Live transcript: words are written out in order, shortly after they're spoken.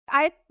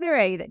I had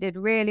 3 that did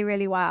really,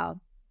 really well.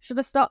 Should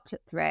have stopped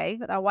at 3,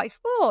 but then I wanted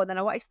 4, and then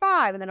I wanted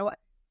 5, and then and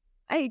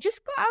it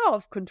just got out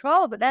of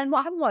control. But then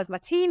what happened was my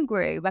team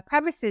grew, my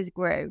premises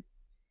grew,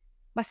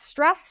 my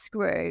stress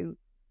grew,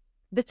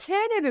 the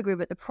turnover grew,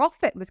 but the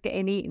profit was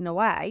getting eaten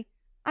away,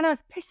 and I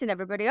was pissing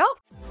everybody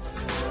off.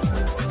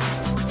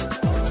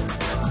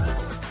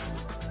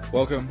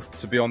 Welcome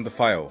to Beyond the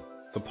Fail,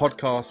 the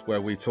podcast where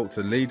we talk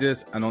to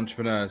leaders and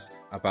entrepreneurs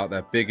about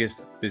their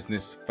biggest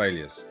business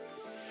failures.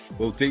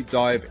 We'll deep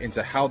dive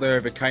into how they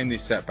overcame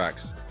these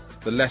setbacks,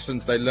 the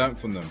lessons they learned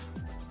from them,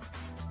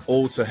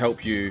 all to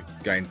help you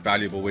gain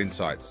valuable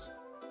insights.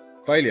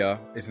 Failure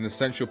is an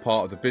essential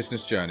part of the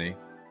business journey,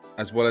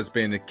 as well as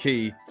being the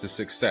key to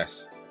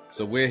success.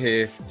 So we're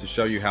here to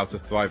show you how to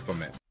thrive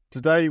from it.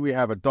 Today we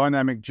have a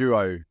dynamic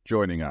duo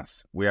joining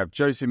us. We have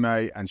Josie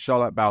May and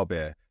Charlotte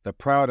Balbier, the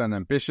proud and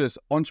ambitious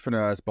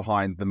entrepreneurs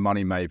behind the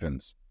Money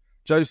Mavens.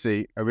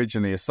 Josie,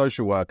 originally a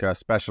social worker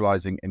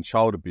specializing in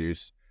child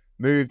abuse,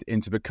 moved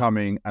into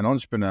becoming an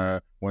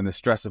entrepreneur when the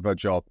stress of her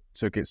job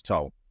took its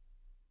toll.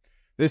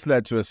 This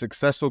led to a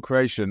successful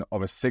creation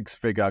of a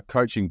 6-figure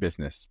coaching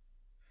business.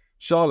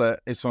 Charlotte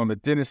is from a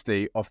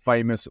dynasty of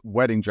famous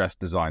wedding dress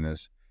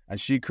designers,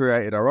 and she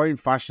created her own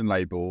fashion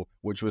label,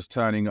 which was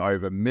turning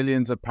over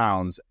millions of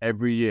pounds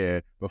every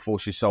year before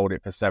she sold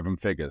it for 7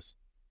 figures.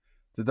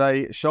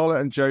 Today,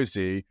 Charlotte and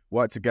Josie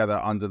work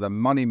together under the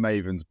Money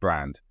Mavens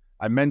brand,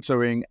 a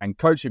mentoring and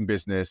coaching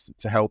business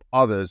to help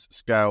others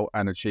scale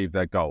and achieve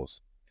their goals.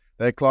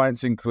 Their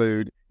clients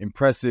include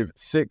impressive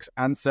 6-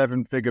 and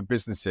 7-figure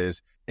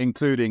businesses,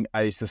 including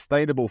a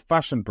sustainable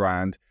fashion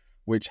brand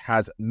which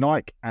has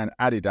Nike and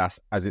Adidas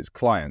as its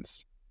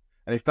clients.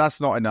 And if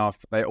that's not enough,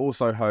 they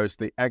also host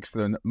the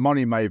excellent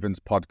Money Mavens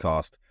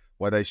podcast,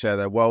 where they share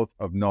their wealth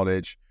of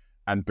knowledge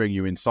and bring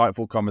you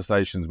insightful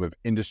conversations with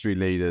industry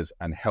leaders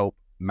and help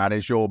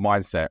manage your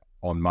mindset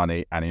on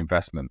money and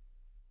investment.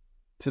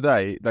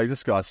 Today, they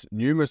discuss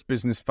numerous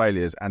business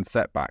failures and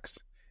setbacks,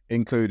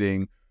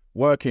 including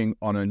working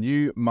on a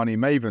new Money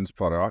Mavens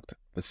product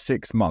for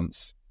 6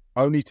 months,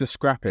 only to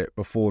scrap it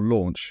before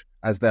launch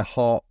as their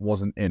heart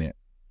wasn't in it.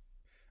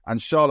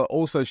 And Charlotte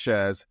also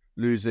shares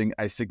losing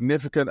a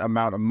significant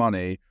amount of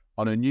money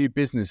on a new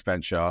business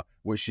venture,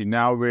 which she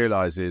now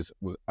realizes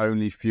was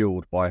only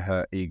fueled by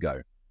her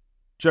ego.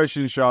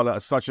 Josie and Charlotte are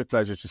such a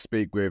pleasure to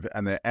speak with,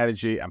 and their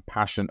energy and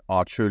passion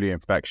are truly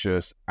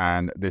infectious.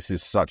 And this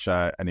is such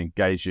an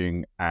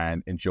engaging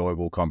and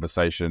enjoyable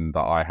conversation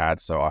that I had.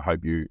 So I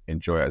hope you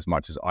enjoy it as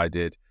much as I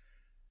did.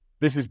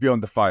 This is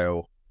Beyond the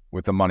Fail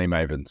with the Money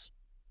Mavens.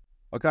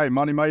 Okay,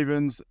 Money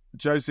Mavens,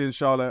 Josie and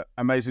Charlotte,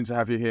 amazing to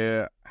have you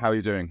here. How are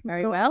you doing?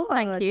 Very well,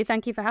 thank you.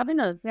 Thank you for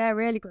having us. Yeah,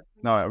 really good.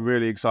 No, I'm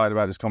really excited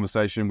about this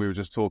conversation. We were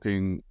just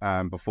talking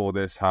before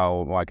this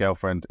how my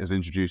girlfriend has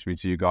introduced me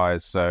to you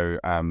guys. So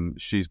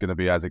she's going to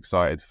be as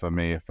excited for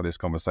me for this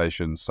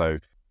conversation. So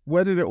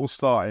where did it all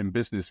start in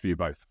business for you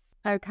both?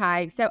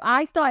 Okay, so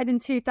I started in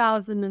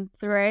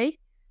 2003.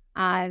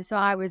 So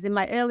I was in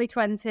my early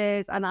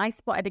 20s, and I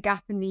spotted a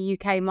gap in the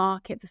UK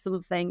market for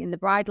something in the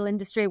bridal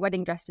industry,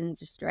 wedding dress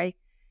industry,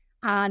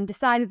 and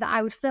decided that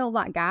I would fill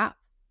that gap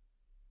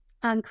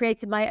and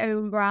created my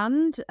own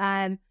brand.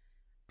 I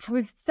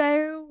was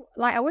so,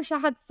 I wish I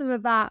had some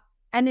of that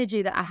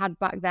energy that I had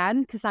back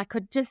then, because I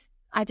just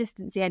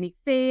didn't see any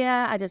fear.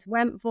 I just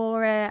went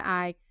for it.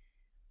 I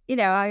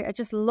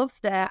just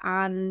loved it.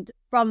 And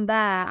from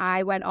there,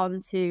 I went on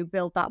to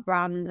build that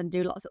brand and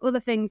do lots of other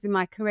things in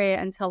my career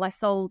until I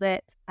sold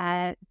it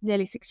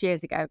nearly 6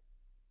 years ago.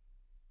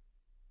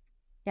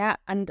 Yeah,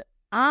 and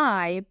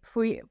I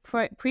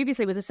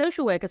previously was a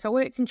social worker, so I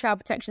worked in child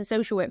protection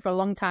social work for a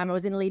long time. I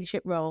was in a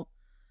leadership role,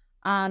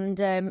 and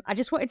I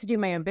just wanted to do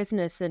my own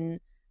business, and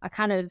I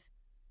kind of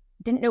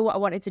didn't know what I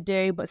wanted to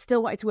do, but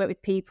still wanted to work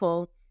with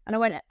people. And I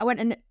went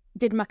and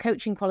did my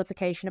coaching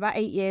qualification about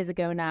 8 years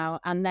ago now,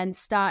 and then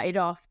started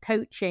off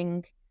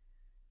coaching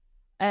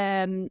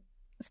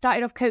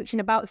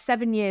about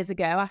 7 years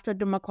ago after I'd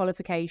done my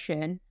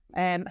qualification.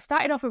 I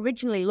started off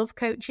originally love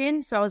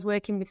coaching, so I was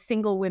working with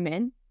single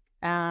women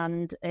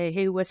and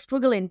who were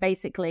struggling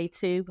basically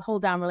to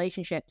hold down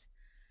relationships.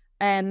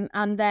 And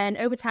then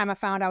over time I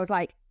found I was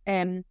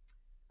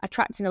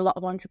attracting a lot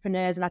of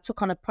entrepreneurs, and I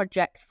took on a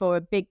project for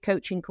a big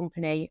coaching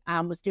company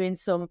and was doing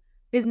some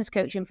business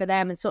coaching for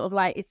them, and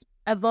it's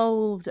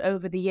evolved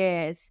over the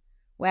years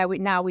where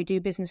we do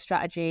business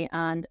strategy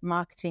and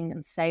marketing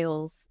and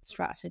sales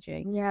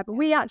strategy. Yeah, but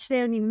we actually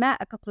only met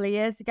a couple of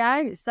years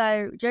ago.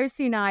 So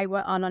Josie and I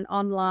were on an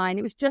online,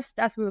 it was just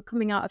as we were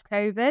coming out of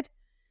COVID,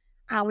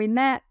 and we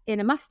met in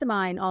a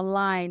mastermind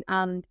online,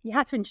 and you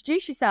had to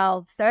introduce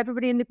yourself. So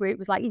everybody in the group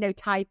was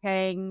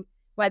typing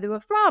where they were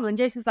from, and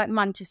Josie was like,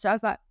 Manchester. I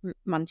was like,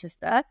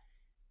 Manchester.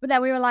 But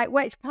then we were like,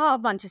 which part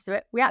of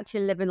Manchester? We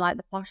actually live in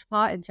the posh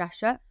part in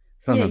Cheshire.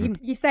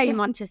 You say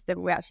Manchester,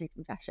 but we actually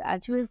from Cheshire.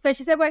 And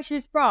she said where she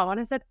was from. And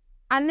I said,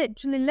 I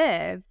literally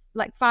live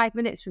 5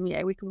 minutes from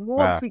you. We can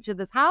walk to each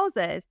other's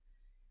houses.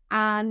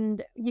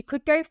 And you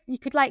could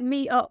like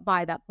meet up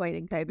by that point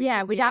in time.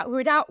 Yeah, we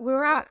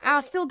were out. I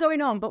was still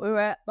going on, but we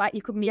were like,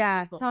 you could meet.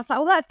 Yeah. people. So I was like,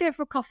 well, let's go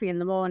for a coffee in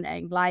the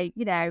morning. Like,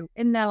 you know,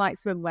 in their like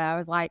swimwear. I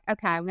was like,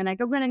 okay, I'm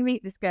gonna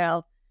meet this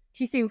girl.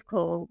 She seems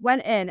cool.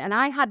 Went in, and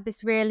I had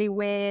this really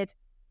weird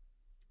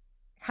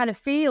kind of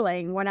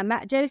feeling when I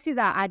met Josie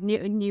that I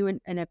knew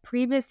in a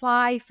previous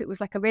life. It was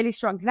like a really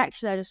strong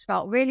connection. I just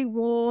felt really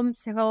warm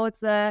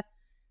towards her.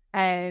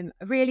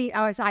 Really,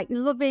 I was like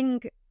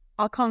loving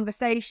our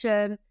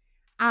conversation.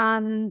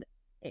 And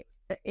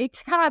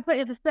it's kind of put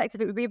it in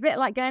perspective. It would be a bit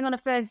like going on a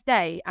first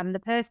date and the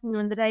person you're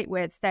on the date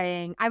with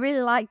saying, I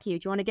really like you.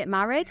 Do you want to get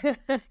married?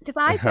 Because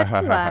I said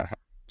to her,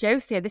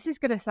 Josie, this is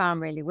going to sound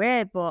really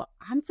weird, but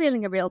I'm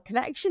feeling a real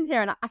connection here.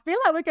 And I feel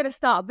like we're going to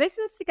start a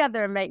business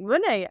together and make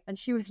money. And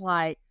she was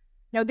like,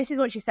 no, this is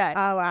what she said.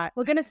 all right.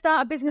 We're going to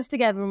start a business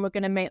together and we're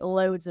going to make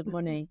loads of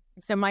money.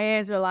 So my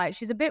ears were like,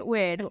 she's a bit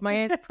weird, but my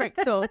ears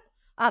pricked up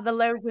at the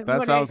loads of money.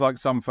 That sounds like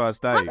some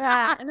first date.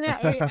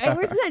 It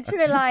was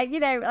literally like, you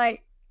know,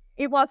 like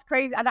it was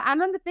crazy. And I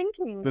remember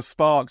thinking, The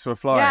sparks were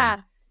flying.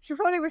 yeah, she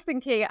probably was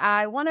thinking,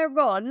 I want to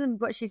run,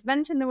 but she's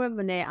mentioned the word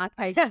money.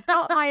 Okay, she's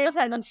got my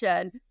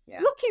attention.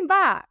 Yeah. Looking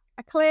back,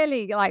 I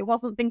clearly like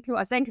wasn't thinking what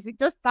I was saying because it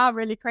does sound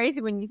really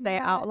crazy when you say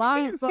it out I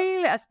loud. didn't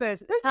feel it, I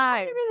suppose, at the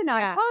time. Really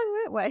nice Yeah.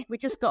 time, weren't we? We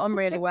just got on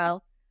really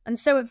well. And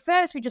so at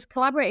first we just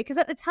collaborated because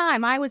at the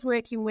time I was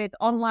working with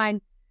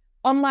online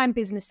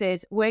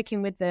businesses,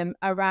 working with them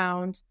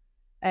around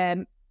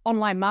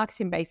online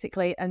marketing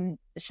basically. And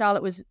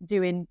Charlotte was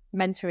doing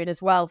mentoring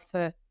as well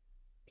for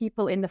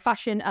people in the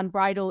fashion and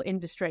bridal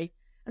industry.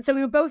 And so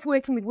we were both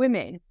working with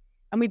women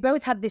and we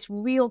both had this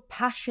real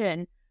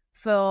passion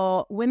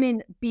for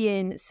women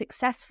being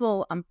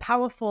successful and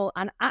powerful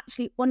and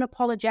actually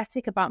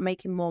unapologetic about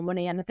making more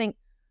money. And I think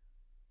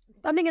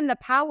Standing in the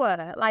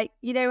power, like,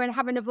 you know, and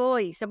having a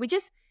voice. And we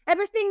just,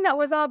 everything that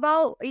was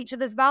each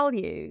other's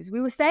values,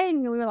 we were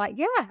saying, and we were like,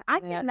 yeah, I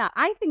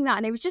think that.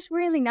 And it was just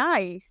really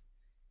nice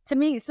to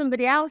meet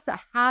somebody else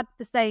that had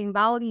the same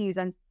values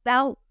and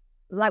felt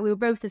like we were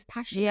both as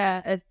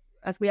passionate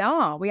as we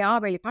are. We are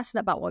really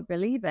passionate about what we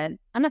believe in.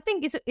 And I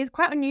think it's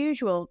quite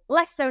unusual,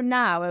 less so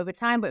now over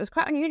time, but it was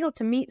quite unusual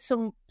to meet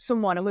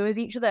someone and we was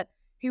each other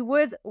who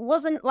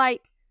wasn't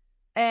like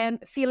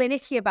feeling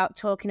icky about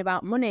talking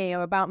about money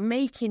or about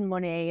making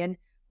money.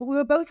 But we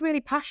were both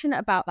really passionate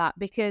about that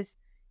because,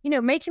 you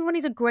know, making money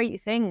is a great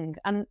thing.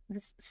 And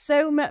there's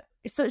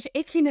such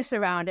ickiness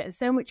around it and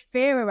so much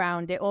fear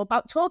around it or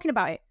about talking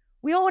about it.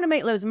 We all want to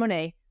make loads of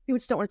money. People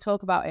just don't want to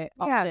talk about it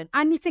often. Yeah.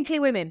 And particularly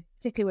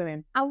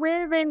women. And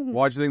we're in...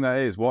 Why do you think that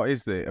is? What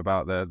is it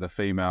about the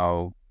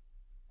female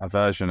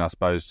aversion, I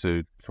suppose,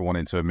 for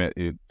wanting to admit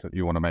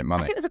you want to make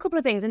money? I think there's a couple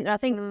of things. And I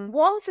think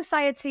one,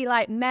 society,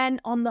 like men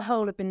on the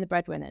whole have been the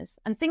breadwinners.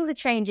 And things are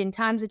changing,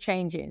 times are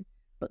changing.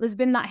 But there's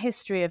been that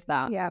history of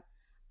that. Yeah.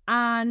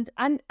 And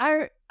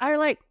I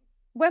like,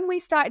 when we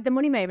started the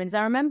Money Mavens,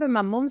 I remember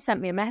my mum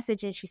sent me a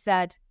message and she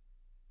said,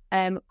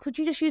 could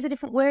you just use a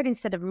different word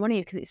instead of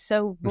money because it's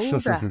so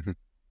vulgar?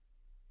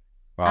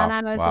 Wow,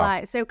 and I was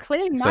like, so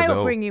clearly my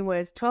upbringing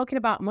was talking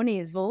about money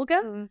is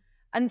vulgar.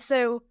 And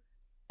so,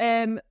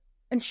 and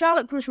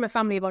Charlotte comes from a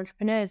family of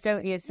entrepreneurs,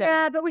 don't you? So,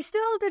 yeah, but we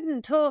still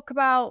didn't talk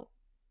about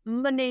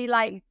money.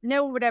 Like,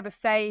 no one would ever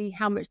say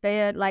how much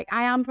they earn. Like,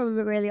 I am from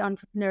a really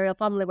entrepreneurial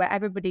family where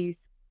everybody's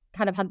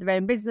kind of had their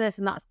own business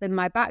and that's been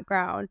my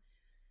background.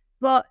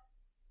 But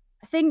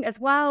I think as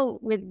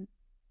well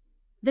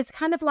there's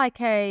kind of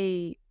like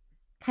a,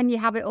 can you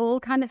have it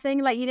all kind of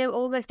thing? Like, you know,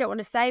 almost don't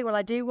want to say, well,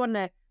 I do want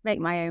to make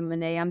my own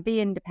money and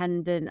be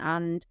independent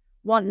and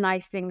want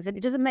nice things. And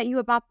it doesn't make you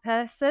a bad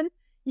person.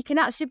 You can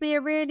actually be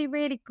a really,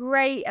 really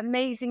great,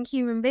 amazing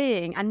human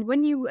being. And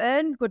when you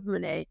earn good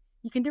money,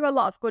 you can do a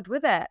lot of good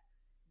with it.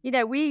 You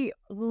know, we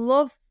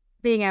love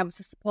being able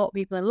to support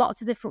people in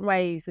lots of different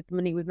ways with the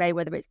money we've made,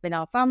 whether it's been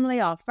our family,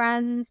 our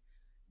friends,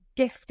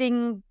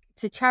 gifting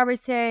to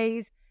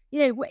charities, you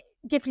know,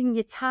 giving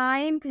your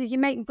time, because if you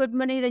make good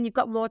money, then you've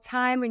got more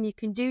time and you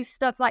can do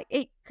stuff. Like,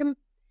 it can,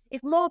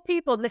 if more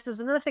people, this is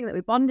another thing that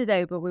we bonded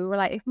over, we were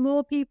like, if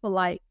more people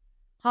like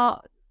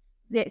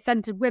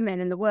heart-centered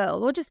women in the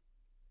world, or just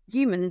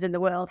humans in the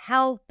world,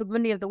 held the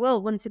money of the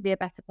world, wouldn't it be a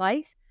better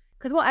place?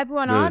 Because what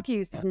everyone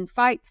argues and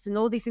fights and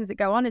all these things that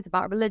go on is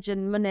about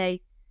religion,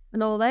 money,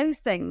 and all those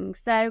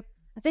things. So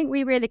I think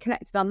we really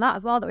connected on that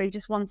as well, that we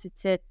just wanted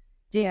to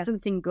do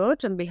something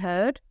good and be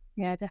heard.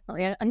 Yeah,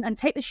 definitely. And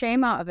take the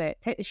shame out of it.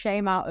 Take the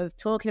shame out of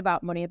talking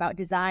about money, about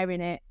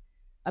desiring it,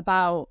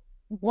 about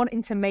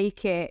wanting to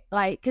make it.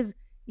 Like, because,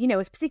 you know,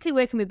 it's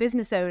particularly working with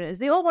business owners,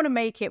 they all want to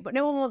make it, but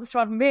no one wants to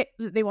admit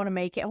that they want to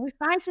make it. And we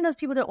find sometimes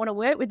people don't want to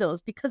work with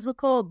us because we're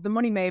called the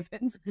Money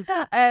Mavens.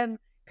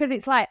 Because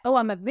it's like, oh,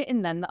 I'm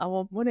admitting then that I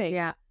want money.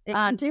 Yeah.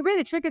 And it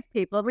really triggers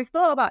people. We've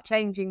thought about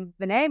changing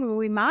the name, and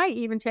we might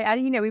even change.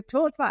 And, you know, we've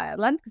talked about it at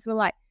length because we're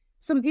like,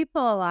 some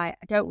people are like,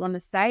 I don't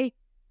want to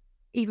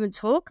even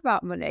talk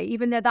about money,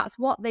 even though that's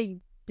what they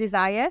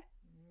desire.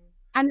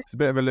 And it's a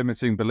bit of a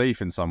limiting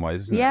belief in some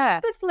ways, isn't it? Yeah,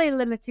 definitely a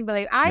limiting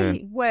belief.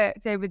 I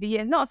worked over the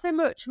years, not so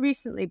much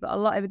recently, but a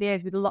lot over the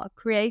years with a lot of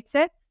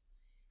creatives.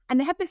 And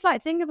they have this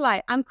like thing of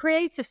like, I'm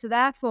creative, so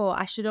therefore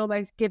I should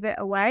almost give it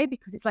away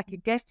because it's like a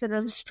gift. And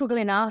It's a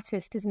struggling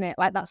artist, isn't it?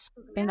 Like that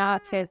struggling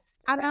artist.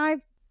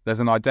 And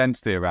there's an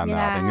identity around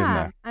that, I think, isn't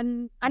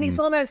there? And it's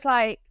almost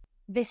like,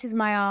 this is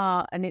my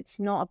art and it's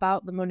not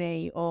about the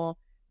money, or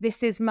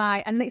this is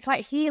my, and it's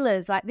like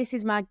healers, like this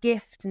is my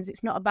gift and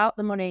it's not about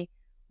the money.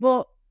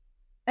 But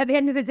at the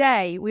end of the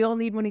day, we all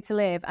need money to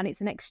live, and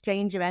it's an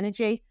exchange of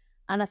energy.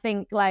 And I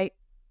think like,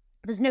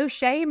 there's no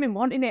shame in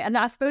wanting it. And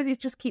I suppose you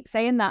just keep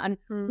saying that.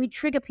 And we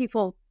trigger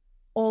people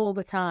all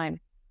the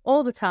time.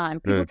 All the time.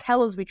 People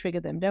tell us we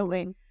trigger them, don't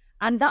we?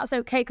 And that's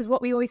okay, because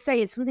what we always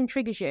say is something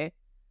triggers you.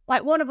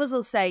 Like one of us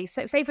will say,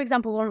 say for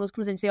example, one of us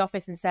comes into the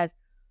office and says,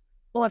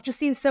 oh, I've just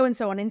seen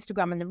so-and-so on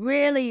Instagram and they're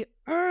really,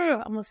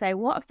 and we'll say,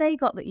 what have they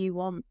got that you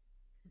want?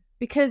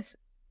 Because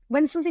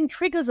when something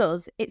triggers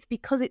us, it's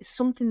because it's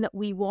something that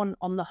we want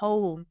on the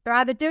whole. they're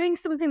either doing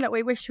something that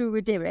we wish we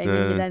were doing,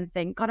 and you then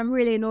think, God, I'm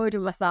really annoyed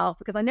with myself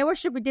because I know I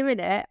should be doing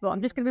it, but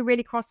I'm just going to be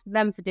really cross with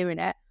them for doing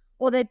it.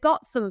 Or they've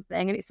got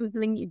something and it's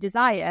something you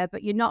desire,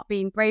 but you're not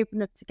being brave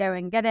enough to go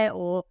and get it,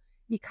 or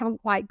you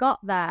haven't quite got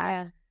there.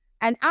 Yeah.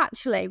 And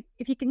actually,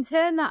 if you can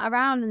turn that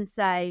around and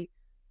say,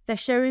 they're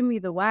showing me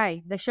the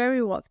way, they're showing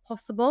me what's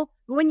possible.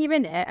 But when you're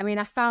in it, I mean,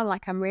 I sound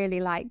like I'm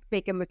really like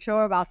big and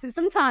mature about it.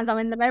 Sometimes I'm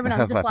in the moment,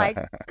 I'm just like,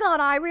 God,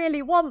 I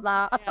really want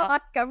that. Yeah.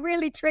 Like, I'm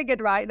really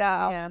triggered right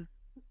now. Yeah.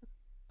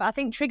 But I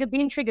think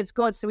being triggered is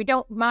good. So we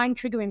don't mind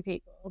triggering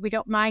people. We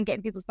don't mind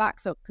getting people's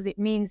backs up, because it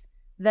means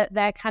that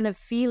they're kind of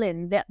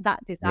feeling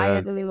that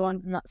desire that they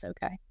want, and that's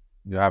okay.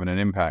 You're having an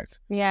impact.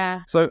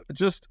 Yeah. So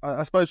just,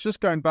 I suppose,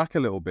 just going back a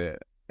little bit,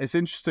 it's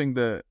interesting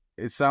that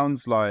it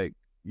sounds like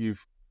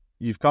you've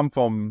come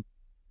from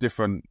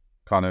different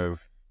kind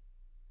of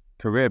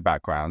career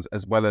backgrounds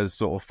as well as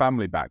sort of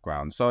family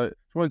backgrounds. So I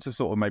wanted to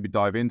sort of maybe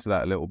dive into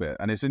that a little bit.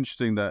 And it's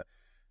interesting that,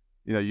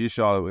 you,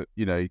 Charlotte,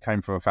 you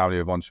came from a family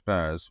of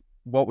entrepreneurs.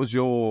 What was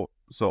your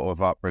sort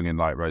of upbringing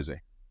like,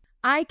 Rosie?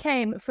 I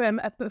came from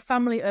a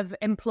family of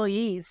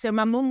employees. So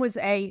my mum was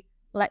a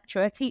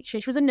lecturer, teacher.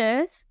 She was a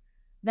nurse.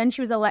 Then she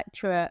was a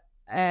lecturer,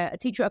 a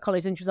teacher at a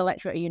college, and she was a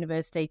lecturer at a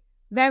university.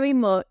 Very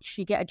much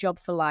you get a job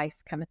for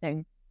life kind of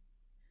thing.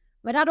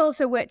 My dad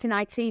also worked in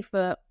IT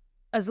for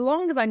as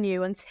long as I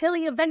knew, until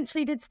he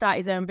eventually did start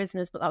his own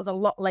business, but that was a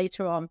lot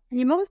later on.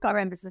 Your mum's got her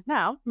own business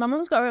now. My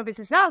mum's got her own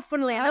business now,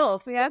 funnily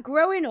enough. Yeah,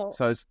 growing up.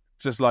 So it's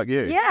just like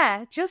you.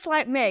 Yeah, just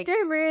like me. She's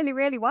doing really,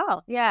 really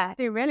well. Yeah,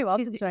 Doing really well.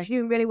 she's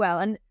doing really well.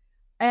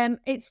 And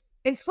it's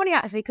funny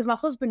actually, because my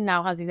husband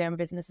now has his own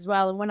business as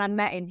well. And when I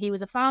met him, he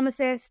was a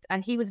pharmacist,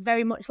 and he was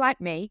very much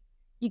like me.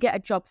 You get a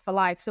job for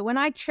life. So when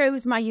I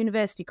chose my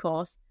university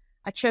course,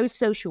 I chose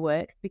social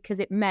work because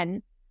it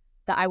meant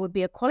that I would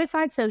be a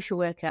qualified social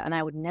worker and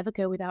I would never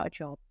go without a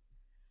job.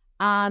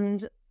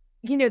 And,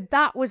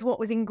 that was what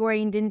was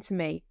ingrained into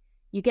me.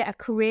 You get a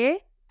career,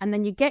 and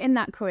then you get in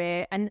that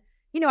career. And,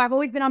 I've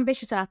always been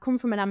ambitious, and I come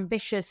from an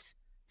ambitious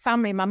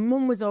family. My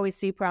mum was always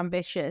super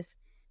ambitious.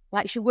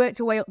 Like, she worked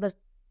her way up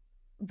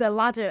the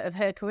ladder of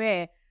her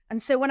career.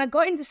 And so when I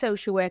got into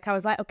social work, I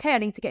was like, okay, I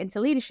need to get into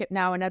leadership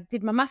now. And I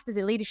did my master's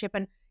in leadership,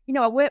 and,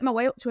 I worked my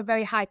way up to a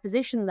very high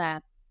position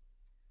there.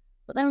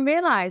 But then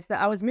realised that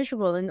I was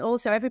miserable. And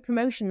also every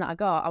promotion that I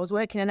got, I was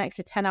working an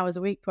extra 10 hours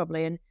a week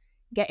probably, and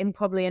getting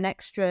probably an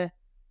extra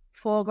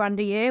 $4,000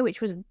 a year,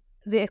 which was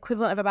the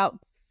equivalent of about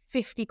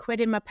 50 quid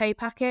in my pay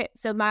packet.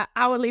 So my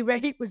hourly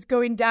rate was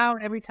going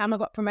down every time I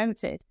got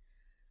promoted.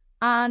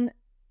 And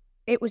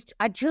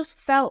I just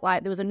felt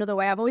like there was another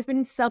way. I've always been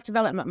in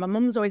self-development. My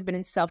mum's always been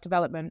in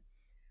self-development.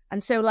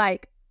 And so I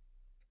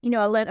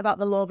learned about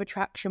the law of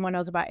attraction when I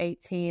was about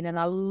 18, and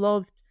I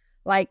loved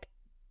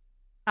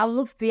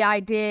the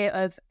idea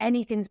of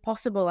anything's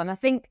possible. And I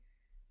think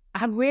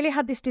I really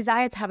had this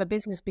desire to have a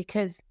business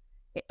because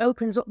it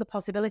opens up the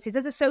possibilities.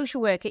 As a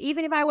social worker,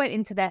 even if I went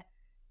into the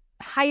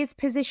highest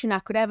position I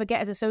could ever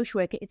get as a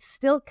social worker, it's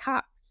still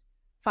capped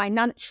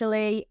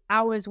financially,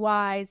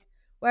 hours-wise.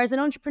 Whereas an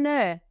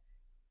entrepreneur,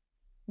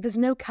 there's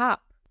no cap.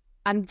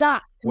 And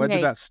that, Where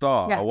did that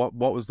start? Yeah. Or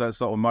what was that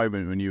sort of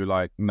moment when you were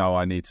like, no,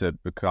 I need to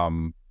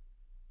become,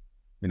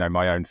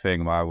 my own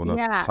thing. I want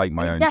to take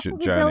my own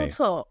journey.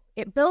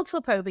 It built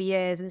up over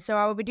years. And so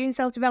I would be doing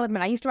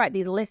self-development. I used to write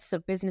these lists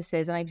of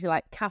businesses, and I used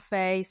to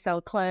cafe,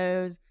 sell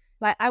clothes.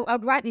 I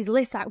would write these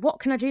lists, what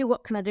can I do?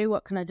 What can I do?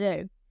 What can I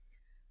do?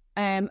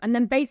 And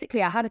then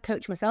basically I had a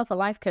coach myself, a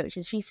life coach,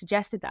 and she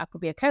suggested that I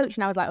could be a coach.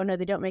 And I was like, oh no,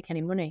 they don't make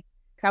any money.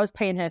 Because I was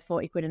paying her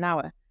 40 quid an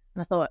hour.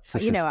 And I thought,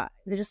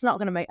 they're just not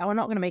going to we're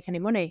not going to make any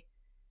money.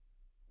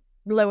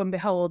 Lo and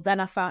behold,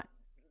 then I found,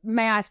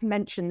 may I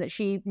mention that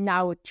she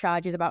now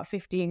charges about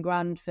 15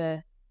 grand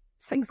for...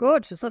 Thank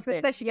good. So I was going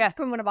to say, she gets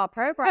from one of our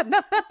programs.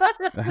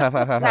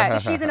 Yeah,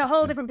 she's in a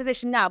whole different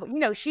position now,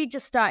 but she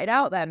just started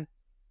out then.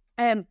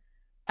 And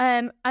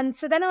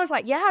so then I was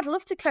like, yeah, I'd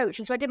love to coach.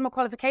 And so I did my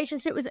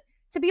qualifications. So it was,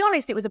 to be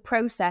honest, it was a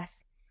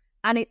process,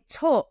 and it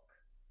took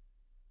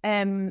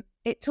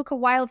a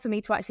while for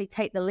me to actually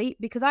take the leap,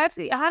 because I had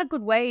a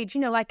good wage,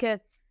 like a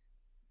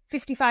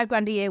 55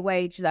 grand a year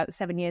wage that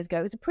 7 years ago.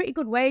 It was a pretty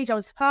good wage. I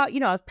was I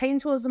was paying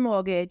towards the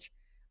mortgage.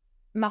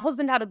 my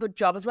husband had a good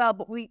job as well,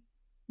 but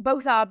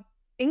both our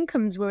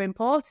incomes were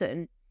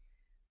important.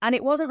 And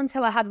it wasn't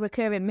until I had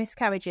recurring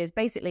miscarriages.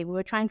 Basically, we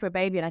were trying for a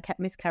baby and I kept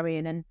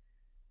miscarrying.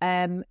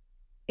 And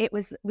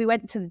we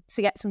went to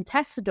get some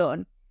tests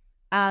done.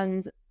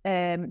 And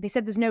they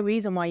said, there's no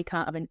reason why you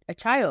can't have a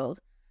child.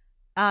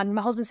 And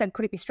my husband said,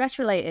 could it be stress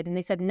related? And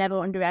they said, never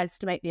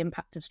underestimate the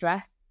impact of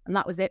stress. And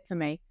that was it for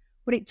me.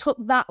 But it took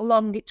that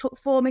long. It took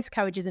 4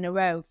 miscarriages in a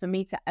row for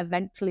me to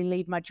eventually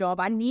leave my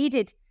job.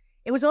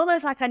 It was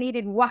almost like I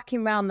needed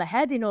whacking round the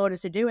head in order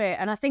to do it.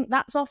 And I think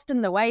that's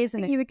often the way,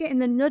 isn't it? You were getting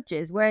the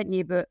nudges, weren't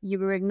you? But you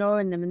were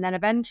ignoring them. And then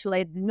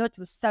eventually the nudge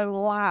was so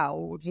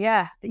loud,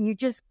 that you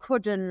just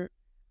couldn't.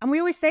 And we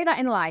always say that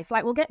in life,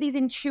 like we'll get these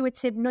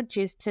intuitive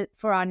nudges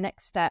for our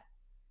next step.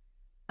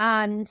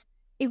 And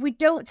if we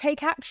don't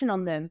take action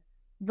on them,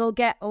 they'll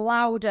get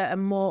louder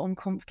and more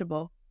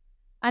uncomfortable.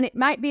 And it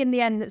might be in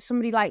the end that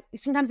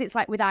sometimes it's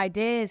like with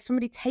ideas,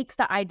 somebody takes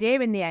that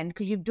idea in the end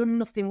because you've done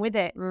nothing with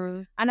it.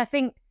 And I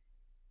think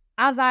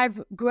as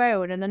I've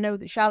grown, and I know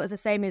that Charlotte's the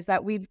same, is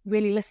that we've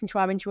really listened to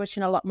our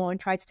intuition a lot more and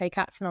tried to take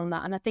action on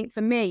that. And I think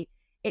for me,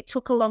 it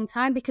took a long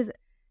time because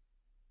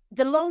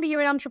the longer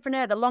you're an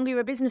entrepreneur, the longer you're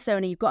a business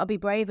owner, you've got to be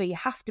braver. You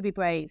have to be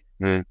brave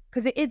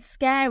because it is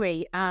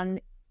scary.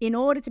 And in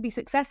order to be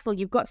successful,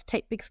 you've got to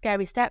take big,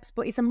 scary steps.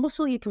 But it's a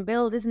muscle you can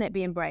build, isn't it,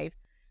 being brave?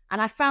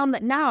 And I found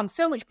that now I'm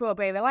so much more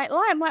braver.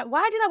 I'm like,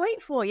 why did I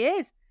wait 4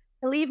 years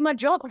to leave my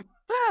job?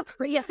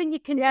 But I think you're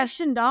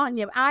conditioned, aren't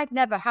you? I've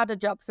never had a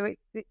job. So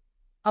it's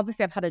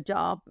obviously I've had a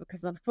job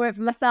because I've worked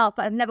for myself,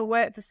 but I've never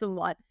worked for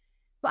someone.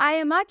 But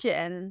I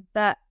imagine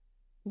that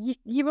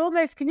you're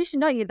almost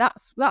conditioned, aren't you?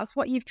 That's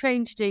what you've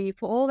trained to do. You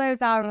put all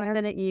those hours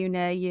in at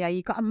uni.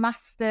 You've got a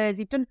master's.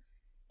 You've done.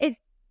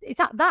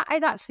 That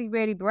is actually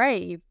really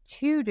brave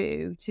to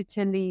do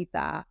to leave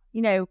that.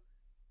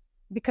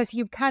 Because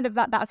you've kind of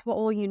that's what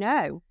all you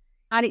know,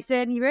 and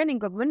you're earning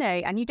good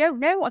money, and you don't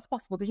know what's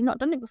possible because you've not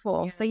done it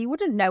before, so you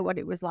wouldn't know what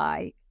it was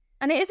like.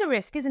 And it is a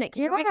risk, isn't it?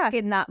 You're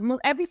risking that.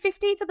 Every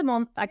 15th of the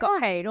month, I got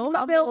paid. All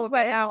my bills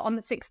went out on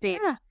the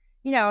 16th.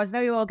 I was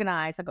very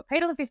organised. I got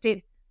paid on the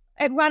 15th.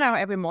 It ran out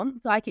every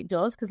month, like it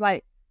does, because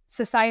like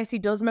society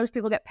does. Most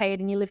people get paid,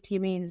 and you live to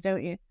your means,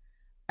 don't you?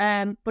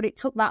 But it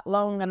took that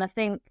long, and I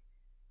think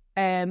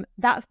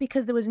that's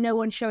because there was no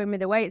one showing me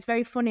the way. It's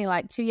very funny,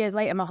 like 2 years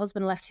later my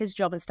husband left his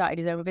job and started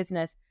his own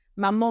business.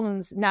 My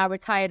mum's now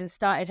retired and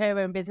started her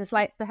own business.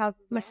 Like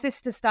my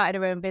sister started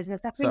her own business.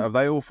 So have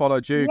they all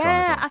followed you?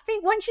 Yeah, I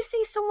think once you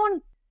see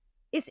someone,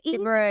 it's easy.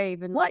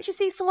 Brave, and once you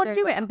see someone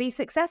do it and be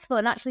successful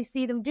and actually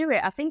see them do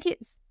it, I think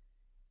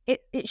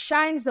it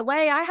shines the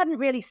way. I hadn't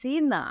really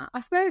seen that. I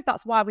suppose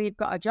that's why we've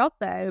got a job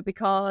though,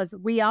 because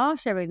we are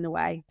showing the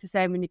way to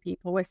so many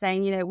people. We're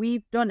saying,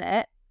 we've done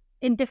it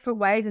in different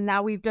ways, and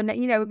now we've done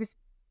it.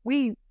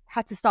 We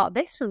had to start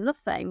this from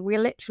nothing. We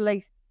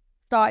literally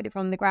started it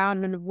from the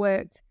ground and have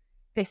worked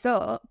this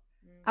up,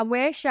 and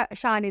we're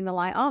shining the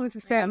light, aren't we, for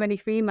so many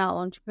female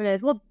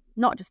entrepreneurs? Well,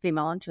 not just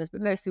female entrepreneurs,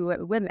 but mostly we work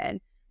with women,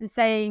 and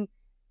saying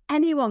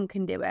anyone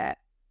can do it.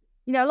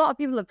 A lot of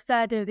people have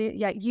said,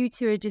 you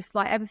two are just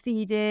like everything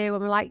you do, and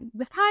we're like,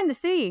 behind the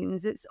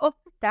scenes, it's up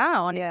and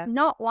down. It's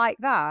not like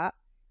that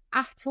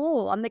at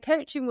all. And the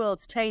coaching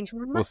world's changed.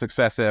 Well,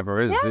 success ever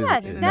is. It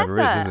never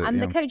is it?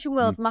 And the coaching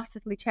world's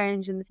massively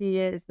changed in the few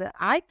years that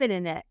I've been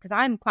in it, because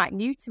I'm quite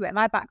new to it.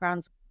 My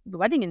background's the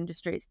wedding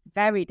industry. It's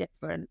very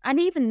different. And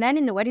even then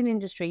in the wedding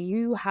industry,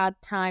 you had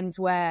times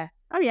where...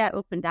 Oh, yeah,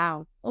 up and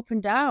down. Up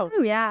and down.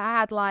 Oh, yeah, I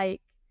had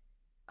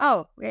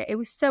it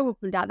was so up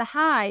and down. The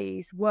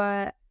highs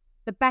were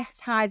the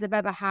best highs I've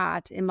ever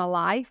had in my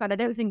life. And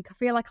I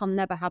feel like I'll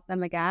never have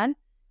them again.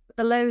 But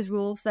the lows were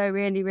also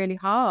really, really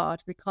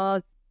hard,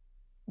 because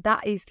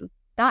that is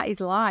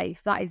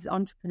life. That is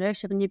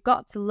entrepreneurship. And you've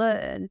got to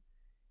learn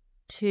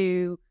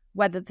to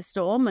weather the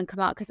storm and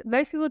come out, because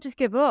most people just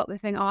give up. They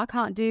think, I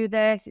can't do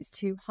this, it's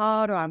too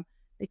hard, or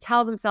they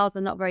tell themselves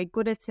they're not very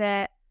good at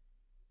it.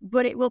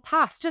 But it will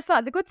pass, just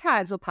like the good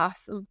times will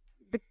pass.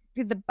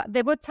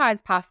 The good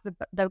times pass,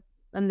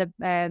 and the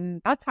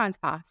bad times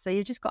pass. So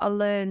you've just got to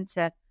learn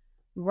to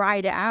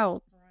ride it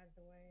out.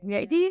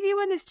 It's easier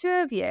when there's two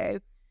of you,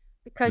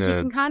 because you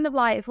can kind of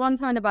if one's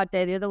having a bad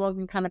day, the other one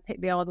can kind of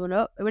pick the other one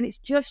up. When it's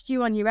just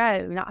you on your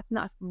own, I think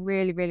that's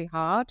really, really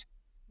hard.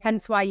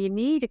 Hence why you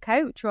need a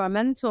coach or a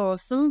mentor or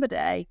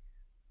somebody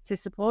to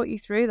support you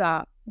through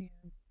that.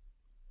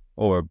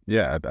 Or,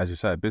 as you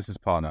say, a business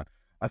partner.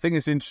 I think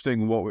it's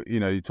interesting what,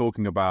 you're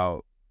talking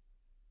about,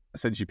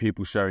 essentially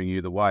people showing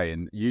you the way,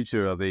 and you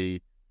two are the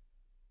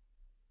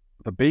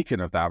beacon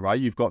of that, right?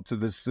 You've got to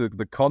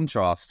the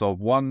contrast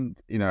of one,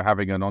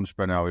 having an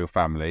entrepreneurial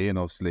family and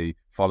obviously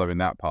following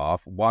that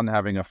path, one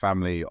having a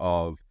family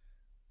of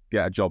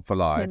get a job for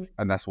life,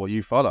 and that's what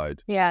you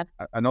followed. Yeah.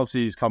 And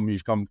obviously you've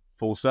come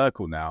full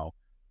circle now,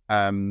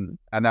 and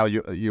now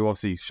you're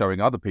obviously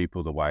showing other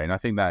people the way, and I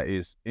think that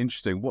is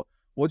interesting.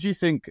 What do you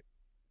think,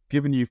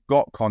 given you've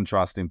got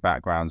contrasting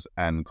backgrounds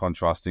and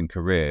contrasting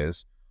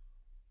careers,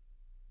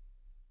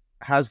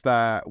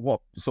 what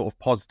sort of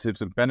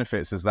positives and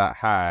benefits has that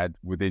had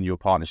within your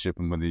partnership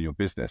and within your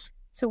business?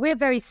 So we're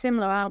very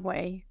similar, aren't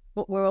we?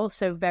 But we're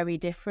also very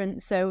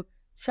different. So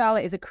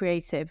Charlotte is a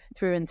creative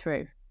through and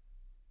through.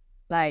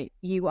 Like,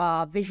 you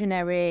are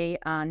visionary,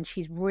 and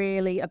she's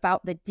really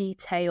about the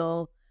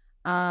detail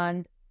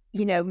and,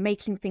 you know,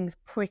 making things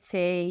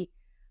pretty.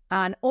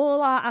 And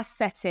all our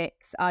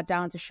aesthetics are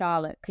down to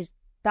Charlotte, because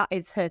that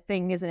is her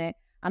thing, isn't it?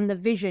 And the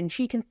vision,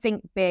 she can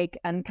think big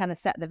and kind of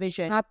set the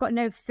vision. I've got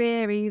no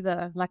fear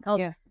either. Like,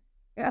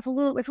 if we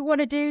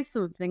want to do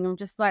something, I'm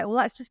just like, well,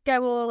 let's just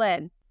go all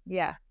in.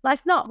 Yeah.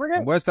 Let's not.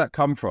 And where's that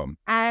come from?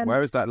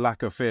 Where is that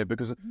lack of fear?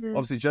 Because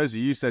obviously,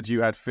 Josie, you said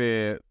you had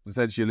fear,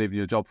 essentially leaving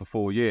your job for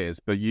 4 years,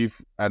 but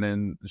and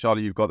then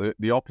Charlotte, you've got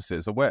the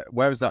opposite. So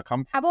where has that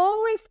come from? I've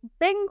always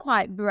been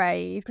quite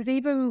brave, because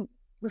even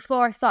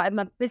before I started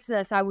my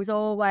business, I was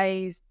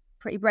always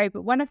pretty brave.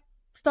 But when I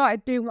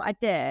started doing what I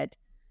did,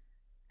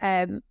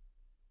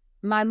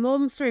 my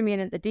mum threw me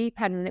in at the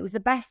deep end, and it was the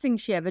best thing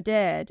she ever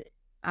did.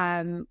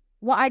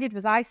 What I did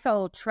was I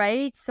sold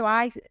trades. So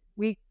I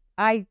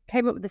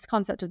came up with this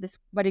concept of this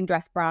wedding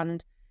dress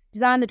brand,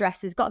 designed the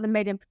dresses, got them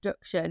made in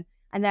production,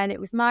 and then it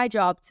was my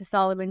job to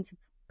sell them into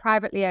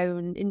privately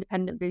owned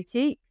independent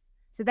boutiques.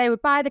 So they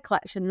would buy the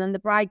collection, and then the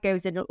bride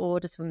goes in and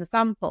orders from the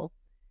sample.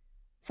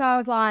 So I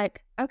was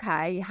like,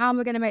 okay, how am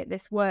I going to make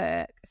this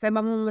work? So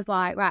my mum was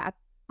like, right, I've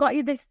got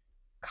you this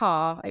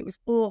car. It was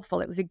awful.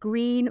 It was a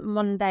green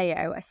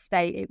Mondeo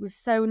estate. It was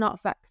so not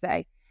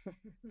sexy.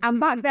 And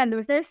back then there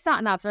was no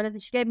sat nav, so anything.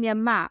 She gave me a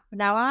map.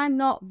 Now, I'm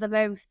not the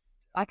most,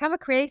 like, I'm a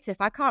creative.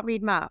 I can't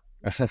read maps.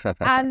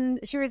 And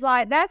she was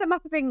like, there's a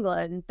map of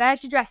England.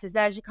 There's your dresses.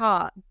 There's your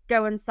car.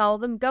 Go and sell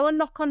them. Go and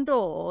knock on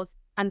doors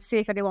and see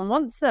if anyone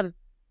wants them.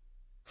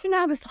 And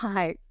I was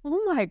like,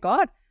 oh my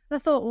God. And I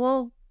thought,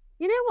 well,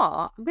 you know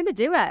what? I'm going to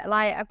do it.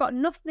 Like, I've got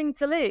nothing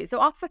to lose. So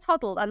off I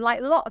toddled. And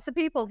like, lots of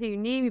people who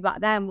knew me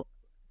back then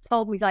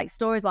told me like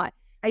stories like,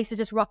 I used to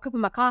just rock up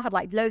and my car had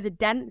like loads of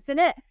dents in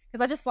it,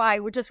 because I just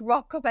like would just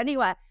rock up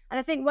anywhere. And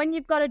I think when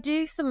you've got to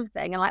do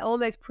something and like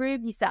almost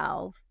prove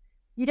yourself,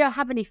 you don't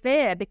have any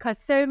fear, because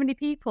so many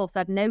people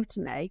said no to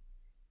me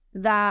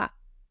that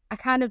I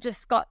kind of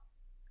just got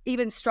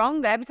even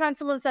stronger. Every time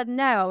someone said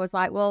no, I was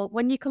like, well,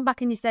 when you come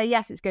back and you say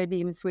yes, it's going to be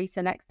even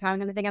sweeter next time,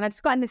 kind of thing. And I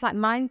just got in this like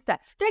mindset.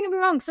 Don't get me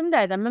wrong, some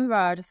days I remember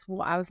I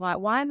was like,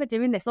 why am I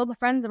doing this? All my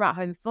friends are out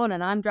having fun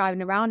and I'm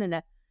driving around in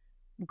a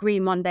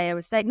green Mondeo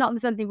estate. Not that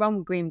there's anything wrong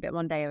with green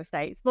Mondeo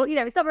estates, but you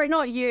know, it's not very,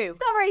 not you.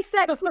 It's not very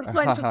sexy for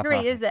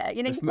 23, is it?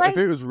 You know, if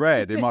it was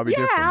red, it might be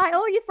different. Yeah,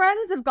 all your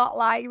friends have got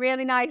like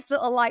really nice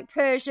little like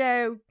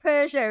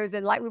Peugeots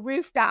and like with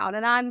roof down,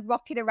 and I'm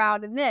rocking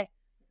around in this.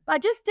 But I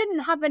just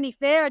didn't have any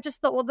fear. I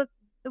just thought, well,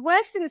 the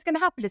worst thing that's going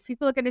to happen is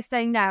people are going to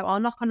say no. I'll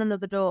knock on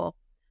another door.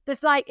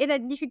 There's like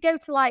you could go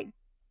to like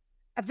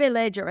a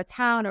village or a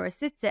town or a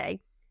city,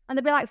 and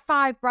there'd be like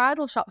 5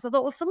 bridal shops. I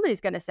thought, well,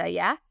 somebody's going to say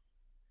yes.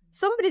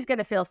 Somebody's going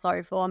to feel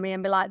sorry for me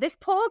and be like, this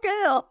poor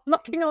girl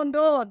knocking on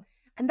doors.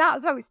 And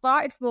that's how it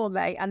started for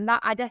me. And that,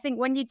 I think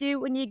when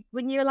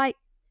you're like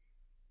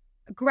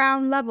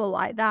ground level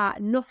like that,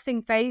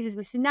 nothing phases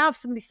me. So now if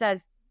somebody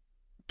says,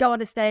 go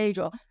on a stage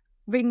or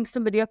ring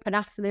somebody up and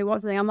ask them who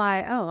wants something, I'm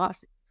like, oh,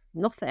 that's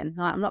nothing.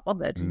 Like, I'm not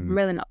bothered. I'm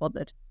really not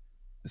bothered.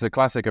 It's a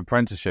classic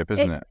apprenticeship,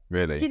 isn't it?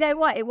 Really? Do you know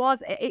what? It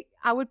was.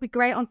 I would be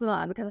great on something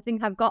like that, because I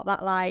think I've got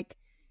that, like,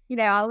 you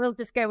know, I will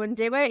just go and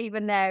do it,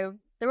 even though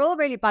they're all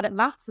really bad at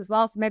maths as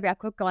well. So maybe I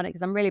could go on it,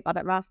 because I'm really bad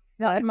at maths.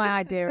 That's my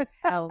idea of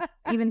hell.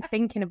 Even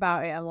thinking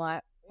about it, I'm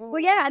like, well,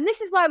 yeah. And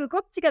this is why we grew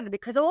up together,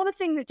 because all the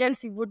things that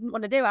Josie wouldn't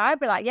want to do, I'd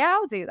be like, yeah,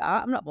 I'll do that.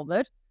 I'm not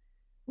bothered.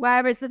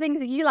 Whereas the things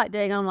that you like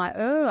doing, I'm like,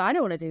 oh, I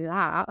don't want to do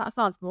that. That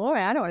sounds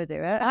boring. I don't want to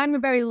do it. I'm a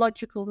very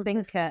logical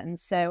thinker. And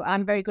so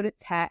I'm very good at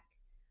tech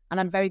and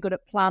I'm very good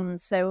at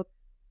plans. So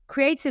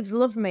creatives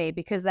love me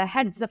because their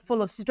heads are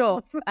full of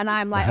stuff. And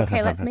I'm like,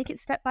 okay, let's make it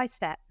step by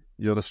step.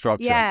 You're the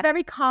structure. Yeah,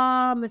 very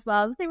calm as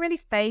well. Nothing really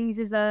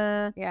phases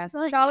her. Yeah,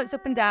 so Charlotte's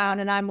up and down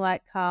and I'm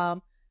like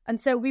calm. And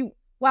so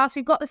whilst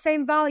we've got the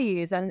same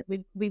values and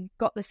we've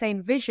got the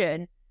same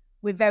vision,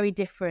 we're very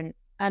different.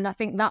 And I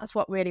think that's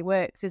what really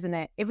works, isn't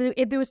it?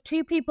 If there was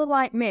 2 people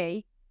like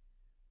me,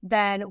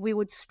 then we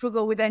would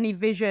struggle with any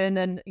vision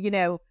and, you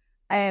know,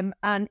 and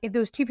if there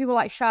was 2 people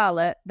like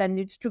Charlotte, then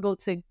you'd struggle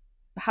to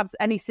have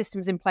any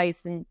systems in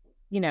place and,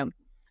 you know.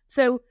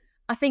 So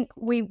I think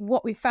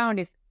what we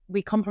found is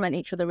we complement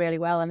each other really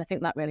well, and I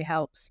think that really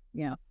helps.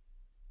 Yeah.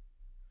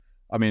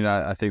 I mean,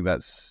 I think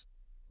that's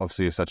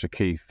obviously such a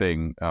key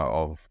thing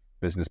of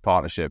business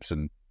partnerships,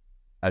 and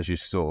as you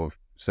sort of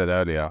said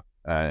earlier,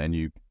 and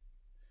you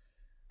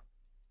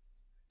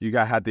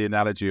had the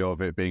analogy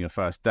of it being a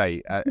first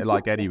date,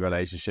 like any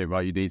relationship,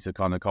 right? You need to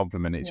kind of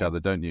complement each other,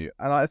 don't you?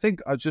 And I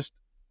think I just,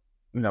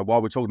 you know,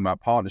 while we're talking about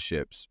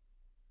partnerships,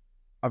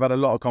 I've had a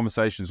lot of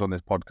conversations on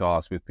this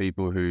podcast with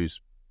people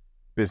whose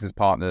business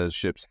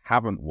partnerships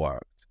haven't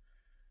worked.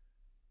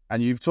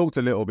 And you've talked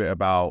a little bit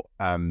about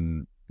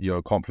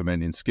your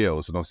complementing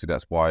skills, and obviously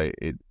that's why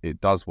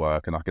it does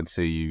work. And I can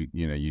see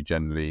you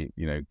generally,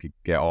 you know,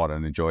 get on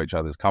and enjoy each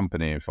other's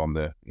company from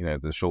the, you know,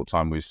 the short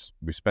time we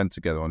spent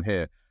together on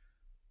here.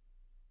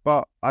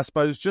 But I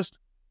suppose just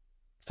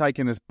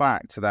taking us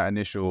back to that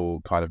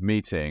initial kind of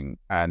meeting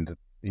and,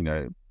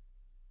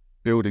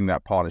 building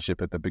that partnership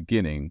at the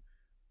beginning,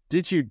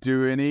 did you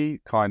do any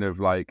kind of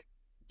like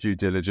due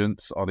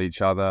diligence on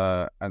each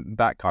other and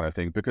that kind of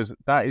thing? Because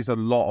that is a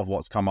lot of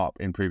what's come up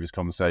in previous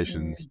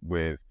conversations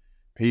with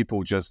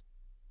people just,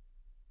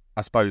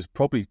 I suppose,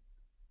 probably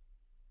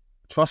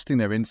trusting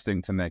their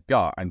instinct and their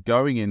gut and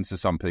going into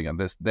something and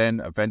this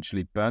then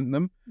eventually burnt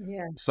them.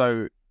 Yeah.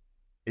 So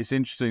it's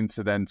interesting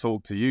to then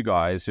talk to you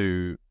guys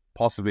who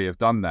possibly have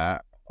done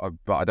that,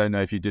 but I don't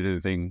know if you did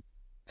anything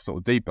sort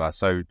of deeper.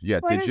 So yeah,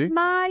 did you?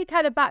 My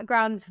kind of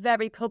background's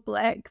very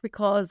public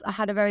because I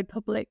had a very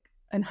public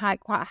and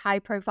quite a high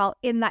profile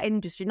in that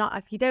industry. Not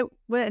if you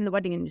weren't in the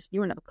wedding industry, you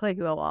wouldn't have a clue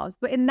who I was,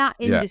 but in that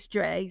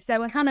industry.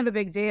 So kind of a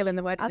big deal in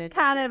the wedding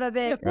industry. Kind of a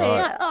big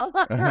deal.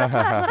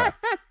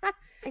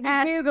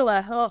 If you Google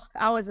her,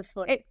 hours of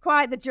fun. It's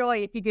quite the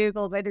joy if you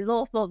Google it. There's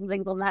all sorts of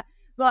things on there.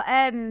 But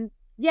I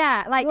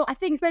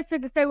think so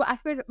I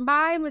suppose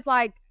mine was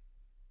like,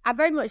 I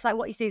very much like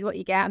what you see is what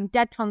you get. I'm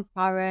dead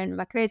transparent.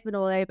 My career's been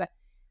all over.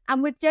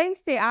 And with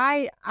Josie,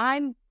 I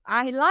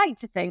like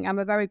to think I'm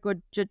a very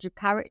good judge of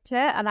character,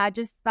 and I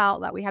just felt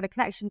that we had a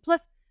connection.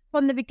 Plus,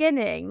 from the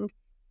beginning,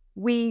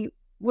 we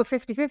were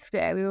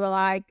 50-50. We were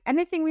like,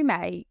 anything we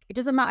make, it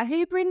doesn't matter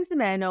who brings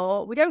them in,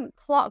 or we don't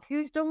clock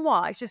who's done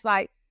what. It's just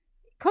like,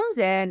 it comes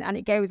in and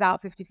it goes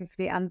out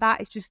 50-50. And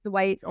that is just the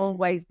way it's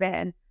always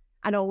been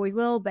and always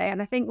will be.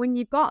 And I think when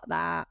you've got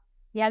that,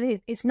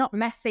 it's not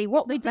messy.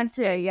 What we did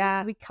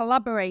we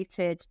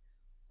collaborated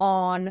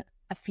on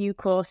a few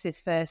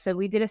courses first. So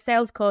we did a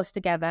sales course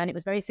together and it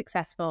was very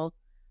successful.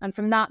 And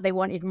from that, they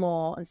wanted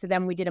more. And so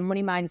then we did a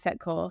money mindset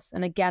course.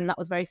 And again, that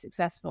was very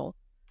successful.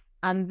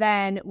 And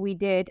then we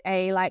did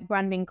a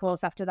branding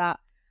course after that.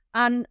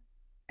 And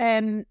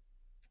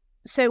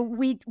so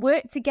we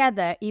worked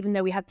together, even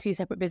though we had two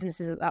separate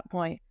businesses at that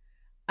point.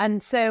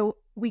 And so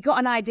we got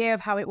an idea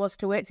of how it was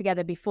to work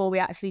together before we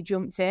actually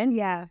jumped in.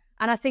 Yeah.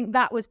 And I think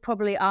that was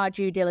probably our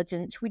due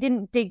diligence. We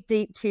didn't dig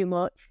deep too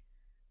much.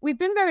 We've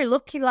been very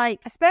lucky,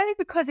 especially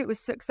because it was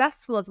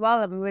successful as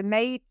well. And we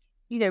made,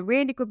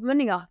 really good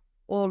money off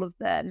all of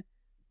them.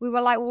 We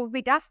were like, well, we'd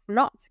be daft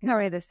not to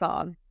carry this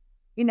on.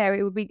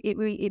 It'd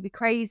be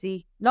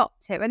crazy not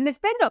to. And there's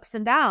been ups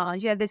and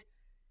downs.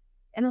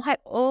 And like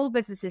all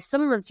businesses,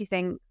 some months you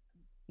think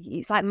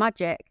it's like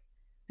magic.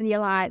 And you're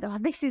like, oh,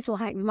 this is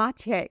like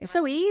magic. It's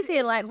so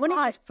easy,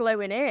 money's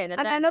flowing in.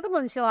 And then other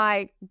ones you're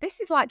like, this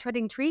is like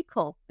treading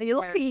treacle. And you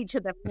look at each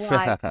other and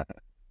like,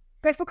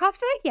 go for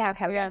coffee? Yeah,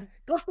 okay. Yeah.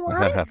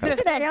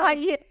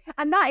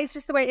 And that is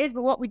just the way it is.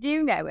 But what we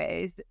do know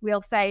is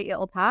we'll say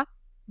it'll pass.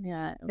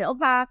 Yeah. It'll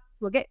pass.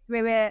 We'll get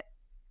through it.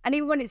 And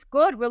even when it's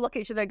good, we'll look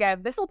at each other and go,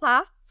 this'll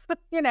pass.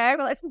 Let's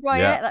enjoy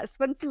it. Let's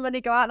spend some money,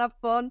 go out and have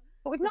fun.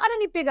 But we've not had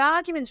any big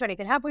arguments or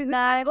anything, have we?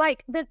 No.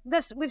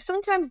 We've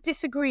sometimes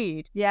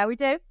disagreed. Yeah, we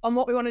do. On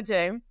what we want to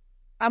do.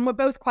 And we're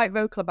both quite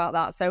vocal about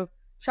that. So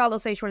Charlotte will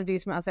say she wants to do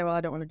something. I'll say, well,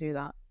 I don't want to do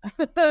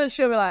that.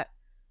 She'll be like,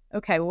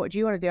 okay, well, what do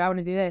you want to do? I want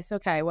to do this.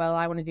 Okay, well,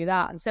 I want to do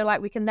that. And so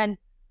we can then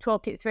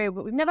talk it through.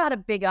 But we've never had a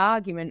big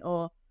argument,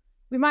 or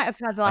we might have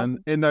had And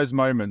in those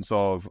moments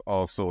of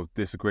sort of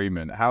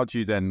disagreement, how do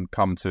you then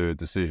come to a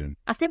decision?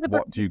 I think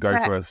what do you go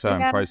for a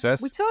certain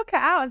process? We talk it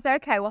out and say,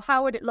 okay, well,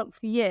 how would it look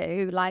for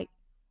you?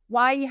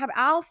 Why you have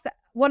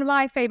one of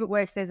my favourite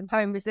words is I'm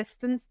having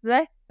resistance to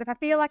this. If I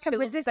feel like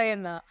I'm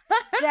saying that.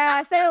 Yeah,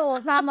 I say it all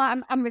the time.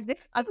 I'm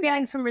resistant. I'm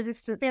feeling some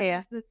resistance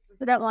here.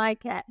 I don't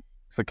like it.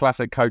 It's a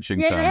classic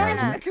coaching term,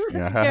 isn't it?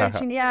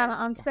 Coaching,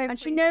 I'm so. And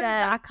she knows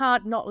that I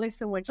can't not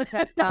listen when she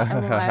says that.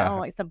 And we're like,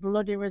 oh, it's a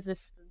bloody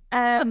resistance.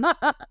 And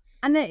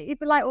it'd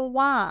be like, well,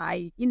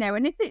 why?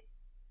 And if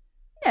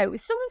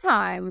it's,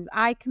 sometimes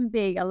I can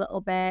be a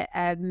little bit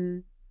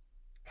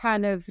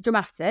kind of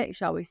dramatic,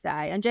 shall we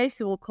say, and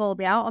Josie will call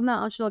me out on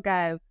that, and she'll go,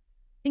 I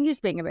think you're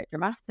just being a bit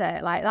dramatic,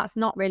 that's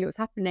not really what's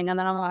happening. And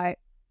then I'm like,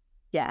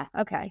 yeah,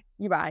 okay,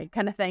 you're right,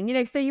 kind of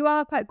thing, so you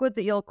are quite good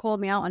that you'll call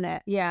me out on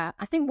it. Yeah,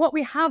 I think what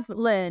we have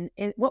learned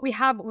is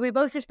we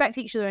both respect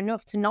each other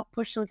enough to not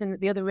push something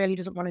that the other really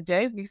doesn't want to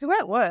do, because it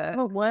won't work. It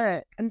won't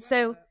work. And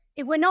so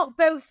if we're not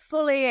both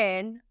fully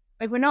in,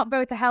 if we're not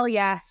both a hell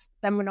yes,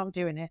 then we're not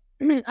doing it.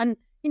 And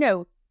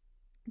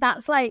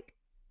that's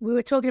we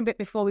were talking a bit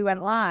before we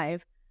went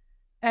live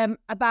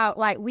about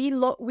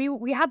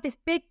we had this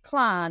big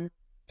plan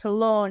to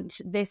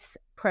launch this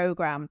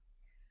program,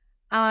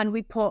 and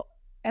we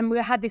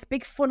had this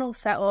big funnel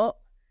set up,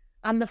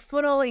 and the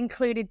funnel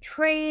included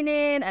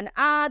training and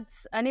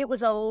ads, and it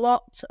was a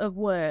lot of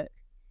work.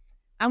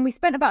 And we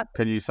spent about.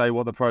 Can you say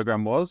what the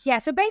program was? Yeah,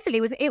 so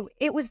basically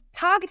it was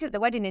targeted at the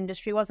wedding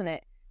industry, wasn't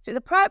it? So the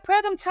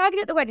program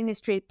targeted at the wedding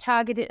industry,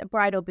 targeted at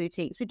bridal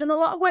boutiques. We've done a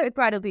lot of work with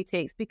bridal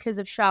boutiques because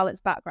of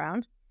Charlotte's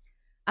background.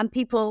 And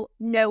people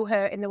know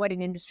her in the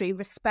wedding industry,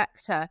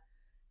 respect her.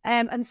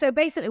 And so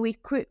basically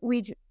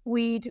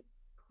we'd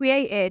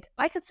created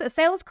like a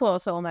sales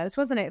course almost,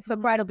 wasn't it, for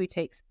bridal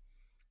boutiques.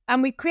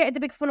 And we created the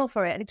big funnel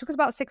for it. And it took us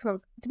about 6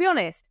 months. To be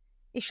honest,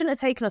 it shouldn't have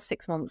taken us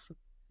 6 months.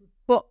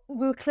 But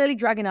we were clearly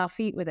dragging our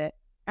feet with it.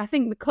 I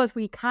think because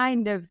we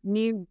kind of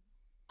knew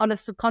on a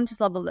subconscious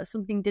level that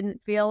something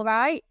didn't feel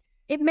right.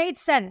 It made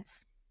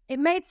sense. It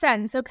made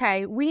sense.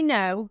 Okay, we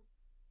know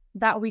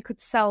that we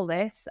could sell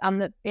this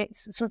and that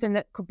it's something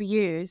that could be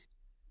used,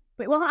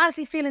 but it wasn't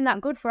actually feeling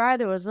that good for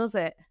either of us, was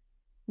it?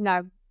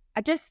 No,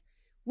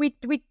 we've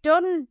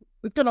done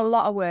a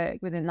lot of work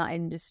within that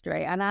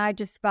industry, and I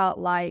just felt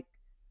like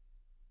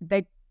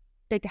they'd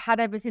had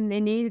everything they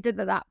needed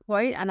at that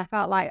point, and I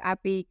felt like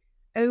I'd be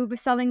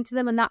overselling to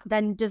them, and that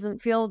then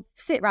doesn't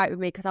sit right with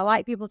me, because I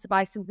like people to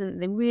buy something that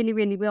they really,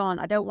 really want.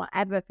 I don't want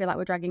ever feel like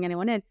we're dragging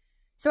anyone in.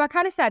 So I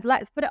kind of said,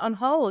 let's put it on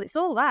hold. It's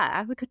all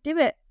there. We could do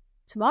it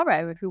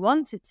tomorrow if we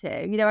wanted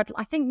to. You know,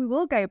 I think we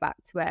will go back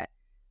to it.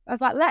 I was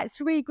like, let's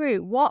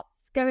regroup. What's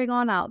going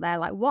on out there?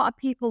 Like, what are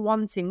people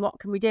wanting? What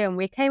can we do? And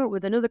we came up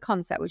with another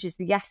concept, which is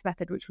the yes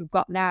method, which we've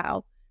got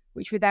now,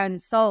 which we then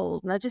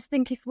sold. And I just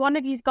think if one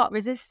of you's got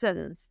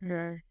resistance,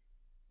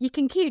 you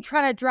can keep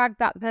trying to drag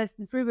that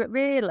person through, but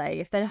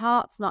really, if their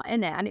heart's not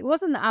in it. And it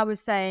wasn't that I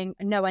was saying,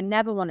 no, I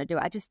never want to do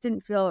it. I just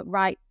didn't feel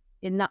right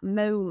in that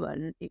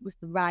moment. It was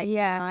the right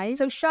time.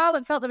 So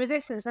Charlotte felt the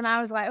resistance, and I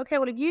was like, okay,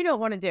 well, if you don't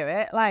want to do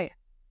it, like,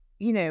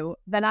 you know,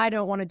 then I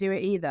don't want to do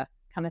it either,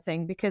 kind of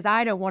thing, because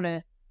I don't want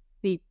to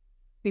be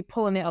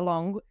pulling it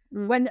along.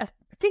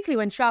 Particularly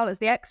when Charlotte's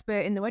the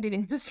expert in the wedding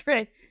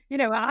industry. You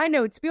know, I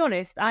know, to be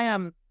honest, I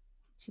am.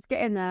 She's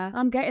getting there.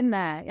 I'm getting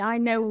there. I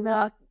know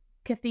what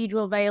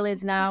cathedral veil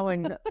is now,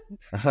 and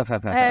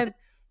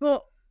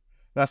but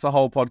that's a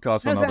whole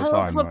podcast on another time. That's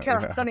a whole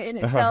podcast on it in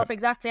itself.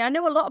 Exactly. I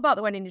know a lot about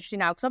the wedding industry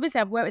now, because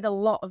obviously I've worked with a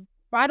lot of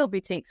bridal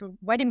boutiques and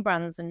wedding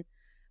brands,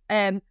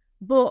 and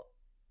but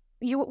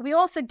we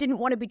also didn't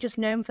want to be just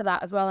known for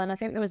that as well. And I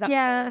think there was that.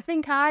 Yeah, I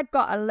think I've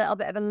got a little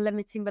bit of a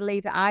limiting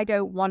belief that I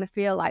don't want to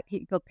feel like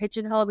people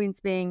pigeonhole me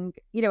into being,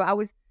 you know,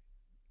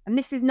 and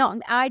this is not,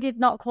 I did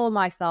not call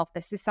myself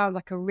this. This sounds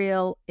like a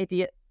real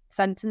idiot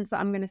sentence that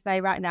I'm going to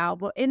say right now,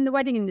 but in the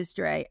wedding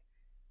industry,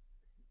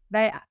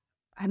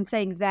 I'm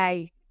saying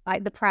they,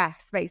 like the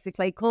press,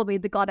 basically called me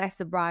the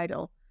goddess of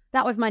bridal.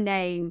 That was my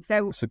name.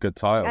 So it's a good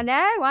title. I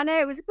know.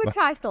 It was a good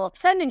title.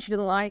 Pretending she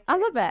doesn't like. I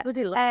love it.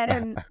 Bloody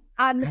love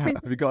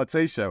have you got a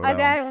t-shirt? I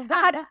know.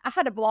 I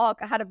had a blog.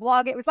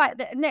 It was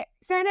like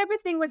so, and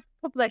everything was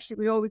published.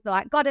 We always be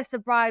like goddess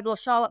of bridal,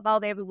 Charlotte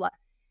Valde, everyone.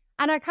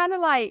 And I kind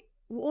of like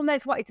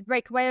almost wanted to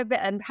break away a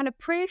bit and kind of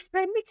prove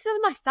maybe to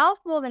myself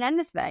more than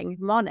anything, if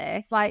I'm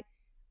honest. Like,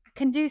 I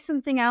can do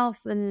something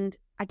else, and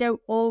I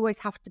don't always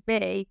have to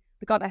be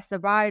the goddess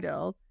of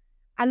bridal.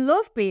 I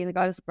love being the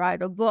goddess of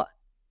bridal, but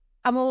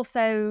I'm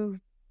also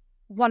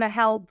want to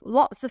help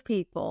lots of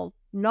people,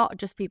 not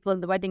just people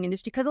in the wedding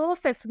industry. Because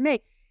also for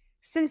me,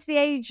 since the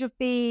age of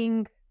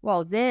being,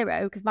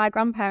 0, because my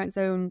grandparents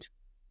owned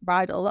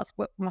bridal, that's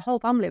what my whole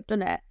family have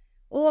done it.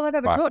 All I've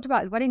ever talked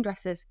about is wedding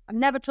dresses. I've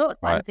never talked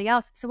about anything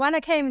else. So when I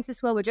came into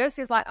this world with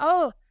Josie, I was like,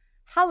 oh,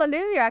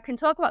 hallelujah, I can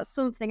talk about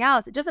something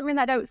else. It doesn't mean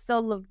I don't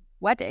still love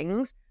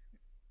weddings.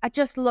 I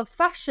just love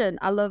fashion.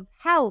 I love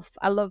health.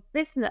 I love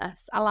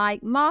business. I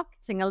like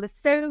marketing. There's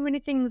so many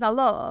things I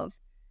love.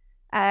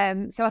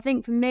 So I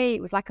think for me,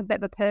 it was like a bit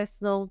of a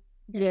personal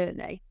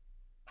journey.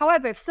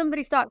 However, if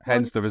somebody starts...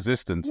 Hence the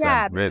resistance,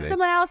 then, really. If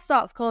someone else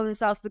starts calling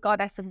themselves the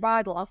goddess of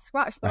bridal, I'll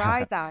scratch their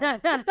eyes out.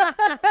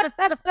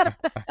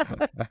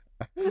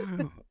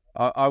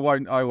 I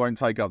won't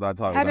take up that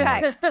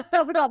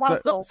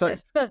title.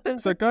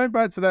 So going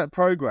back to that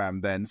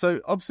program then, so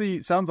obviously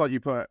it sounds like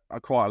you put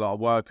quite a lot of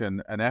work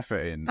and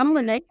effort in.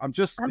 I'm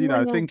just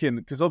thinking,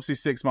 because obviously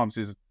 6 months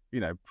is,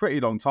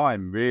 pretty long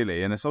time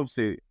really, and it's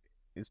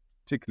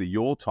particularly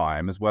your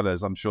time, as well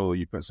as I'm sure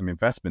you put some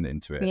investment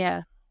into it.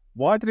 Yeah.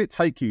 Why did it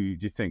take you,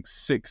 do you think,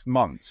 6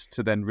 months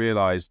to then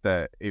realise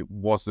that it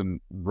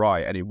wasn't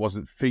right and it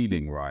wasn't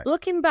feeling right?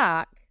 Looking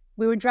back,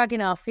 we were dragging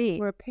our feet.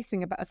 We were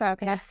pissing about. Sorry,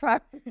 okay, that's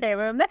right. We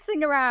were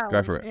messing around.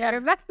 Go for it. Yeah, we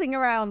were messing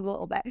around a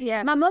little bit.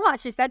 Yeah. My mum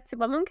actually said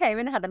my mum came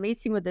in and had a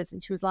meeting with us,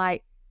 and she was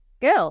like,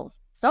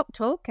 "Girls, stop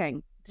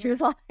talking." She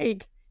was like,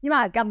 "You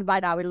might have gathered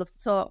by now, we love to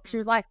talk." She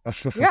was like,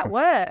 "You're at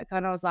work,"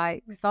 and I was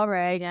like,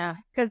 "Sorry, yeah,"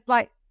 because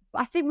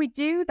I think we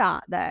do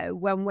that though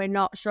when we're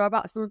not sure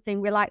about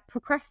something. We like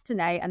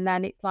procrastinate, and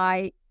then it's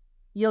like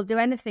you'll do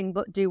anything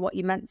but do what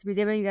you're meant to be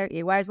doing, don't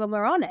you? Whereas when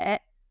we're on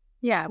it,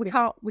 yeah,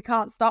 we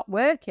can't stop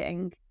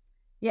working.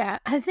 Yeah,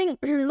 I think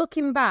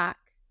looking back,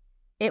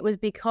 it was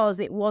because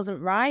it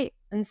wasn't right.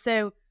 And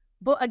so,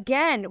 but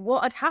again,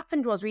 what had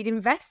happened was we'd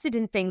invested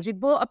in things. We'd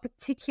bought a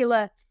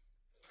particular,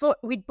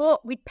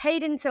 we'd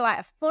paid into like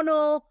a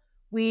funnel.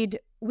 We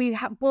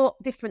had bought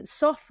different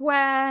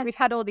software. We'd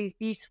had all these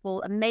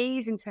beautiful,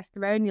 amazing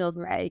testimonials,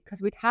 right?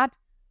 Because we'd had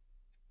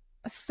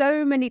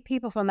so many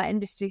people from that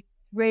industry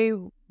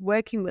through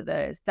working with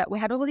us that we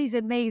had all these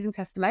amazing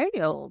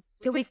testimonials.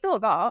 So we still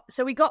got.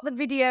 So we got the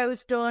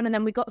videos done, and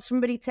then we got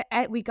somebody to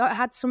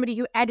had somebody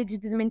who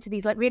edited them into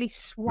these like really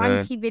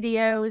swanky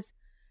videos.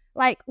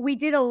 Like, we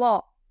did a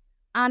lot,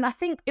 and I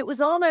think it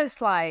was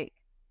almost like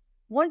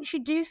once you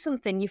do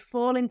something, you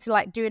fall into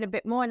like doing a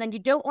bit more, and then you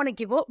don't want to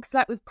give up because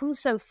like we've come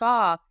so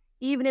far,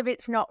 even if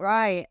it's not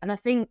right. And I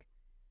think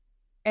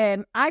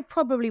I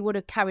probably would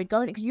have carried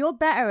going because you're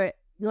better at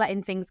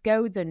letting things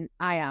go than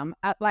I am.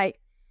 I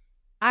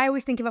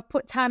always think if I've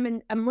put time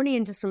and money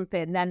into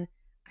something, then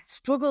I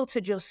struggle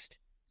to just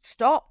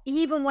stop,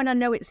 even when I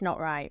know it's not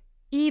right.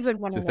 Even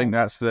when Do you think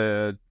that's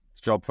the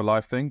job for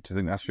life thing? Do you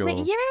think that's your I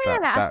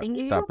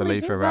think that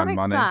belief around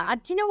money?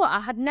 Do you know what? I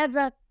had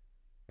never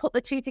put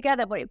the two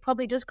together, but it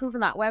probably does come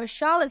from that. Whereas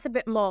Charlotte's a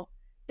bit more,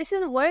 this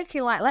isn't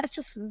working. Like, let's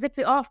just zip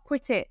it off,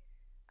 quit it,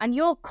 and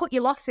you'll cut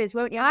your losses,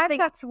 won't you? I've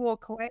got to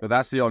walk away. But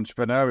that's the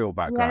entrepreneurial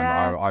background.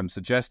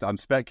 Yeah. I'm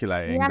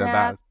speculating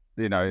that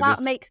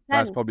that makes sense.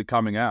 That's probably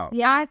coming out.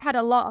 Yeah, I've had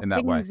a lot of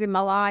things way. in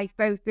my life,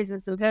 both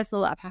business and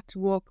personal, that I've had to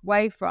walk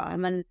away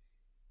from, and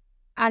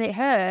it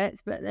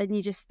hurts. But then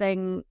you just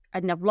think,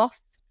 and I've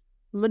lost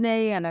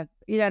money, and I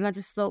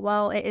just thought,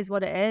 well, it is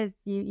what it is.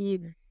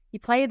 You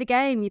play the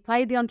game, you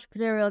play the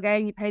entrepreneurial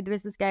game, you play the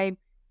business game.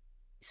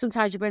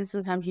 Sometimes you win,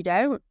 sometimes you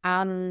don't,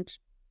 and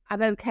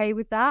I'm okay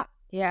with that.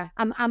 Yeah,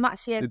 I'm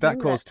actually. Did that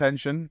cause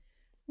tension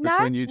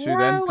between you two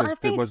then? I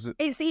think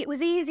it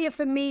was easier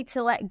for me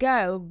to let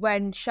go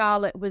when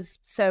Charlotte was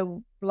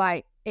so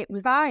like, it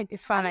was fine.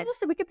 It's fine. And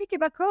also, we can pick it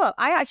back up.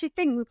 I actually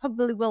think we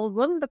probably will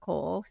run the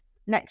course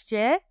next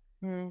year.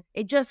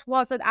 It just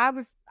wasn't.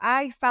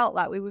 I felt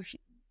like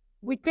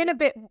we'd been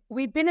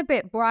a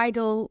bit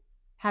bridal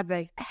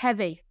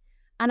heavy,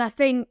 and I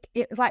think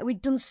it was like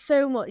we'd done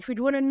so much. We'd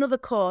run another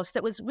course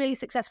that was really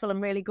successful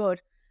and really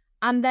good,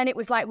 and then it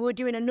was like we were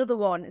doing another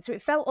one. So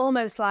it felt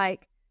almost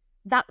like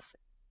that's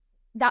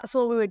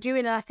all we were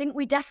doing. And I think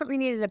we definitely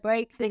needed a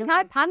break.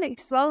 I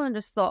panicked as well and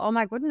just thought, oh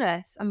my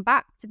goodness, I'm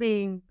back to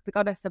being the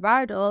goddess of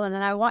bridal. And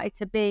then I wanted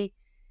to be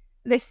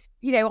this,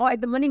 I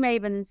wanted the Money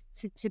Mavens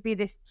to be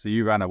this. So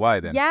you ran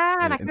away then?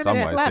 Yeah. In some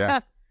ways,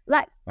 yeah.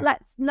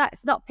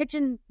 Let's not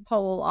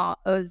pigeonhole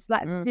us.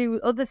 Let's do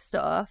other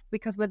stuff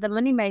because we're the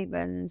Money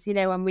Mavens,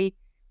 and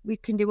we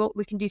can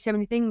do so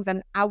many things.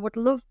 And I would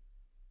love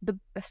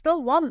I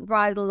still want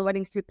bridal and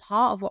weddings to be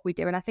part of what we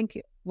do. And I think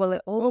it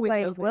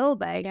always will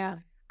be. Yeah.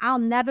 I'll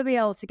never be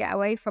able to get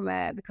away from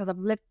it because I've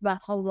lived my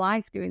whole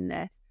life doing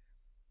this.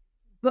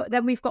 But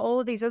then we've got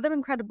all these other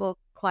incredible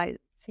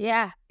clients.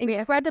 Yeah.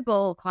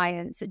 Incredible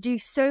clients that do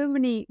so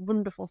many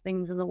wonderful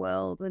things in the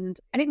world. And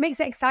it makes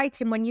it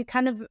exciting when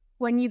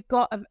you've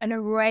got an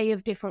array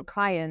of different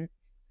clients,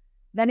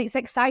 then it's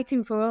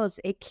exciting for us.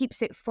 It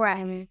keeps it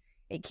fresh.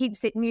 It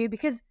keeps it new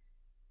because,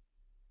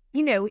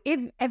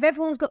 if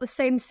everyone's got the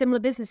same similar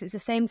business, it's the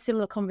same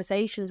similar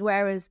conversations.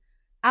 Whereas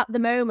at the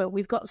moment,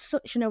 we've got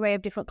such an array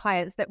of different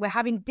clients that we're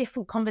having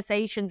different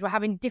conversations.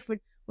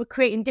 We're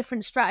creating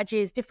different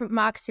strategies, different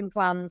marketing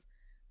plans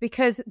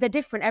because they're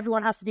different.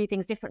 Everyone has to do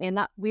things differently, and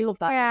we love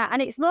that. Yeah,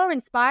 and it's more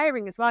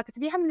inspiring as well because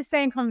if you're having the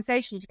same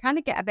conversations, you kind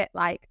of get a bit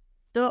like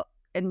stuck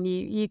and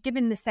you're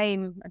giving the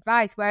same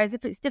advice. Whereas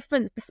if it's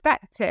different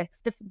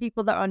perspectives, different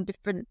people that are on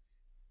different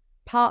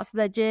parts of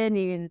their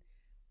journey and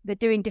they're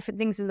doing different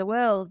things in the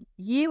world,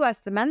 you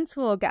as the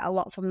mentor get a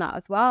lot from that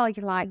as well.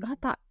 You're like, God,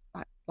 that's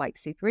like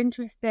super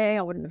interesting.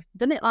 I wouldn't have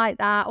done it like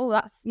that. Oh,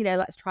 that's,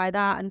 let's try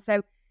that. And so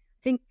I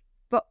think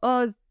for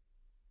us,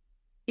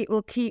 it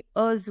will keep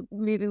us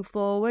moving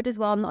forward as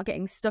well, not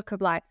getting stuck of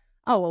like,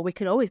 oh, well, we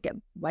can always get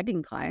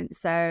wedding clients,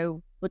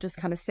 so we'll just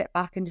kind of sit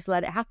back and just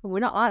let it happen. We're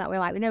not like that. We're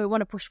like, we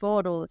want to push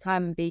forward all the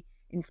time and be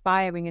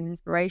inspiring and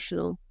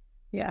inspirational.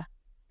 Yeah.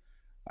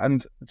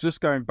 And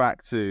just going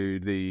back to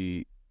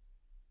the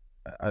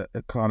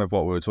kind of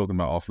what we were talking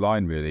about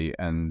offline, really,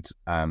 and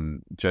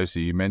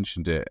Josie, you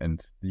mentioned it,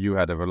 and you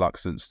had a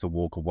reluctance to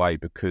walk away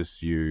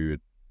because you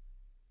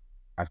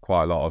had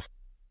quite a lot of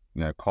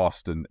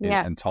cost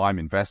and time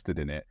invested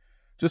in it.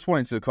 Just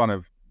wanted to kind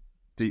of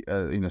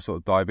sort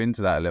of dive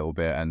into that a little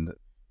bit, and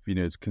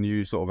can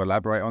you sort of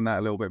elaborate on that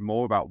a little bit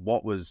more about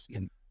what was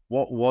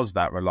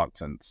that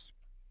reluctance?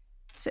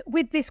 So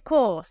with this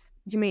course,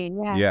 do you mean?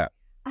 Yeah.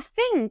 I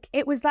think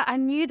it was that I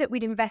knew that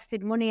we'd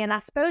invested money, and I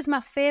suppose my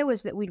fear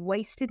was that we'd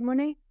wasted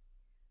money.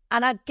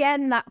 And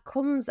again, that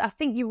comes, I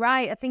think you're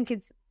right. I think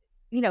it's,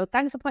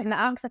 thanks for pointing that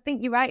out, because I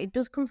think you're right. It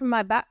does come from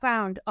my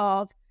background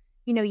of,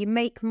 you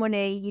make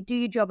money, you do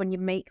your job and you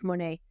make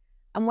money.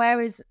 And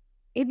whereas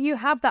if you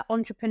have that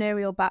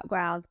entrepreneurial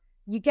background,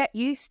 you get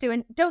used to,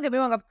 and don't get me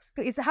wrong,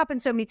 it's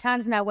happened so many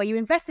times now where you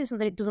invest in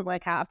something, it doesn't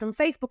work out. I've done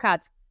Facebook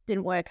ads,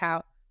 didn't work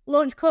out.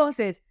 Launch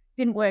courses,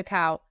 didn't work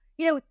out.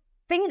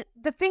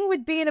 The thing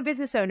with being a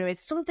business owner is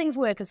some things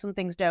work and some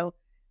things don't.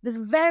 There's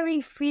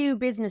very few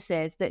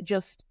businesses that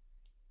just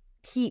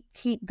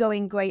keep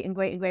going great and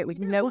great and great with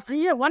So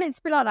you don't want it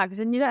to be like that because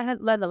then you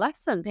don't learn the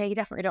lesson. Yeah, you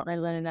definitely don't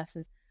learn any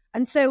lessons.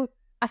 And so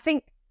I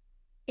think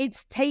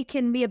it's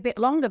taken me a bit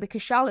longer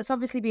because Charlotte's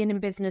obviously been in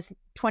business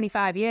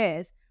 25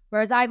 years,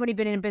 whereas I've only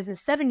been in business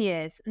 7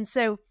 years. And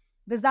so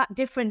there's that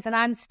difference, and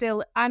it's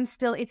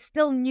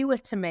still newer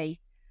to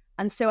me.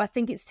 And so I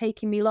think it's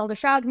taking me longer.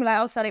 Charlotte can be like,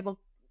 oh, sorry, well,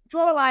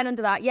 draw a line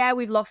under that. Yeah,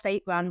 we've lost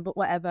 $8,000, but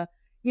whatever,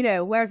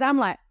 whereas I'm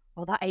like,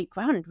 well, that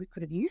 $8,000, we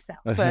could have used that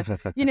for,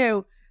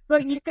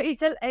 But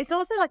it's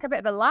also like a bit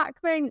of a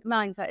lack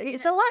mindset.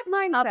 It's a lack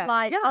mindset. Of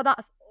like, oh,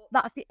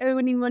 that's the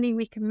only money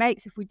we can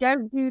make. So if we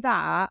don't do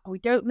that, or we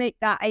don't make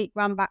that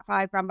 $8,000 back,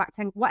 $5,000 back,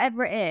 10,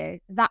 whatever it is,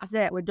 that's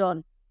it. We're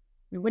done.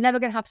 we're never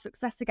going to have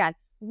success again.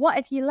 What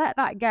if you let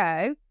that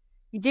go?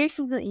 You do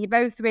something that you're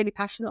both really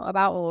passionate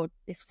about, or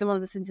if someone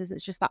listens to this,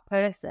 it's just that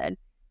person, and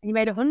you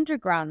made 100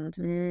 grand.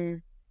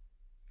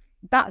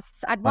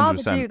 I'd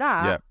rather do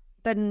that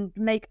than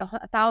make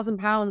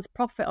 £1,000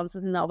 profit on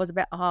something that I was a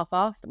bit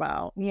half-assed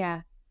about.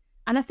 Yeah.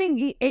 And I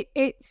think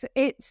it's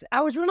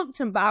I was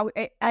reluctant about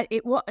it.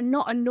 It was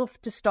not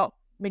enough to stop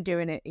me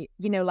doing it,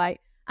 you know, like,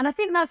 and I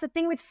think that's the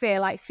thing with fear,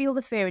 like, feel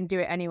the fear and do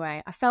it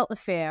anyway. I felt the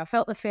fear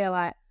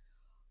like,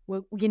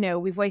 well, you know,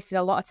 we've wasted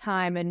a lot of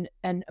time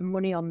and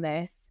money on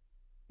this,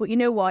 but you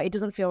know what, it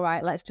doesn't feel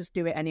right. Let's just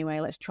do it anyway.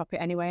 Let's chop it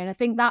anyway. And I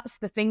think that's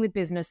the thing with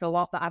business a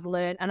lot that I've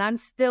learned, and I'm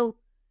still,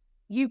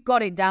 you've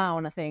got it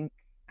down, I think,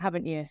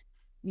 haven't you?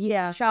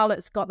 Yeah.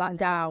 Charlotte's got that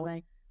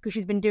down because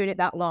she's been doing it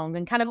that long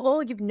and kind of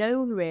all you've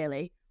known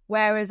really.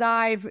 Whereas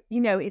I've,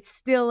 you know, it's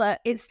still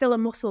a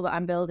muscle that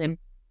I'm building.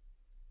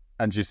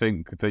 And do you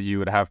think that you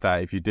would have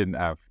that if you didn't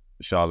have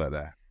Charlotte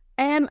there?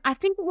 I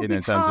think it would be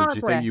in terms harder. of, do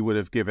you think you would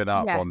have given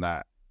up on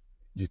that?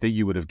 Do you think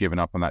you would have given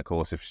up on that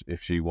course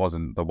if she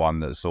wasn't the one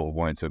that sort of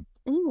wanted to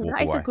walk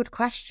that is away? a good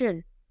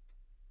question.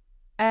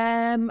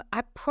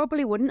 I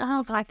probably wouldn't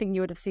have. I think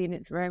you would have seen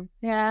it through.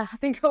 Yeah, I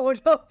think I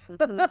would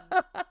have.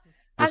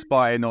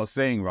 Despite it not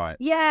seeing right.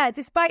 Yeah,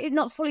 despite it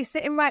not fully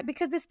sitting right,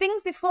 because there's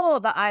things before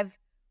that I've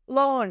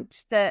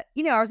launched that,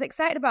 you know, I was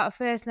excited about at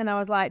first, and then I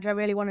was like, do I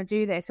really want to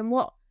do this? And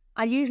what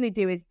I usually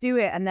do is do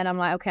it, and then I'm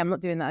like, okay, I'm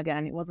not doing that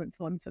again. It wasn't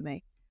fun for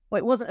me. Or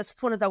it wasn't as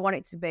fun as I want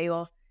it to be.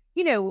 Or,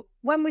 you know,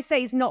 when we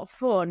say it's not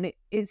fun,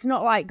 it's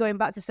not like going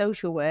back to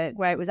social work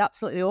where it was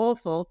absolutely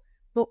awful.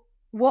 But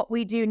what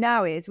we do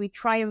now is we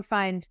try and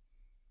find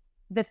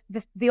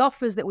the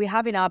offers that we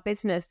have in our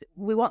business.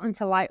 We want them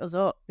to light us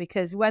up,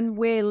 because when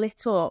we're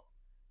lit up,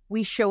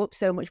 we show up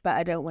so much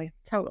better, don't we?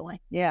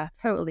 Totally. Yeah.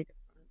 Totally.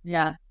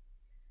 Yeah.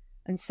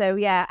 And so,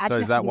 yeah. So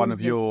is that one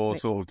of your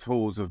sort of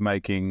tools of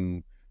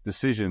making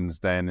decisions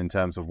then, in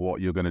terms of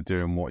what you're going to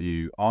do and what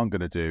you aren't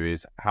going to do,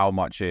 is how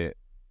much you're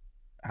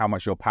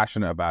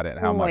passionate about it and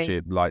how much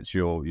it lights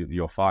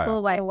your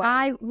fire?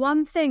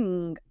 One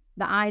thing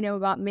that I know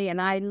about me,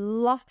 and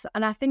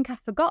I think I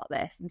forgot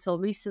this until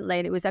recently,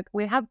 and it was like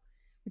we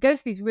go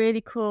to these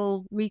really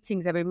cool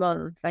meetings every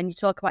month, and you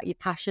talk about your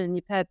passion,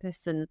 your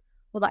purpose, and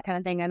all that kind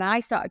of thing. And I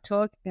started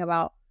talking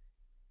about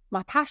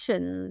my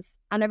passions,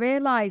 and I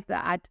realised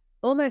that I'd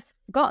almost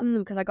forgotten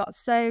them because I got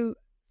so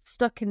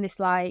stuck in this,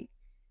 like,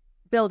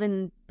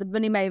 building the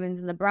Money Mavens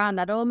and the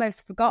brand. I'd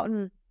almost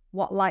forgotten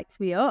what lights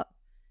me up.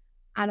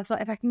 And I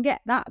thought, if I can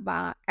get that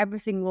back,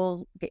 everything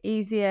will get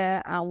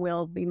easier and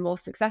we'll be more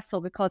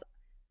successful, because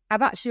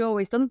I've actually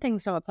always done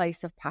things from a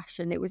place of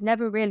passion. It was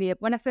never really,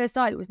 when I first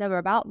started, it was never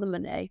about the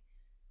money.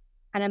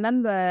 And I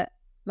remember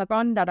my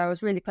granddad, I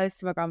was really close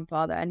to my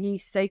grandfather, and he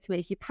used to say to me,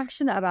 if you're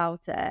passionate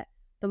about it,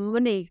 the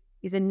money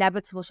is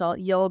inevitable,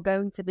 Charlotte. You're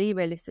going to be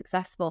really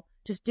successful.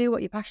 Just do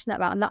what you're passionate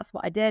about. And that's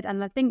what I did.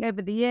 And I think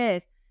over the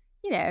years,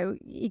 you know,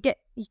 you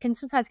can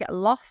sometimes get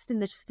lost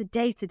in just the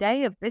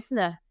day-to-day of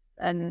business,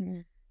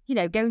 and you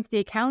know, going to the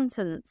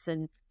accountants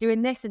and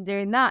doing this and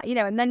doing that, you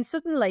know, and then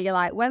suddenly you're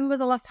like, when was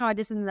the last time I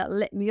did something that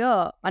lit me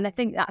up? And I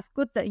think that's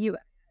good that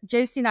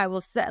Josie and I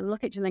will sit and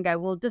look at each other and go,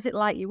 well, does it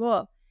light you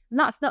up? And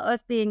that's not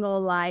us being all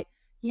like,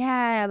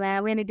 yeah,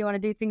 man, we only do want to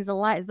do things that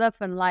light us up,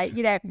 and like,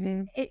 you know,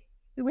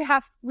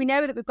 we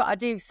know that we've got to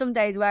do some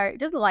days where it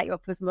doesn't light you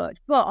up as much,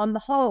 but on the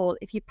whole,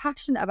 if you're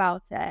passionate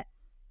about it,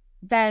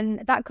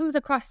 then that comes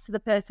across to the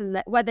person,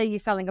 that whether you're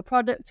selling a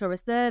product or a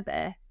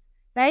service,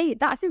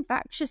 that's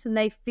infectious, and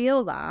they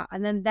feel that,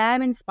 and then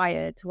they're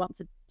inspired to want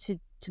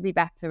to be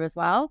better as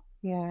well.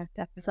 Yeah,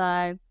 definitely.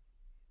 So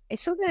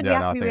it's something that we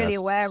have to be really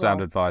aware of.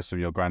 Sound advice from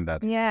your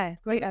granddad. Yeah,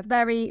 great.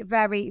 Very,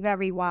 very,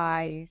 very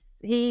wise.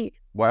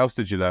 What else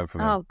did you learn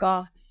from him? Oh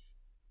gosh,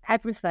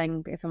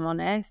 everything. If I'm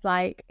honest,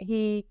 like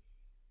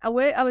I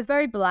was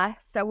very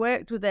blessed. I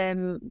worked with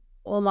him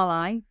all my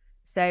life.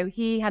 So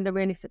he had a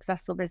really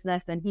successful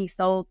business, and he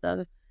sold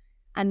them.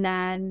 And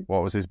then,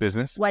 what was his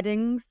business?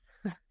 Weddings,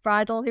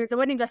 bridal. He was a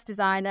wedding dress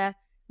designer.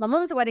 My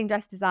mum's a wedding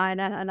dress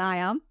designer, and I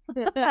am.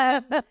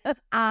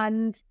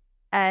 And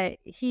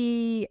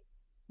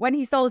when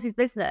he sold his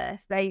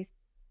business, they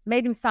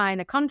made him sign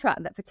a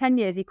contract that for 10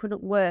 years he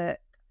couldn't work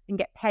and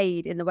get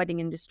paid in the wedding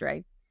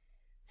industry.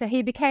 So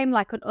he became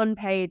like an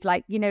unpaid,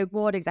 like, you know,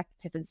 board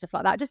executive and stuff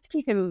like that, just to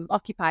keep him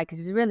occupied, because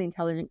he's a really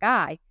intelligent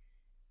guy.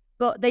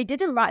 But they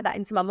didn't write that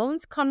into my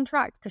mum's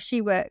contract because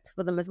she worked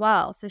for them as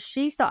well. So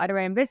she started her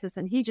own business,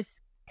 and he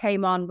just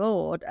came on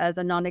board as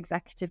a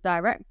non-executive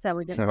director.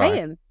 We didn't pay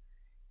him.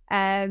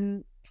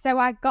 So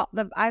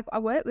I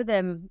worked with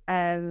him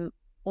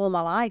all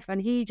my life,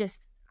 and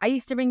I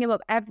used to ring him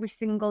up every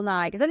single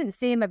night because I didn't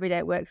see him every day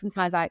at work.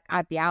 Sometimes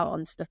I'd be out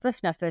on stuff when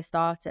I first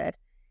started.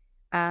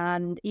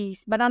 And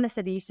my nana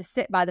said he used to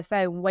sit by the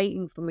phone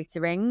waiting for me to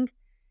ring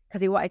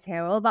because he wanted to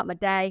hear all about my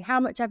day,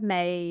 how much I've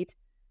made,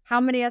 how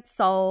many I'd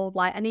sold,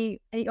 like, and he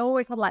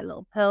always had like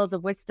little pearls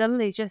of wisdom.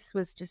 He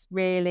was just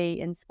really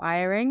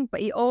inspiring.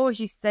 But he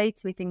always used to say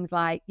to me things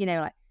like, you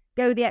know, like,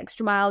 go the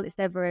extra mile, it's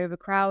never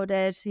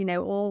overcrowded, you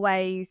know,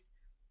 always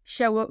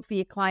show up for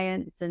your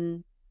clients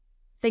and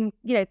think,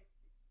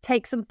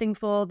 take something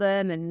for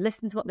them and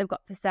listen to what they've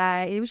got to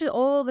say. He was just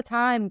all the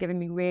time giving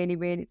me really,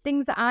 really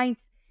things that I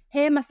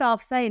hear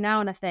myself say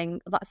now, and I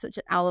think that's such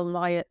an Alan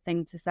Wyatt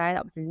thing to say.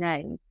 That was his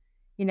name,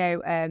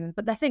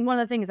 But I think one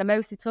of the things I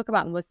mostly talk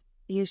about was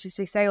he used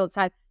to say all the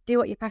time: do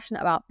what you're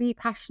passionate about, be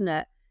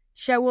passionate,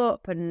 show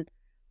up, and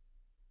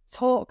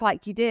talk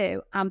like you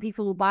do, and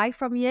people will buy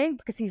from you.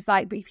 Because he's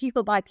like, but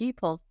people buy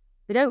people.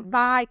 They don't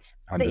buy.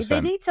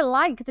 They need to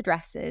like the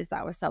dresses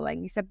that we're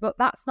selling. He said, but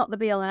that's not the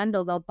be all and end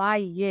all. They'll buy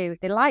you.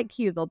 If they like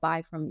you, they'll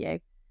buy from you.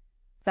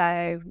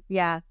 So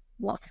yeah,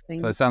 lots of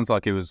things. So it sounds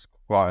like he was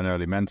quite an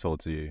early mentor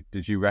to you.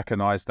 Did you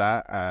recognise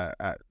that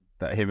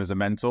that him as a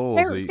mentor?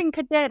 I don't think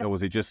I did. Or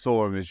was he just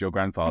saw him as your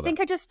grandfather? I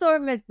think I just saw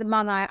him as the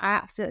man. I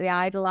absolutely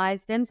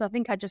idolised him. So I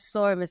think I just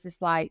saw him as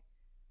this, like,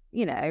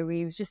 he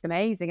was just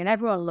amazing and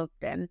everyone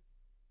loved him.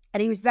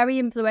 And he was very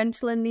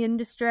influential in the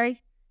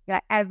industry.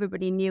 Like,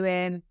 everybody knew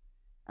him.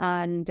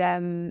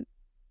 And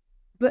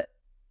but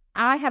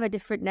I have a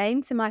different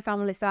name to my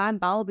family, so I'm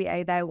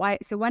Balby, they're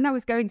white. So when I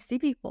was going to see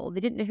people, they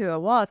didn't know who I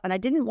was, and I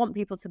didn't want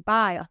people to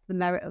buy off the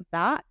merit of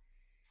that.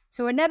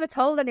 So I never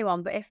told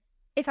anyone. But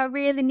if I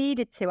really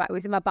needed to, I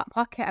was in my back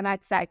pocket, and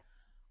I'd say,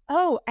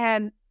 "Oh,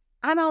 I'm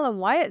Alan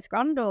Wyatt's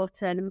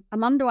granddaughter, and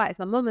Amanda Wyatt is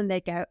my mum," and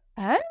they'd go,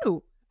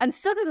 "Oh." And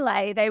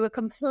suddenly they were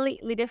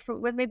completely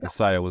different with me. The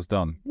sale was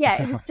done.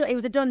 Yeah, it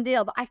was a done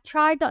deal. But I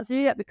tried not to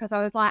do that because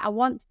I was like, I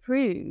want to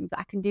prove that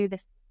I can do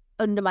this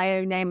under my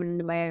own name and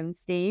under my own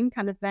steam,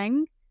 kind of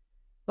thing.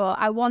 But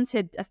I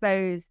wanted, I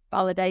suppose,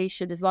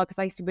 validation as well, because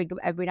I used to bring him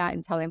every night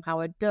and tell him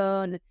how I'd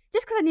done.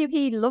 Just because I knew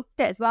he loved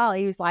it as well.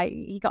 He was like,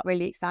 he got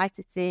really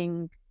excited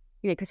seeing,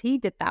 because he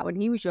did that when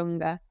he was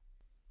younger.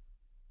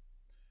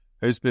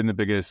 Who's been the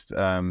biggest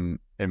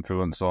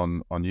influence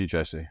on you,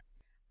 Josie?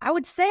 I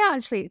would say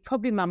actually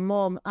probably my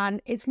mum,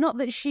 and it's not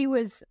that she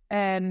was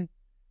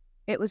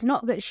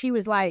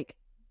like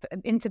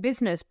into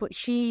business, but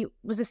she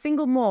was a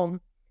single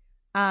mum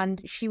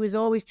and she was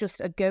always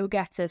just a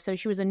go-getter. So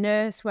she was a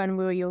nurse when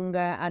we were younger,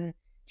 and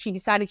she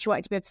decided she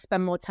wanted to be able to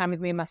spend more time with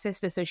me and my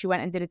sister. So she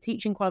went and did a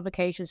teaching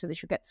qualification so that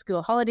she would get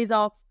school holidays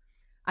off.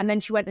 And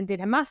then she went and did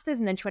her master's,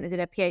 and then she went and did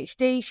her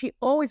PhD. She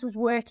always was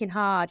working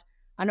hard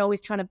and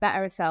always trying to better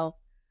herself.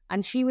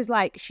 And she was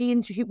like,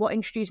 what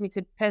introduced me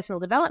to personal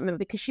development,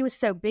 because she was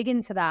so big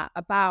into that,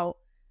 about,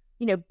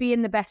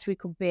 being the best we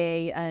could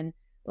be, and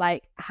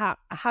like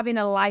having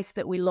a life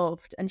that we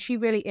loved. And she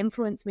really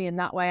influenced me in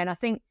that way. And I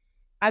think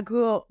I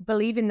grew up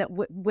believing that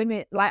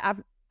women, like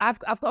I've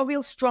got a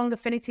real strong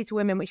affinity to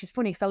women, which is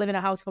funny because I live in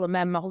a house full of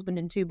men, my husband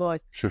and 2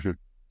 boys. Sure.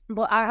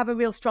 But I have a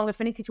real strong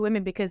affinity to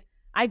women because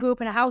I grew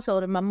up in a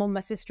household of my mum, my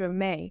sister and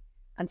me,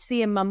 and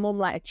seeing my mum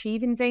like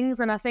achieving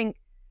things. And I think,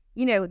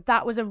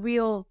 that was a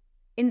real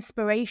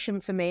inspiration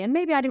for me. And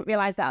maybe I didn't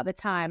realize that at the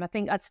time. I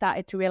think I'd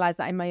started to realize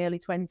that in my early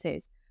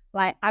 20s.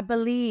 Like, I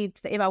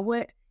believed that if I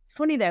worked, it's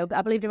funny though, but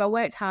I believed if I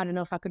worked hard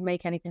enough, I could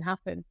make anything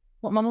happen.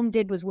 What my mum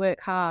did was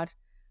work hard.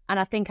 And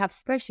I think I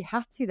suppose she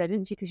had to though,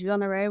 didn't she? Because she was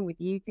on her own with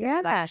you.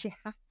 Yeah. Like, she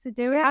had to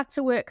do it. She had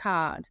to work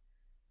hard.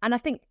 And I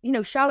think,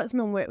 Charlotte's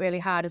mum worked really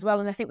hard as well.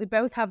 And I think we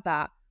both have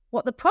that.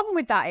 What the problem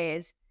with that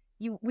is,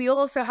 we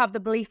also have the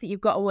belief that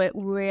you've got to work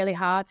really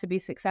hard to be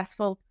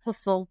successful.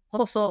 Hustle.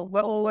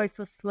 We're always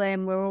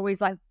hustling. We're always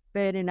like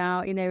burning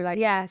out,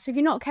 yeah. So if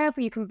you're not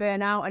careful, you can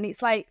burn out. And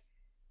it's like,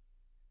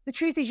 the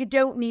truth is you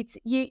don't need to,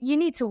 you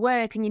need to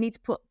work and you need to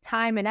put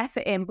time and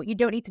effort in, but you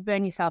don't need to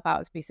burn yourself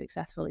out to be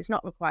successful. It's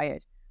not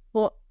required.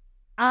 But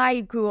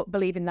I grew up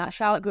believing that.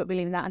 Charlotte grew up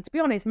believing that. And to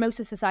be honest, most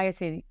of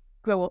society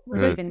grew up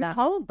believing that.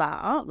 We're told that,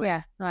 aren't we?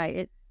 Yeah.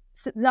 Right.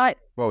 It's like,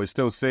 well, we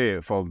still see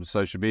it from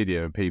social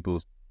media and people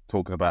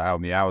talking about how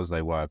many hours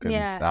they work and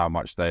how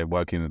much they're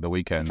working at the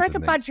weekends. It's like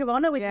a badge of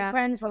honor with your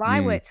friends. Well,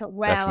 I worked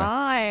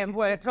I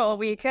worked all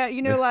weekend.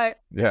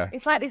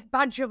 It's like this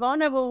badge of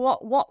honor. Well,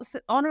 what's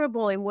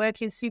honorable in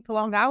working super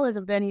long hours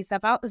and burning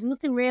yourself out? There's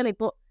nothing really,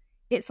 but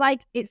it's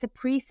like it's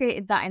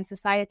appreciated that in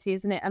society,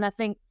 isn't it? And I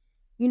think,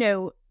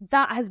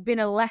 that has been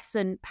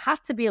had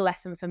to be a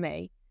lesson for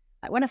me.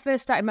 Like when I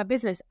first started my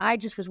business, I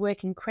just was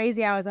working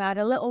crazy hours, and I had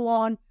a little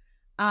one,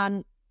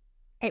 and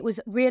it was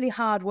really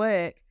hard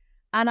work.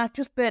 And I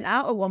just burnt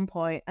out at one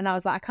point, and I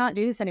was like, I can't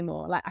do this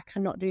anymore. Like, I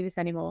cannot do this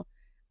anymore.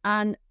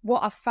 And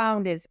what I've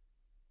found is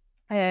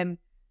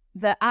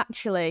that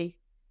actually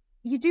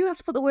you do have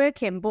to put the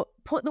work in, but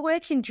put the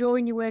work in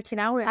during your working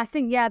hours. I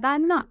think,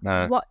 that's not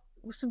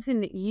something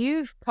that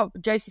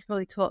Josie's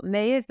probably taught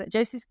me, is that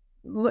Josie's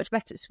much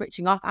better at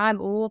switching off. I'm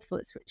awful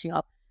at switching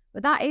off.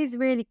 But that is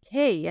really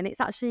key, and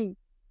it's actually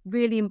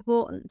really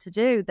important to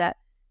do that.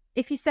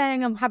 If you're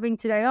saying I'm having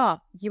today off,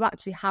 you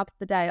actually have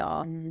the day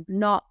off,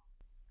 not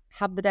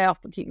have the day off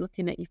but keep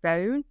looking at your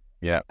phone.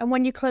 Yeah. And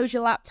when you close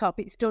your laptop,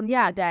 it's done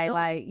for the day.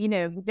 Like, you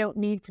don't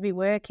need to be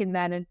working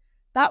then. And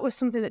that was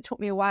something that took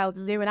me a while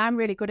to do, and I'm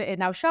really good at it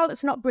now.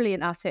 Charlotte's not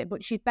brilliant at it,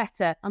 but she's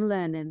better. I'm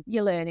learning.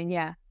 You're learning,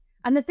 yeah.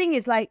 And the thing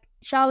is, like,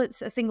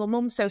 Charlotte's a single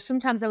mum, so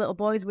sometimes the little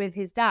boy's with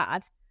his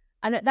dad.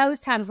 And at those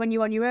times when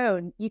you're on your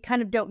own, you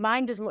kind of don't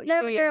mind as much.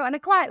 No, and I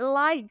quite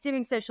like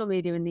doing social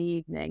media in the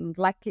evening.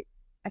 Like,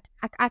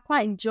 I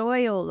quite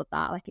enjoy all of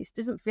that. Like, it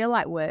doesn't feel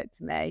like work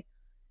to me.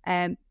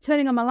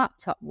 Turning on my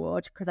laptop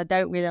would, because I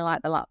don't really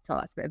like the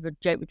laptop. That's a bit of a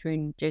joke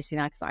between Josie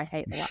and I, because I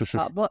hate the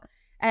laptop. But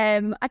I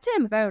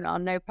turn my phone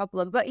on, no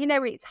problem. But, you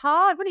know, it's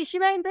hard when it's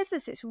your own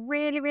business. It's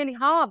really, really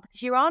hard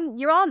because you're on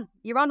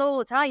all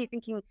the time.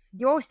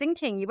 You're always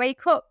thinking. You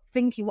wake up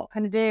thinking, what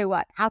can I do?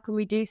 How can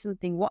we do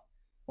something? What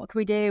can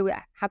we do?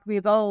 How can we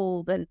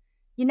evolve? And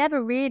you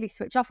never really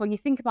switch off. When you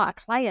think about a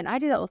client, I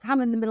do that all the time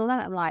in the middle of the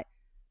night. I'm like,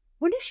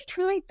 when if she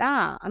tried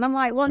that? And I'm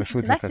like,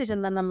 wanting to message,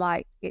 and then I'm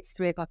like, it's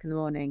 3 o'clock in the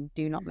morning.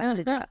 Do not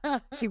message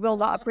her. She will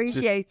not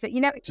appreciate it.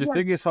 You know. Do you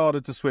think it's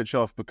harder to switch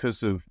off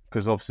because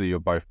obviously you're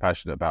both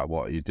passionate about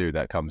what you do?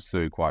 That comes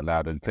through quite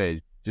loud and clear.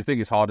 Do you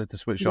think it's harder to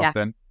switch off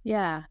then?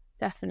 Yeah,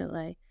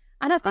 definitely.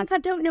 And I think I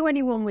don't know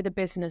anyone with a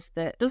business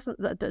that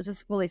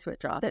just fully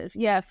switch off.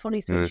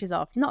 Fully switches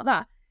off. Not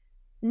that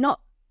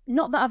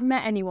I've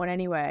met anyone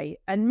anyway.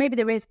 And maybe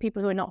there is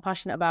people who are not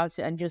passionate about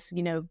it and just,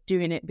 you know,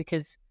 doing it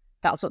because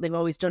that's what they've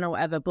always done or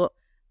whatever. But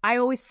I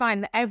always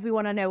find that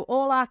everyone I know,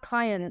 all our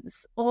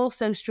clients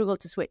also struggle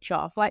to switch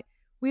off. Like,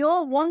 we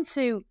all want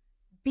to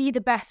be the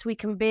best we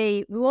can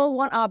be. We all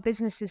want our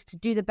businesses to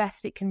do the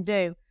best it can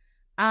do.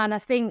 And I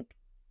think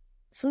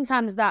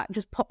sometimes that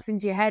just pops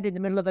into your head in the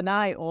middle of the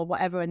night or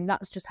whatever. And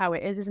that's just how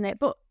it is, isn't it?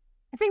 But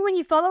I think when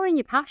you're following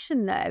your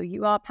passion, though,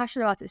 you are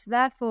passionate about it. So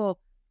therefore, of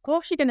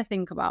course, you're going to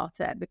think about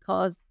it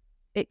because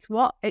it's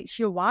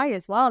your why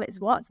as well. It's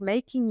what's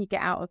making you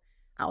get out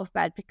of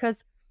bed.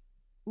 Because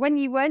when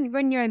you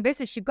run your own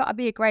business, you've got to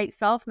be a great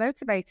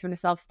self-motivator and a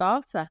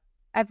self-starter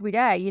every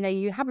day. You know,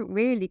 you haven't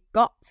really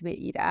got to be at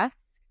your desk.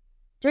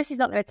 Josie's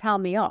not going to tell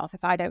me off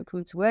if I don't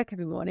come to work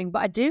every morning,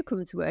 but I do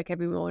come to work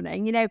every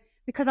morning, you know,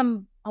 because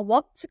I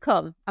want to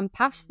come. I'm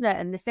passionate,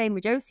 and the same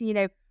with Josie, you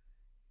know.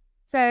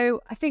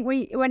 So I think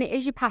when it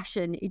is your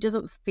passion, it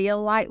doesn't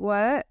feel like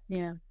work.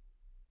 Yeah.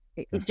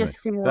 It just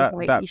feels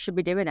like you should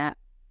be doing it.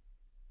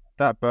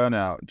 That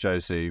burnout,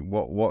 Josie,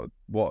 what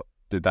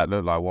did that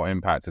look like? What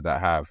impact did that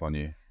have on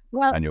you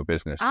and your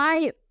business?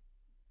 I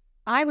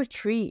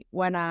retreat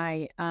when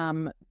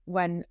I'm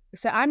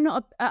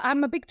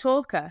a big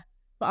talker,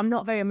 but I'm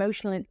not very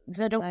emotional,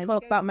 so I don't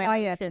talk about my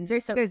emotions.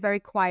 So it's very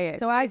quiet.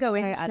 So I go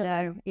in. I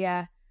know,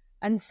 yeah.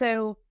 And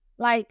so,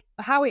 like,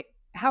 how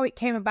it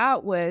came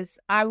about was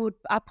I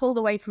pulled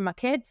away from my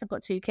kids. I've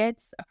got 2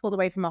 kids. I pulled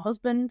away from my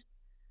husband.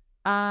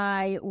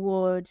 I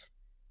was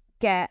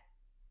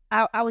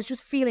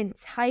just feeling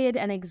tired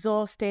and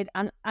exhausted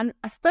and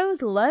I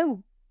suppose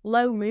low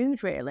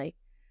mood, really.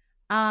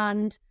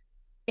 And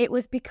it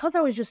was because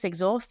I was just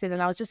exhausted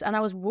and I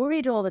was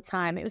worried all the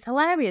time. It was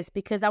hilarious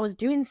because I was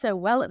doing so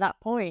well at that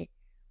point,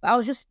 but I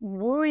was just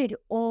worried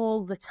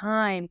all the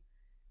time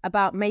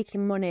about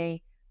making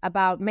money,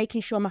 about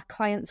making sure my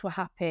clients were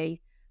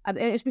happy.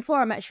 It was before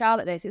I met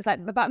Charlotte. It's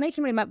like about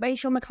making money, making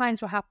sure my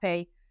clients were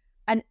happy.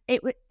 And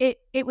it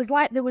was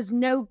like there was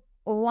no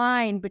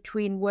line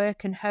between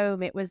work and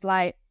home. It was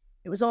like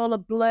it was all a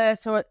blur.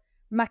 So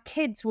my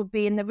kids would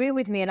be in the room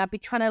with me and I'd be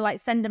trying to like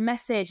send a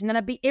message, and then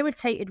I'd be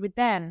irritated with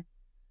them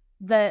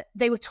that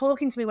they were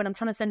talking to me when I'm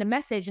trying to send a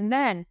message, and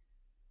then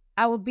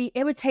I would be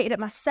irritated at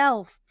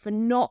myself for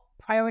not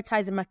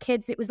prioritizing my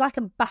kids. It was like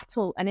a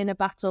battle, and in a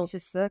battle, it's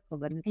just circle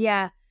then.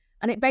 Yeah.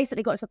 And it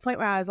basically got to the point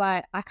where I was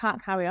like, I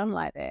can't carry on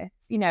like this.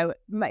 You know,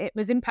 it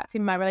was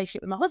impacting my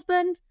relationship with my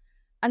husband.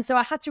 And so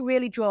I had to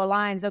really draw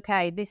lines.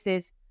 Okay,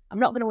 I'm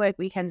not going to work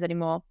weekends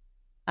anymore,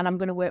 and I'm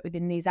going to work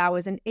within these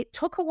hours. And it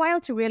took a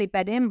while to really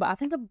bed in, but I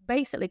think I've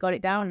basically got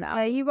it down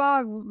now. You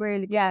are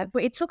really, yeah.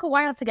 But it took a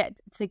while to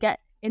get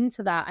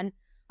into that, and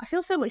I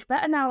feel so much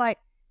better now. Like,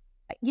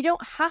 you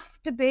don't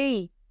have to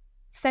be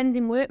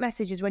sending work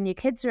messages when your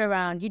kids are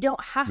around. You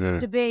don't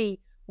have to be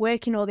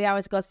working all the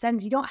hours God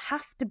sends. You don't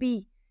have to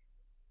be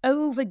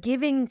over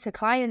giving to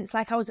clients.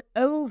 Like, I was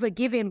over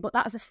giving, but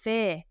that's a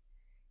fear.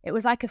 It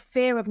was like a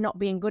fear of not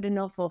being good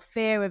enough or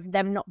fear of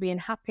them not being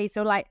happy.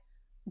 So like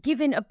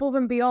giving above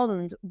and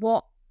beyond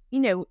what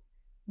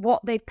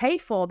they paid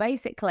for,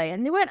 basically.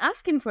 And they weren't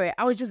asking for it.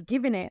 I was just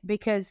giving it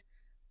because,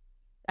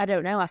 I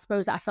don't know, I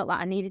suppose I felt like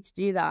I needed to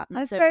do that.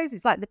 I suppose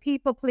it's like the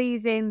people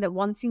pleasing, the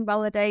wanting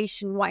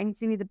validation, wanting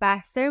to be the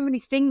best. So many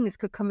things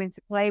could come into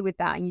play with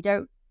that. And you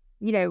don't,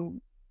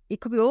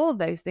 it could be all of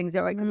those things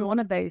or it could be one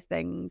of those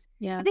things.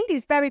 Yeah. I think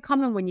it's very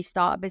common when you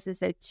start a business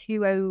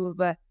to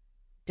over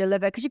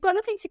deliver, because you've got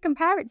nothing to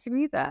compare it to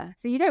either.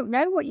 So you don't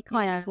know what your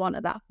clients want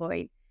at that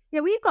point.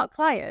 We've got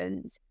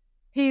clients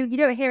who you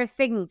don't hear a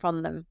thing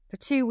from them for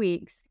 2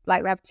 weeks.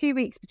 Like, we have 2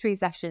 weeks between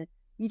sessions.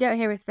 You don't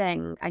hear a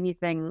thing, and you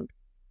think,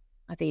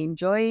 are they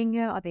enjoying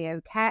it? Are they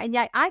okay?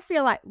 And I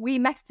feel like we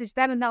message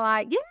them and they're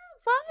like, yeah,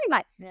 I'm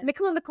fine. And they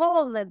come on the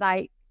call and they're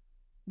like,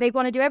 they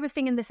want to do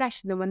everything in the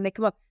session. And when they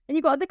come up, and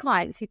you've got other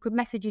clients who could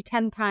message you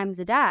 10 times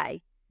a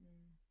day.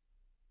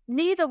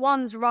 Neither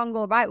one's wrong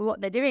or right with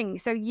what they're doing.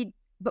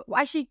 But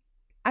actually,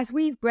 as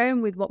we've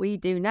grown with what we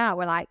do now,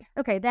 we're like,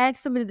 okay, there's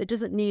somebody that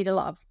doesn't need a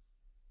lot of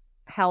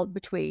help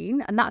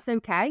between, and that's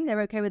okay.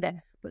 They're okay with it.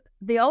 But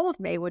the old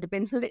me would have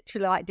been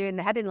literally like doing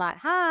the heading, like,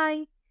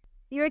 hi,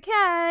 you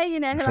okay? You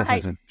know,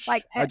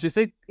 like do you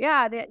think?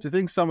 Yeah. Do you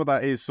think some of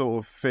that is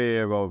sort of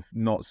fear of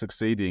not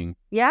succeeding?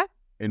 Yeah.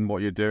 In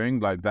what you're doing,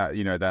 like that,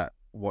 you know, that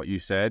what you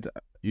said.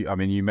 I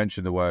mean, you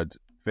mentioned the word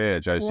fear,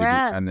 Josie,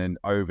 and then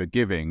over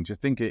giving. Do you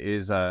think it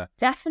is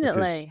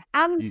definitely?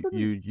 And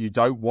you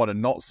don't want to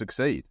not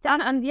succeed,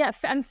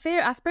 and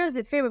fear. I suppose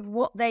the fear of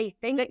what they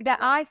think. That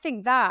I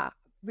think that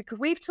because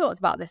we've talked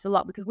about this a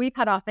lot because we've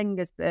had our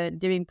fingers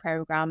burned doing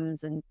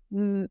programs and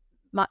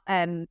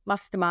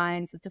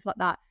masterminds and stuff like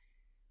that,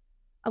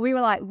 and we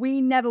were like,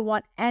 we never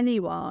want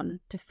anyone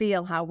to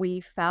feel how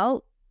we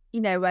felt. You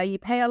know, where you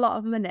pay a lot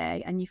of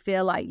money and you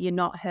feel like you're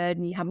not heard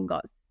and you haven't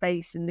got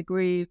space in the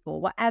group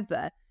or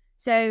whatever.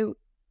 So,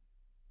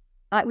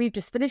 like, we've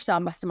just finished our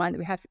mastermind that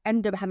we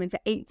ended up having for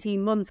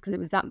 18 months because it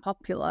was that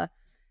popular.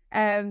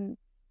 And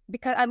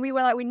we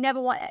were like, we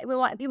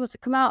want people to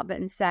come out of it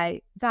and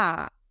say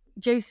that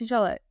Josie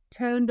Charlotte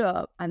turned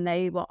up and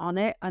they were on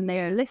it and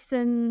they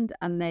listened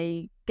and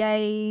they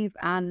gave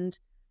and,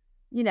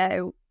 you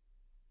know,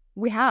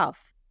 we have.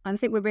 I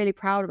think we're really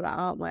proud of that,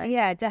 aren't we?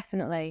 Yeah,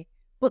 definitely.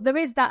 But there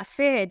is that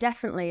fear,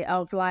 definitely,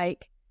 of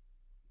like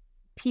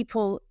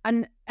people,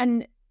 and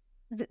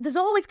there's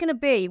always going to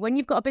be, when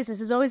you've got a business,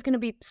 there's always going to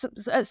be,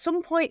 at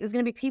some point, there's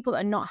going to be people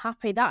that are not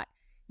happy. That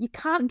you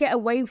can't get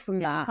away from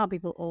that. You can't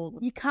people all.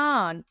 You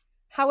can't.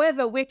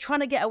 However, we're trying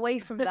to get away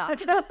from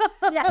that.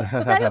 Yeah,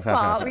 so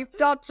far we've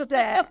dodged it,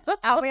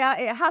 and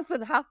it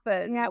hasn't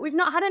happened. Yeah, we've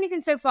not had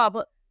anything so far,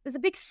 but there's a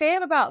big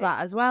fear about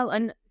that as well,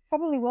 and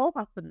probably will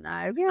happen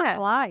now. Yeah,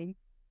 life.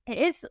 It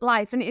is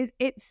life, and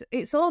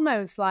it's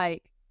almost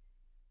like.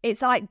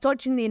 It's like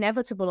dodging the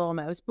inevitable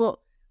almost, but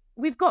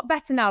we've got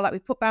better now, like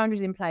we've put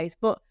boundaries in place.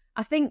 But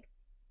I think,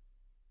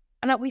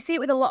 and we see it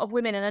with a lot of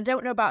women, and I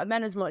don't know about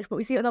men as much, but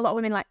we see it with a lot of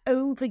women like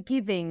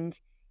over-giving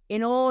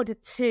in order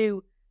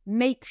to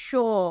make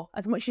sure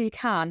as much as you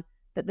can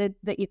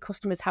that your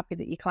customer's happy,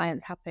 that your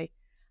client's happy.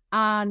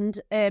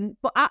 And,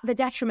 but at the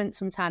detriment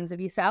sometimes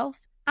of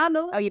yourself. And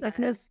also, your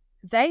business.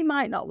 They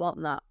might not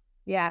want that.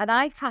 Yeah. And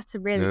I've had to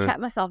really check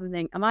myself and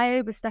think, am I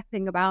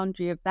overstepping a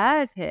boundary of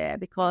theirs here?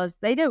 Because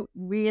they don't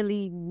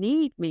really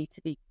need me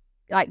to be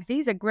like,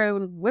 these are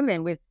grown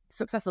women with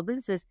successful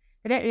businesses.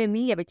 They don't need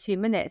me every 2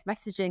 minutes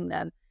messaging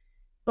them.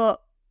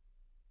 But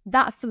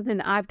that's something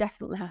that I've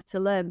definitely had to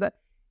learn. But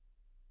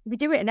we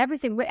do it in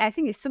everything. I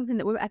think it's something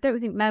that I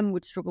don't think men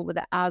would struggle with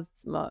it as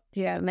much.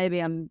 Yeah, maybe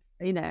I'm,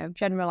 you know,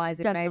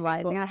 generalizing.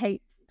 I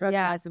hate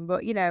generalizing,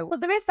 but you know. Well,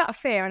 there is that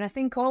fear, and I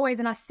think always,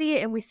 and I see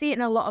it, and we see it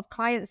in a lot of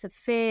clients, a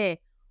fear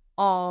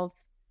of,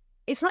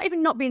 it's not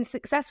even not being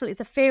successful, it's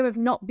a fear of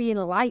not being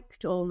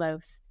liked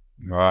almost.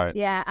 Right.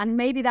 Yeah, and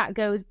maybe that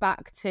goes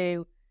back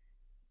to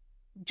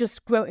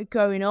just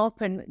growing up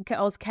and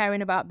us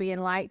caring about being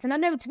liked. And I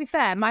know, to be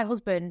fair, my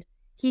husband,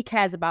 he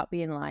cares about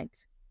being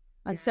liked.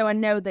 And so I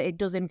know that it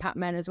does impact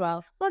men as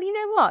well. Well, you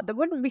know what? There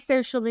wouldn't be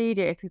social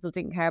media if people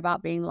didn't care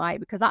about being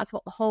liked, because that's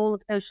what the whole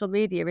of social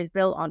media is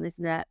built on,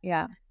 isn't it?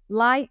 Yeah.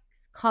 Likes,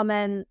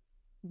 comments,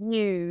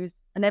 news,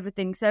 and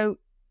everything. So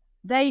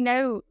they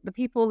know, the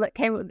people that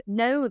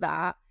know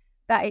that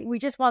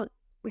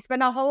we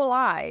spend our whole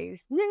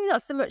lives, maybe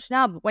not so much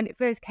now, but when it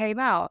first came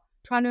out,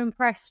 trying to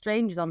impress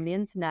strangers on the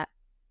internet.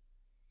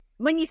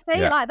 When you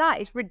say it like that,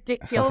 it's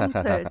ridiculous.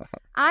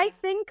 I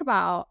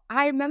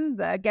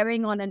remember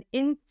going on an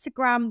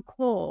Instagram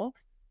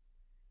course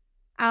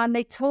and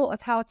they taught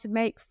us how to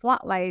make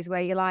flat lays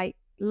where you like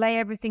lay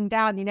everything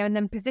down, you know, and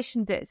then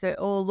positioned it so it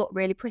all looked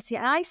really pretty.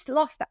 And I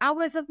lost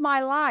hours of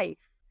my life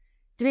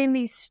doing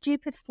these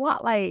stupid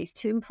flat lays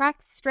to impress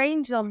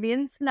strangers on the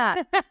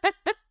internet.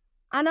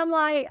 And I'm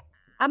like,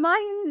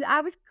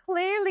 I was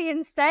clearly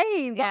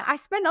insane. Yeah. I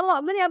spent a lot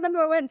of money. I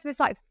remember I went to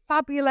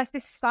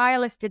this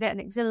stylist did it,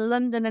 and it was in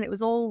London, and it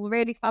was all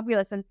really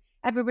fabulous, and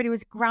everybody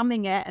was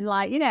gramming it, and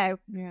like, you know.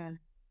 Yeah.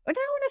 I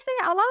don't want to say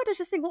it out loud. I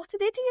just think, what an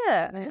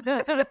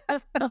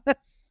idiot.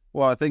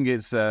 Well, I think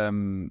it's,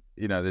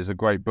 you know, there's a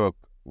great book,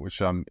 which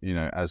you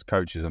know, as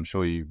coaches, I'm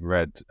sure you've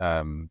read,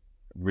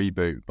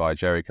 Reboot by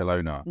Jerry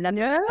Colonna. No.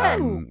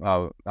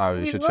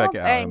 You should check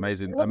it out.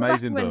 Amazing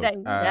book.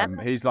 Yeah.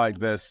 He's like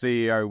the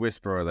CEO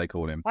whisperer, they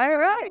call him. All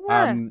right.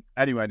 Yeah.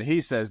 Anyway,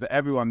 he says that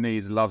everyone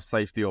needs love,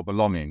 safety, or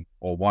belonging,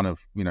 or one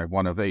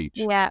of each.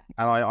 Yeah.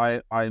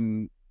 And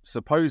I'm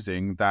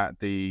supposing that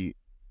the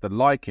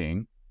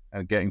liking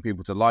and getting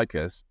people to like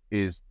us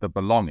is the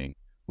belonging.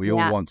 We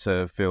all want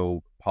to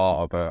feel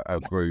part of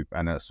a group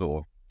and a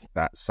sort of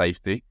that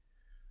safety.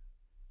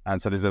 And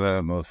so there's an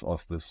element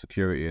of the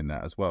security in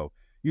that as well.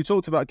 You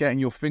talked about getting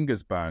your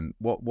fingers burned.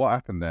 What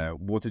happened there?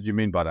 What did you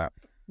mean by that?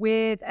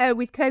 With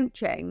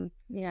coaching,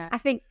 I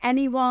think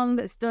anyone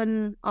that's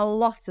done a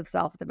lot of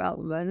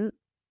self-development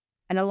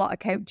and a lot of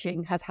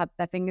coaching has had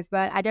their fingers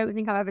burnt. I don't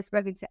think I've ever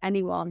spoken to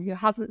anyone who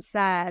hasn't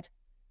said,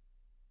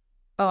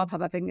 "Oh, I've had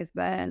my fingers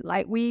burnt."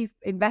 Like, we've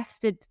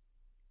invested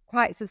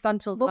quite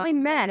substantial. But we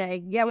met.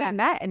 We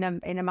met in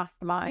a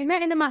mastermind. We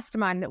met in a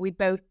mastermind that we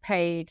both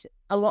paid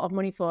a lot of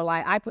money for.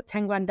 Like, I put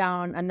 10 grand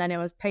down, and then I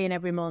was paying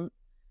every month.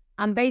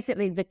 And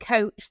basically, the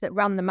coach that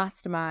ran the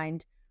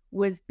mastermind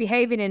was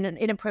behaving in an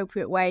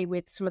inappropriate way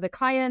with some of the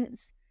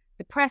clients.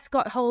 The press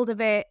got hold of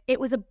it. It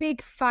was a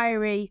big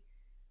fiery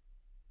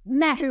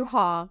mess.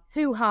 Hoo-ha,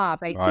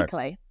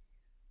 basically.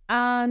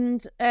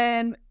 Right.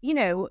 And, you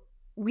know,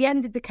 we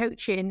ended the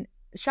coaching.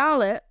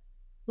 Charlotte,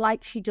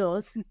 like she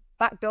does,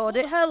 backdoored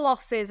it. Her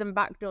losses and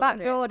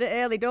backdoored it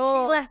early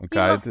doors.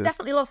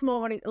 Definitely lost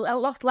more money,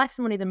 lost less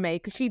money than me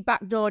because she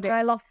backdoored it.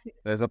 I lost.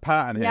 There's a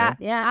pattern here.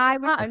 Yeah. I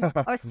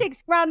was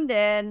 $6,000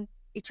 in.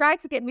 He tried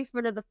to get me for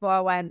another 4.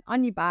 I went,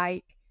 on your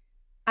bike.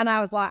 And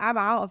I was like, I'm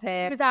out of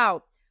here. He was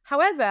out.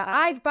 However,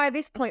 I'd by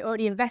this point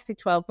already invested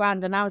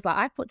 $12,000, and I was like,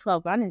 I put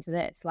 $12,000 into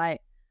this.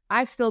 Like,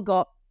 I've still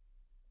got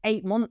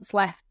 8 months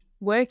left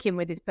working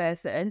with this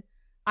person.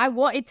 I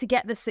wanted to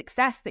get the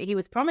success that he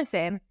was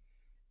promising.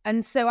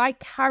 And so I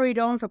carried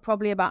on for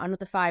probably about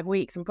another 5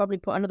 weeks and probably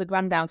put another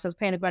 $1,000 down. So I was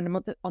paying $1,000 a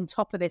month on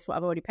top of this, what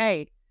I've already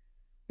paid,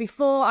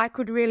 before I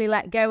could really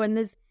let go. And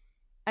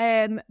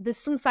there's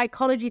some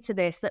psychology to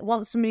this, that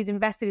once somebody's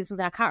invested in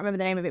something, I can't remember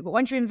the name of it, but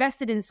once you're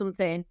invested in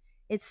something,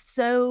 it's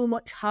so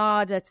much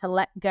harder to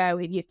let go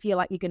if you feel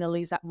like you're going to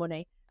lose that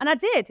money. And I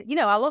did. You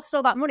know, I lost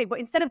all that money, but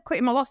instead of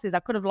quitting my losses, I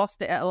could have lost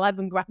it at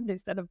 $11,000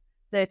 instead of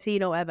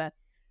 13 or whatever.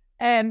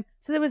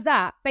 So there was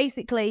that.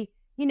 Basically,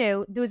 you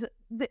know, there was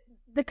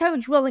the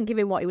coach wasn't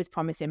giving what he was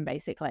promising,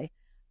 basically.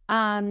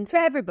 And to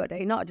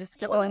everybody, not just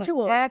to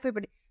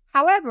everybody.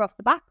 However, off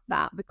the back of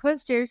that,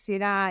 because Josie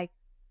and I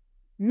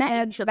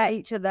met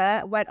each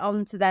other, went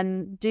on to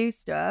then do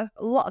stuff,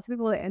 lots of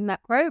people in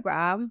that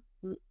program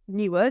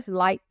knew us,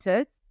 liked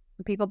us,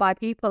 people by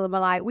people, and were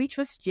like, we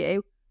trust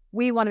you.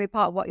 We want to be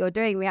part of what you're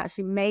doing. We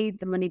actually made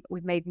the money, but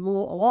we've made a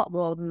lot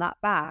more than that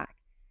back.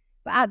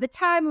 But at the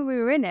time when we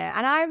were in it,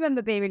 and I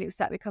remember being really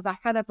upset because I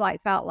kind of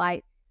like felt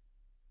like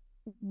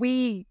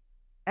we,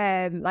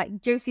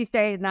 like Josie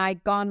stayed and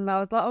I'd gone, and I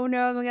was like, oh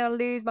no, I'm going to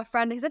lose my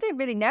friend, because I didn't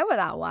really know her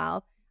that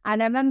well.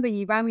 And I remember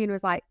you rang me and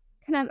was like,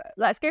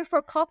 let's go for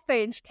a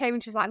coffee. And she came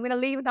and she was like, I'm going to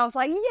leave. And I was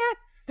like, yes,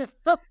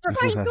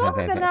 thank God.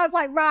 And I was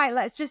like, right,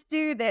 let's just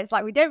do this.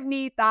 Like, we don't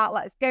need that.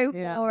 Let's go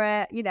for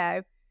it, you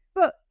know.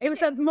 But it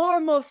was more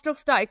and more stuff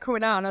started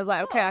coming out. And I was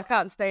like, okay, I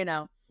can't stay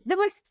now.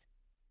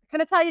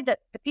 Can I tell you that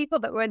the people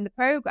that were in the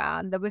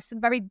program, there were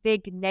some very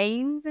big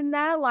names in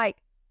there. Like,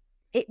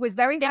 it was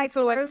very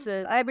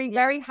influencers,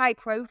 very high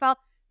profile.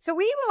 So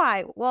we were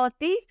like, well, if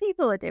these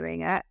people are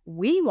doing it,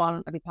 we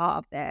want to be part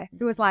of this.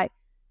 There was like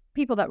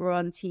people that were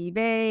on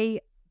TV,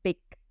 big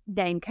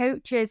name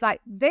coaches,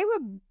 like they were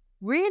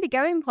really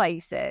going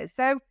places.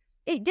 So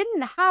it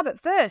didn't have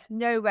at first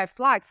no red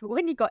flags, but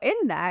when you got in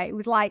there, it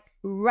was like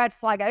red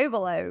flag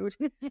overload.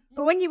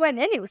 But when you went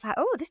in, it was like,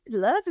 oh, this is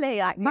lovely,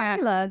 like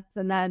fabulous.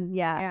 And then,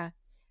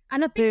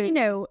 And I think, you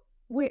know,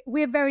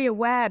 we're very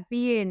aware,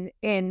 being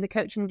in the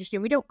coaching industry,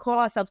 and we don't call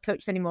ourselves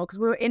coaches anymore because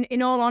we're,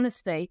 in all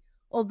honesty,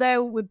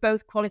 although we're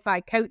both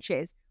qualified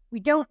coaches, we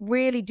don't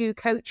really do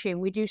coaching.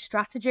 We do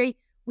strategy.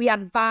 We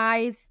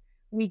advise,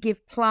 we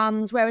give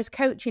plans, whereas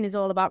coaching is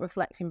all about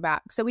reflecting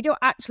back. So we don't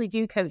actually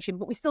do coaching,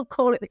 but we still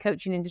call it the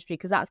coaching industry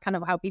because that's kind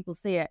of how people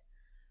see it.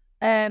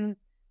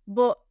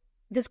 But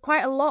there's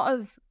quite a lot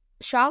of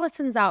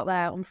charlatans out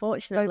there,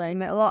 unfortunately.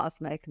 A lot of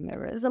smoke and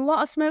mirrors. There's a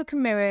lot of smoke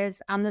and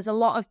mirrors, and there's a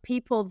lot of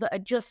people that are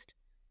just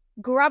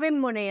grabbing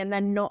money and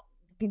then not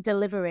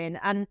delivering.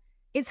 And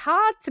it's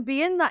hard to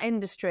be in that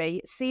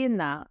industry, seeing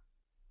that.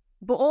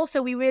 But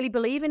also we really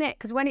believe in it,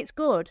 because when it's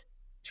good,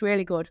 it's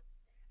really good.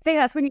 I think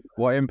that's when you...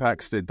 What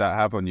impacts did that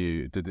have on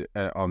you? Did it,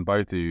 on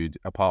both of you,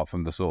 apart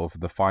from the sort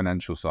of the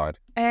financial side?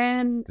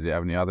 Did it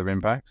have any other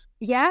impacts?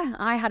 Yeah,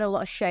 I had a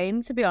lot of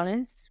shame, to be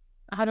honest.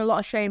 I had a lot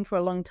of shame for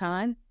a long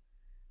time.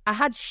 I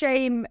had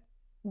shame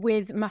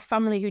with my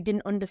family, who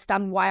didn't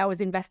understand why I was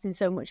investing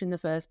so much in the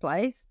first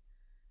place.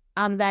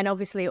 And then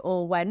obviously it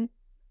all went,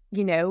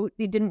 you know,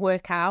 it didn't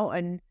work out,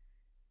 and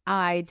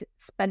I'd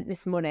spent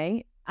this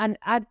money. And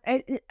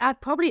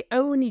I'd probably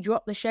only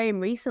dropped the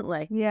shame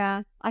recently.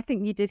 Yeah, I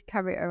think you did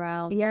carry it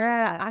around.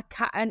 Yeah,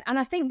 and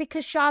I think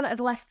because Charlotte had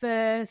left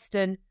first,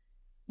 and,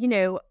 you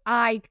know,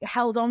 I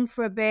held on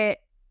for a bit,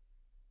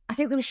 I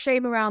think there was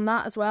shame around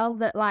that as well,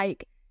 that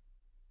like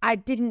I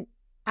didn't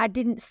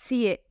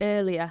see it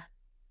earlier,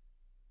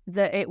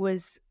 that it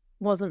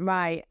wasn't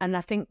right. And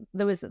I think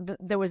there was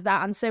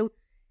that. And so,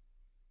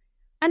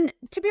 and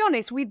to be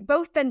honest, we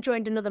both then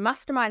joined another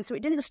mastermind, so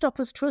it didn't stop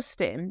us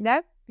trusting.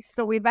 No.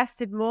 So we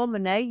invested more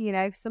money, you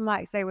know. Some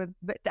might say we're a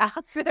bit down,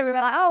 but we were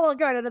like, oh, we'll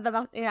go to another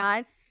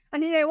mastermind.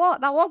 And you know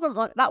what? That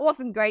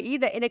wasn't great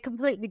either, in a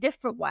completely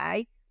different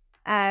way.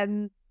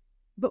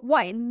 But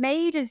what it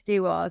made us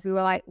do was, we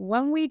were like,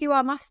 when we do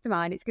our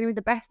mastermind, it's going to be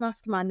the best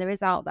mastermind there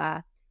is out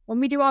there.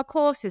 When we do our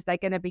courses, they're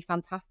going to be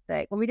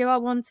fantastic. When we do our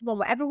one-to-one,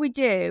 whatever we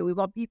do, we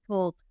want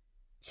people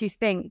to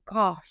think,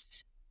 gosh,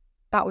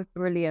 that was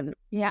brilliant.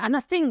 Yeah, and I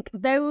think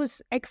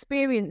those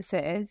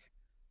experiences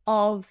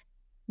of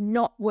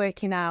not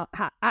working out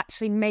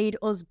actually made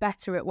us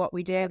better at what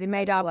we do. They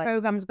made our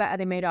programs better.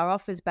 They made our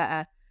offers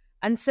better.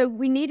 And so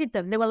we needed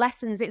them. They were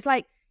lessons. It's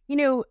like, you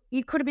know,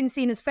 you could have been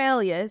seen as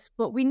failures,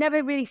 but we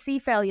never really see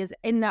failures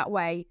in that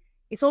way.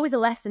 It's always a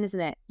lesson, isn't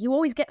it? You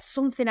always get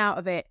something out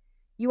of it.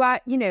 You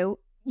are, you know,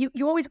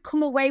 you always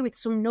come away with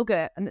some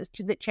nugget and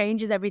that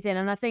changes everything.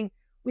 And I think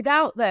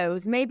without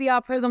those, maybe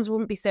our programs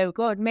wouldn't be so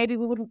good. Maybe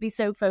we wouldn't be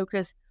so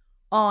focused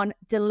on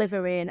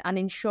delivering and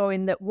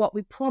ensuring that what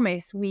we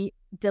promise we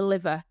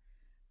deliver.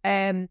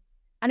 And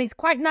it's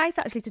quite nice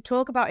actually to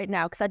talk about it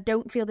now, because I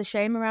don't feel the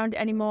shame around it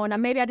anymore.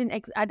 And maybe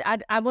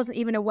I wasn't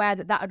even aware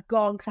that had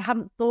gone, because I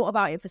haven't thought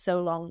about it for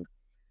so long.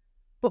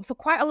 But for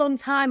quite a long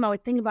time, I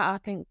think,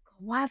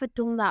 why have I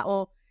done that?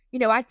 Or,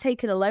 I'd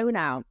taken a loan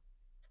out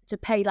to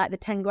pay like the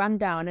 10 grand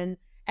down, and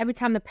every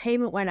time the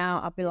payment went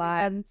out, I'd be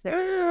like,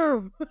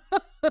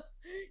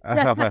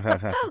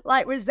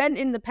 like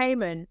resenting the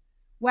payment.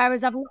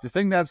 Whereas do you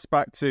think that's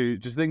back to?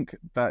 Do you think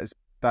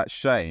that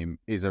shame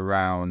is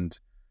around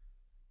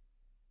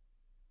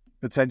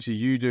potentially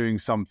you doing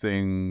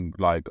something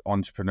like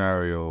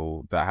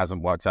entrepreneurial that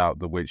hasn't worked out,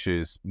 which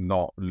is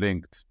not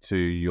linked to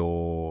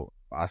your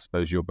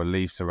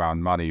beliefs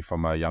around money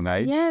from a young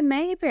age? Yeah,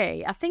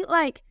 maybe. I think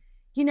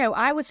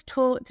I was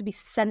taught to be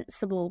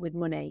sensible with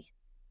money,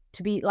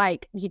 to be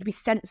like, you'd be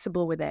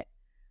sensible with it.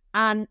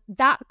 And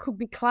that could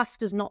be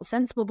classed as not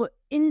sensible. But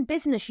in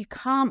business, you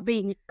can't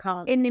be,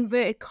 in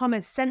inverted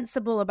commas,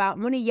 sensible about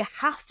money. You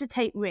have to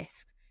take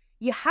risks.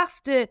 You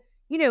have to,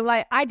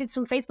 I did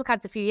some Facebook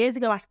ads a few years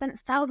ago. I spent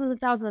thousands and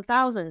thousands and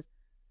thousands,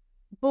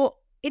 but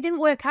it didn't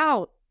work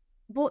out.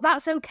 But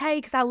that's okay,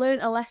 because I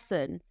learned a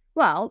lesson.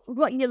 Well,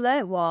 what you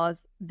learned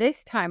was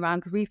this time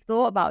around, because we've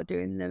thought about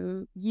doing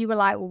them, you were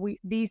like, well,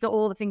 these are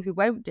all the things we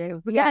won't do.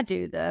 We're going to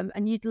do them.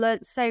 And you'd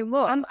learned so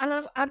much.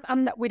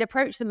 And we'd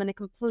approach them in a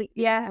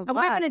completely different and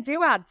way. we're going to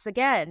do ads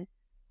again,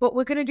 but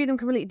we're going to do them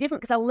completely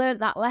different, because I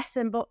learned that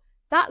lesson. But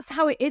that's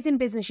how it is in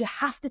business. You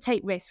have to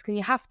take risks, and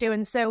you have to.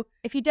 And so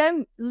if you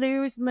don't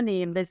lose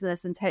money in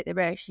business and take the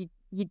risk,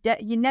 you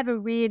never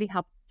really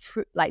have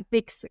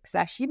big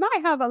success. You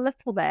might have a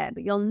little bit,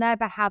 but you'll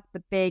never have the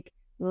big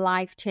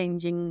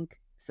life-changing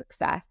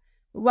success.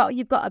 But what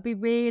you've got to be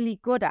really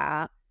good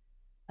at,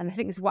 and I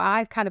think this is what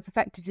I've kind of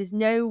perfected, is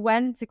know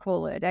when to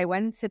call it a day,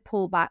 when to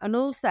pull back, and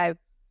also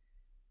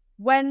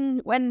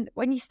when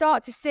you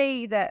start to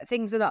see that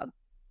things are not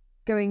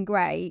going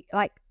great,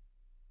 like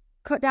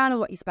cut down on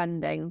what you're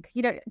spending.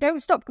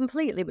 Don't stop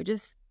completely, but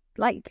just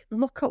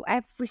look at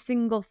every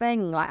single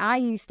thing. Like I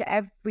used to,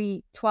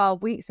 every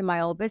 12 weeks in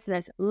my old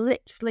business,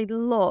 literally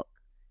look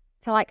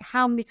to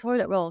how many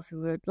toilet rolls we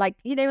would,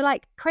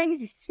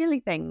 crazy,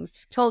 silly things.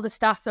 Told the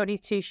staff to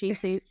need 2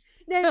 sheets.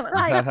 No,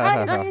 I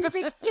had a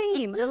big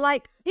team. They're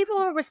people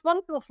were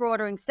responsible for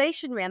ordering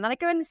stationery, and then I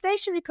go in the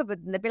stationery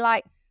cupboard and they'd be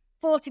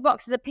 40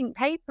 boxes of pink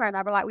paper, and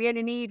I'd be we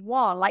only need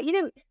 1.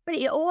 But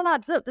it all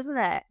adds up, doesn't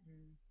it?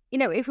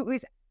 If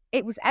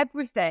it was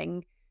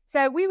everything.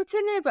 So we were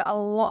turning over a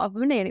lot of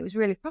money, and it was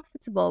really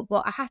profitable,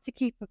 but I had to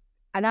keep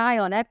an eye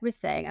on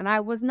everything, and I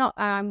was not,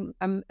 I'm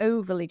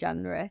overly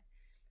generous.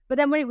 But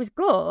then when it was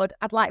good,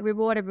 I'd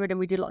reward everyone and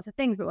we do lots of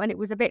things. But when it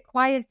was a bit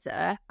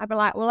quieter, I'd be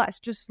well, let's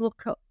just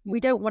look up. We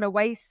don't want to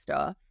waste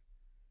stuff.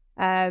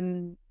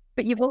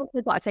 But you've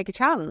also got to take a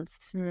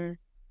chance.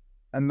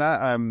 And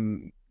that,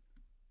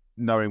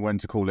 knowing when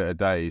to call it a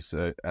day,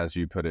 so, as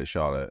you put it,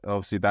 Charlotte,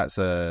 obviously that's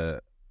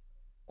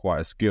quite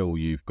a skill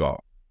you've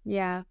got.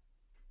 Yeah.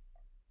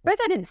 But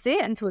I didn't see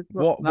it until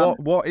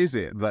what is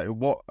it?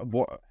 What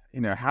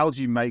how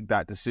do you make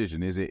that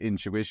decision? Is it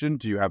intuition?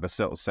 Do you have a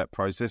set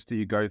process that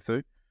you go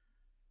through?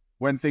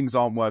 When things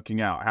aren't working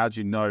out, how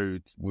do you know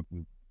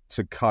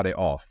to cut it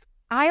off?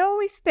 I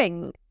always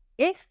think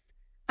if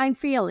I'm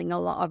feeling a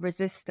lot of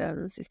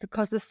resistance, it's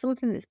because there's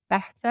something that's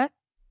better.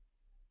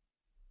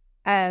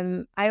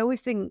 I always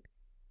think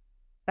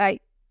I'm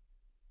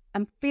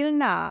feeling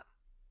that,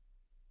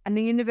 and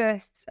the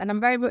universe, and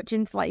I'm very much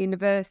into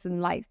universe,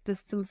 and there's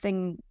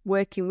something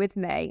working with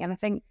me, and I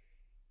think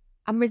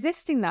I'm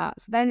resisting that,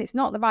 so then it's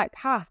not the right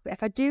path. But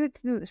if I do the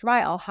thing that's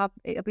right,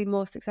 it'll be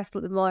more successful,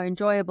 it'll be more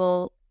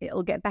enjoyable,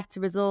 it'll get better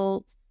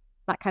results,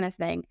 that kind of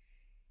thing.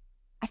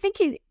 I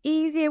think it's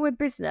easier with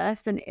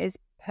business than it is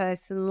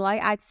personally.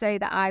 I'd say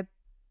that I've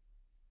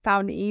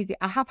found it easy.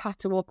 I have had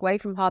to walk away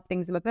from hard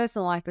things in my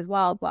personal life as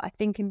well, but I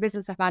think in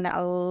business I find it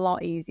a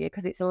lot easier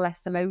because it's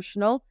less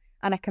emotional,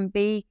 and I can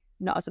be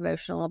not as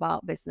emotional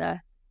about business.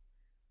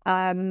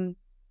 And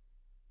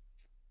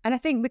I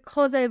think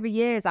because over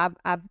years I've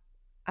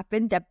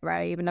been dead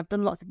brave, and I've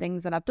done lots of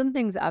things, and I've done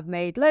things that I've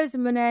made loads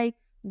of money,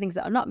 and things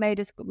that are not made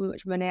as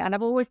much money, and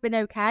I've always been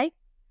okay. I've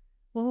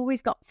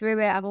always got through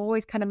it. I've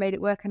always kind of made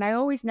it work, and I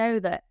always know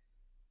that,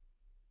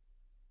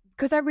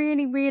 because I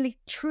really, really,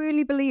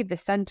 truly believe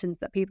this sentence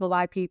that people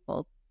buy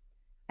people,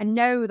 and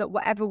know that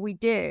whatever we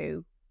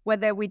do,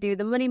 whether we do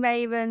the Money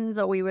Mavens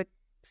or we would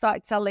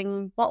start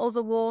selling bottles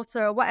of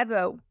water or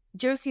whatever,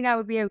 Josie and I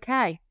would be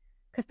okay,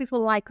 because people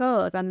like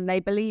us and they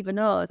believe in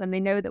us, and they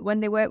know that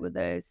when they work with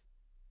us,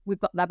 we've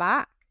got their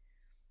back.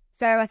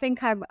 So I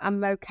think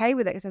I'm okay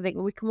with it, because I think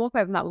we can walk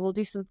away from that, we'll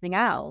do something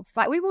else.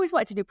 We've always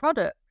wanted to do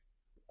products.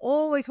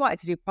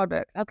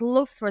 I'd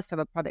love for us to have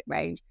a product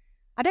range.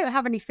 I don't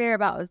have any fear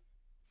about us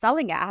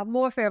selling it. I have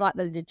more fear of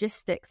the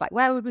logistics,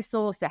 where would we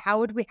source it? How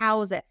would we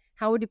house it?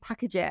 How would we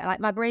package it?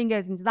 My brain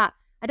goes into that.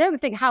 I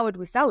don't think how would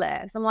we sell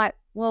it. So I'm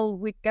well,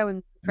 we'd go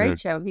and trade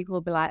show and people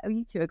would be like, oh,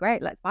 you two are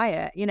great, let's buy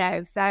it, you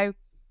know. So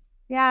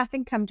yeah, I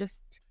think I'm just...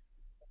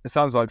 It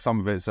sounds like some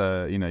of it's,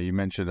 you know, you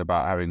mentioned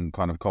about having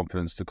kind of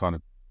confidence to kind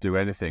of do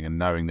anything and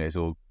knowing that it's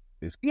all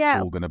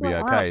going to be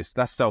okay.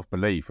 That's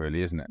self-belief,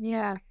 really, isn't it?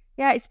 Yeah.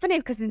 Yeah, it's funny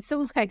because in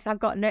some ways I've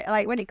got no,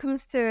 like when it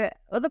comes to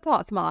other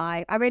parts of my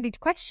life, I really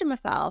question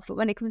myself. But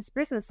when it comes to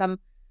business, I'm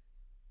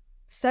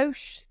so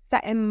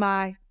set in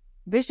my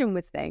vision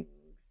with things.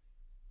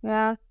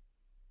 Yeah.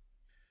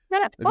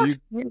 No, Have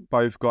you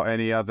both got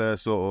any other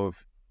sort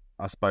of,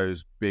 I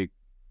suppose, big,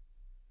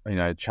 you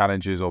know,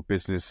 challenges or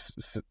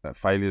business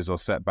failures or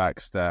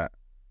setbacks that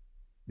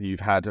you've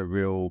had a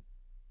real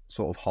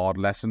sort of hard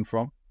lesson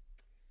from?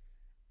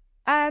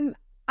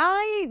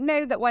 I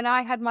know that when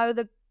I had my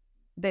other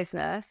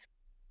business,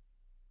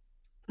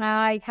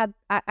 I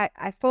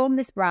formed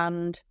this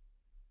brand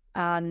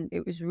and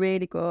it was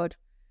really good.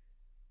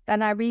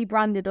 Then I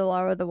rebranded all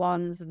our other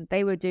ones and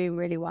they were doing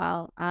really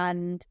well.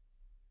 And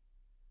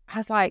I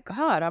was like,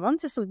 God, I'm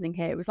onto something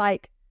here. It was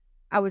like,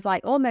 I was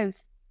like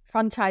almost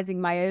franchising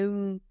my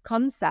own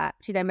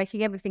concept, you know,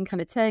 making everything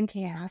kind of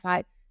turnkey. And I was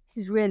like,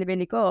 this is really,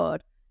 really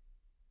good.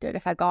 Don't know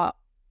if I got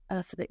a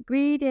little bit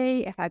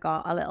greedy, if I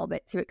got a little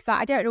bit too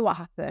excited. I don't know what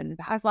happened.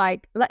 But I was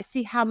like, let's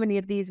see how many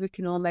of these we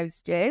can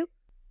almost do.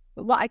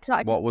 But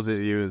what was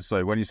it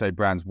so when you say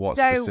brands, what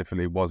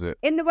specifically was it?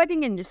 In the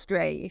wedding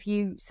industry, if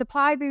you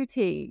supply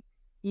boutiques,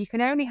 you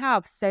can only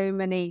have so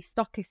many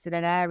stockists in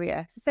an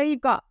area. So say you've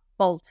got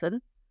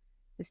Bolton,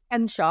 there's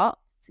 10 shops,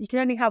 you can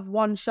only have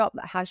one shop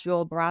that has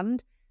your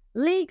brand.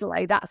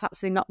 Legally, that's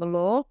absolutely not the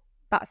law.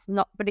 That's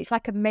not, but it's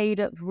like a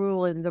made up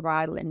rule in the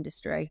bridal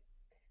industry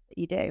that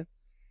you do.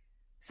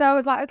 So I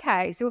was like,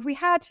 okay, so if we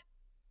had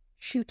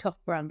shoot off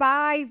brand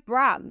 5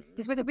 brands,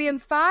 because with it being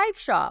 5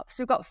 shops,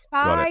 we've got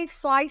 5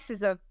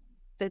 slices of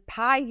the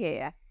pie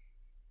here.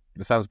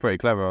 It sounds pretty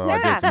clever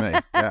idea to me.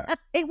 Yeah,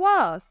 it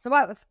was. So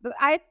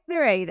I had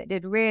 3 that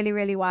did really,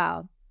 really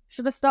well.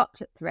 Should have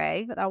stopped at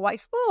 3, but then I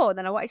wanted 4, and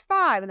then I wanted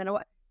 5, and then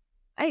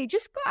and it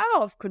just got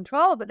out of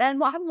control. But then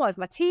what happened was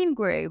my team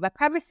grew, my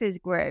premises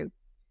grew,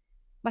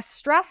 my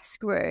stress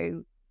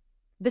grew,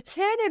 the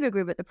turnover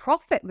grew, but the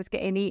profit was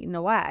getting eaten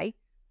away.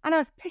 And I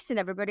was pissing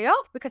everybody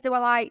off because they were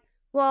like,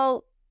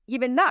 well,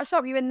 you're in that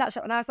shop, you're in that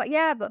shop. And I was like,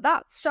 yeah, but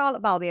that's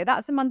Charlotte Balbier,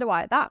 that's Amanda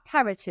White, that's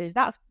Heritage,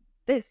 that's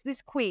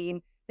this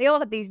Queen. They all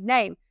have these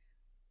names.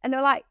 And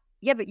they're like,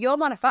 yeah, but you're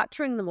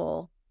manufacturing them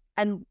all.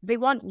 And they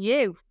want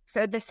you.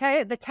 So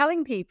they're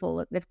telling people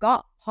that they've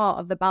got part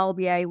of the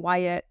Balbier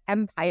Wyatt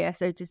empire,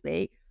 so to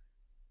speak.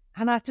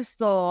 And I just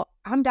thought,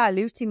 I'm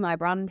diluting my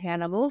brand here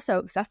and I'm also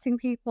upsetting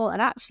people.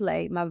 And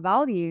actually, my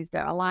values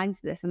don't align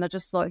to this. And I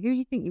just thought, who do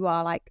you think you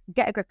are? Like,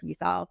 get a grip of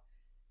yourself.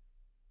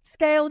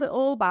 Scaled it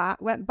all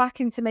back, went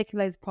back into making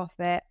loads of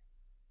profit,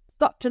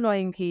 stopped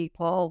annoying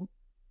people,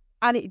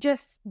 and it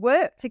just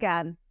worked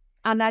again.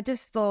 And I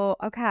just thought,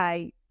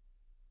 okay,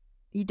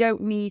 you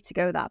don't need to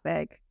go that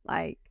big.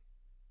 Like,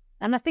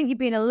 and I think you've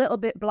been a little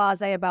bit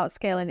blasé about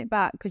scaling it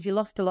back because you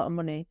lost a lot of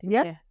money,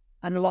 didn't you?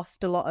 And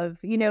lost a lot of,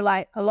 you know,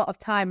 like a lot of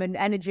time and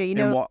energy. You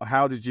know,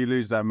 how did you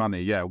lose that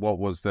money? Yeah, what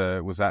was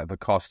that the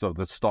cost of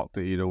the stock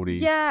that you'd already?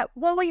 Yeah,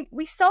 well,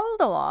 we sold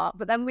a lot,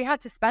 but then we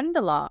had to spend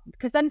a lot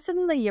because then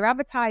suddenly your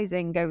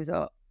advertising goes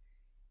up,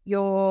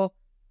 your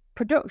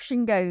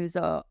production goes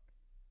up.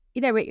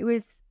 You know,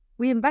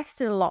 we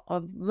invested a lot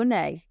of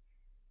money.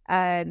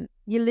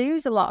 You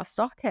lose a lot of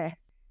stockists.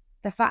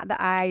 The fact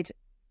that I'd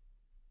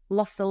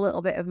lost a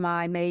little bit of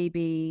my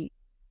maybe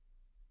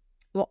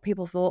what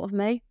people thought of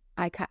me.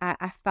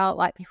 I felt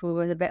like people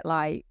were a bit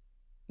like,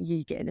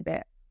 you're getting a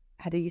bit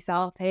ahead of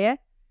yourself here.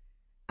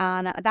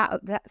 And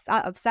that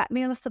upset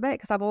me a little bit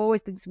because I've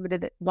always been somebody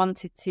that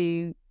wanted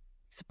to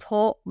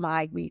support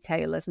my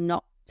retailers and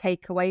not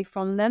take away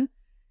from them.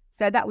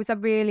 So that was a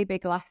really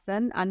big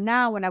lesson. And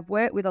now when I've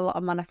worked with a lot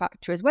of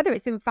manufacturers, whether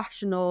it's in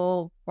fashion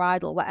or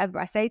bridal, whatever,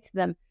 I say to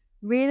them,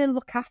 really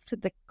look after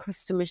the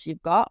customers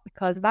you've got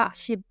because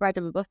that's your bread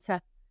and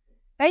butter.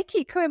 They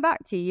keep coming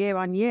back to you year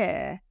on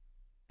year.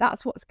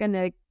 That's what's going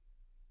to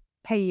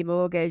pay your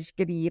mortgage,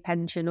 give you your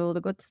pension, all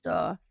the good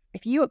stuff.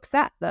 If you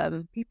upset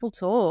them, people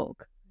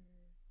talk.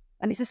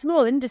 And it's a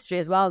small industry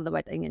as well, the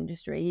wedding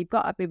industry. You've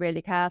got to be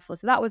really careful.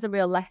 So that was a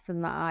real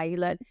lesson that I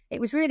learned.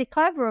 It was really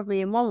clever of me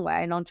in one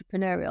way and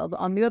entrepreneurial, but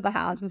on the other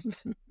hand,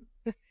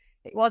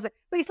 it wasn't.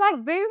 But it's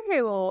like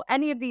Boohoo or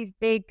any of these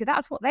big,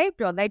 that's what they've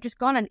done. They've just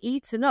gone and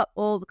eaten up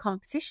all the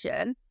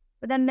competition,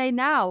 but then they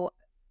now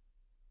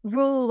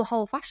rule the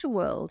whole fashion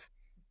world.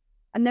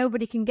 And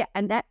nobody can get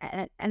an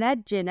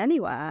edge in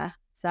anywhere.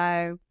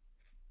 So,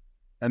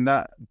 and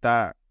that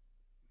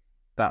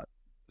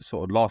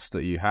sort of loss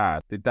that you had,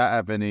 did that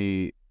have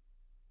any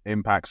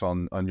impacts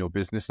on your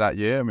business that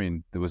year? I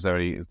mean, did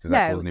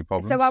that cause any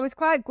problems? So I was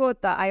quite good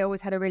that I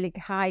always had a really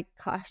high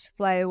cash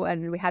flow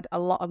and we had a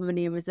lot of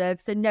money in reserve.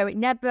 So no, it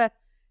never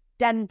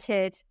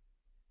dented.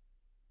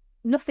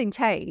 Nothing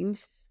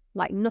changed,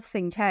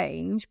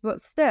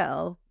 but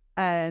still,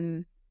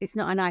 it's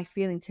not a nice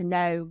feeling to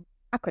know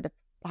I could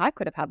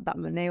have had that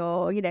money,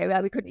 or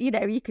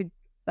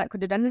that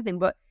could have done anything,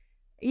 but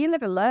you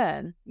live and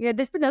learn. Yeah,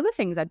 there's been other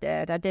things I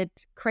did. I did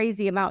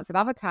crazy amounts of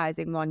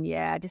advertising one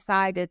year. I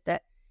decided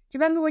that, do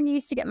you remember when you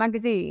used to get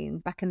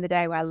magazines back in the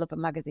day where I love a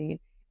magazine,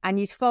 and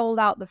you'd fold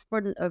out the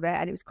front of it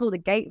and it was called a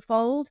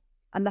gatefold,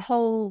 and the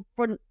whole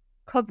front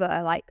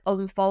cover like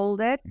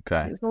unfolded.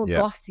 Okay. It was all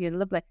glossy and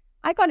lovely.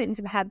 I got it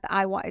into my head that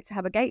I wanted to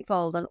have a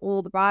gatefold on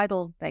all the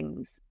bridal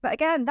things. But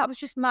again, that was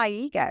just my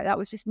ego. That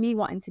was just me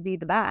wanting to be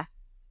the best.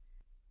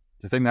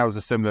 Do you think that was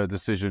a similar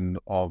decision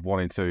of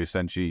wanting to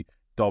essentially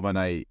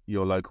dominate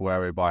your local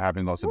area by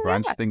having lots of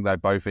brands? Do you think they're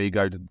both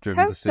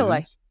ego-driven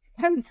decisions?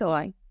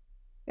 Totally.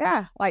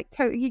 Yeah, like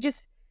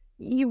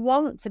you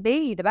want to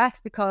be the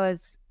best,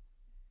 because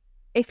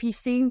if you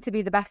seem to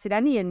be the best in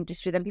any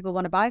industry, then people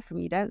want to buy from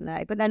you, don't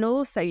they? But then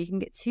also you can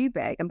get too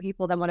big and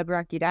people then want to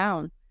drag you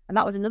down. And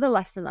that was another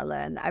lesson I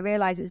learned. I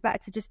realized it was better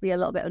to just be a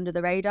little bit under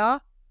the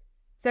radar.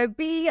 So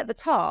be at the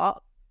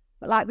top,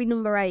 but like be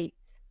number 8.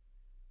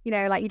 You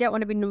know, like you don't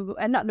want to be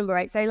not number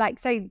 8. So like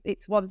say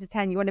it's 1 to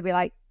 10, you want to be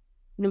like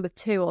number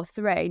 2 or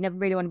 3. You never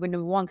really want to be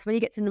number 1, because when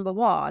you get to number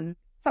 1,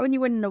 it's like when you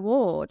win an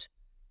award,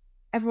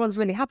 everyone's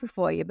really happy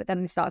for you, but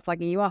then they start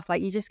slagging you off.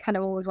 Like you just kind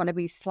of always want to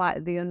be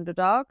slightly the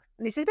underdog.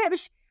 And it's a bit of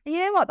and you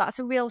know what? That's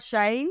a real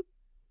shame.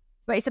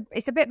 But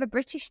it's a bit of a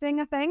British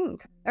thing, I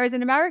think. Whereas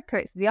in America,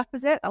 it's the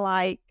opposite. They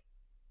like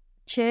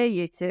cheer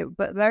you to,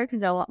 but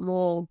Americans are a lot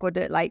more good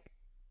at like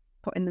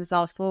putting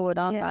themselves forward,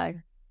 aren't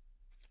they?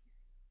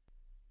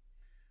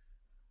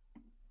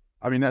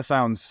 I mean, that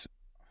sounds,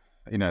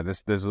 you know,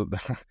 there's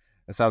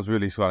it sounds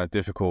really kind of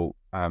difficult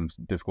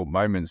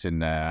moments in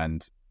there,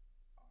 and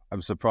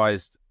I'm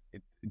surprised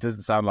it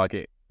doesn't sound like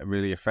it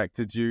really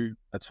affected you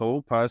at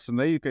all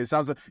personally. It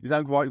sounds like you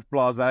sound quite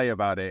blasé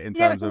about it in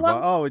terms of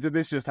like, oh,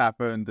 this just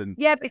happened, and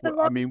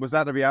I mean, was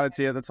that the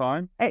reality at the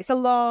time? It's a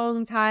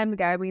long time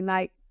ago. I mean,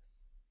 like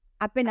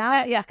I've been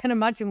out. Yeah, I can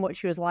imagine what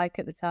she was like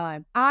at the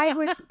time. I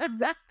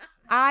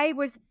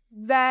was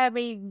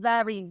very,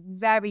 very,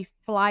 very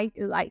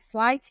flighty.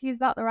 Is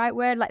that the right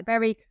word? Like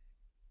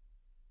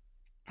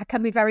I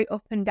can be very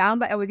up and down,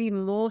 but I was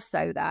even more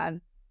so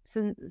then.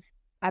 Since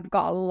I've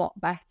got a lot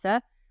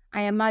better.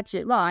 I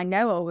imagine, well, I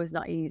know it was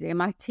not easy. And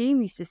my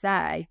team used to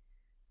say,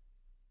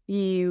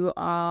 you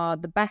are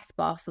the best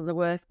boss or the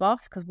worst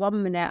boss, because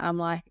one minute I'm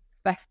like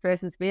best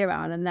person to be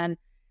around, and then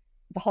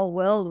the whole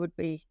world would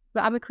be,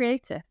 but I'm a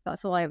creative.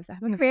 That's all I ever say.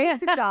 I'm a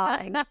creative,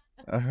 darling.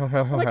 I'm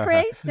a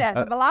creative.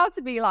 I'm allowed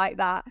to be like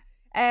that.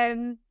 But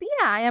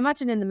yeah, I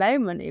imagine in the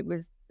moment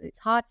it's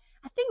hard.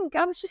 I think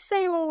I was just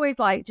saying always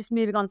like just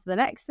moving on to the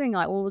next thing,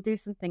 like, well, we'll do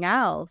something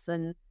else.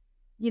 And,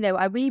 you know,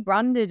 I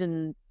rebranded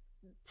and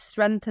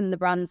strengthened the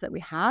brands that we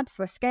had.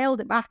 So I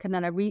scaled it back, and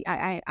then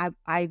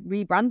I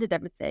rebranded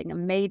everything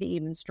and made it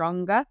even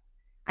stronger.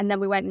 And then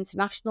we went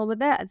international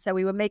with it. And so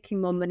we were making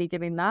more money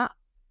doing that.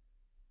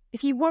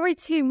 If you worry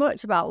too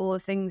much about all the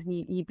things and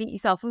you beat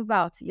yourself up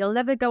about it, you'll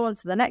never go on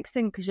to the next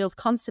thing, because you're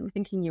constantly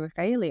thinking you're a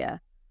failure.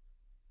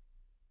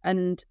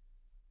 And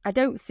I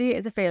don't see it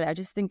as a failure. I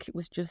just think it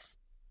was just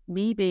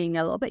me being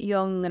a little bit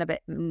young and a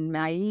bit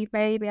naive,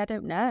 maybe. I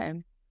don't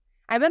know.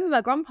 I remember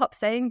my grandpop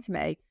saying to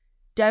me,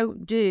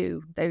 don't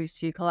do those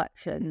 2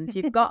 collections.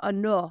 You've got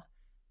enough.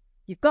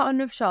 You've got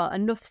enough, Charlotte.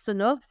 Enough's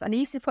enough. And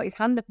he used to put his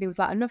hand up and he was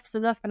like, enough's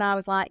enough. And I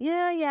was like,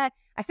 yeah.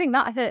 I think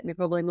that hurt me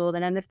probably more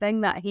than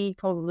anything, that he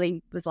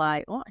probably was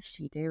like, what is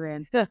she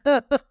doing?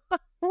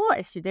 What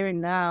is she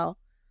doing now?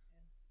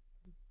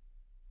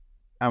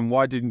 And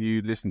why didn't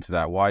you listen to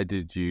that? Why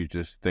did you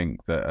just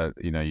think that,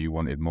 you know, you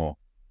wanted more?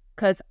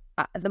 Because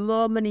the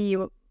more money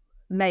you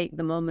make,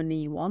 the more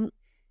money you want.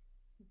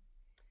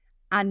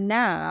 And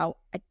now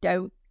I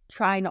don't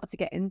try not to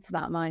get into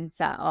that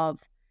mindset of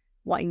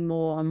wanting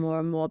more and more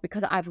and more,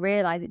 because I've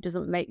realised it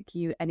doesn't make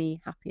you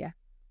any happier.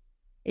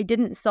 It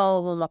didn't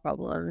solve all my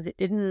problems.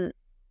 It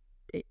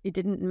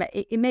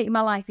made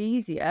my life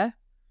easier,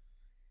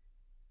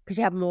 because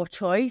you have more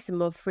choice and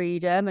more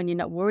freedom and you're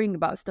not worrying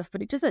about stuff,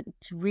 but it doesn't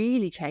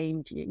really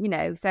change you, you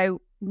know.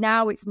 So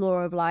now it's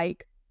more of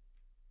like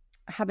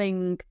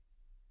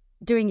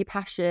doing your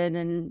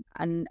passion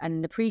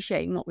and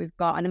appreciating what we've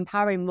got and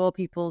empowering more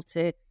people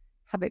to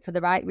have it for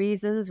the right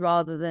reasons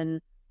rather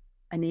than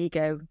an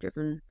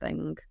ego-driven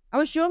thing. I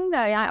was young though.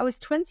 I was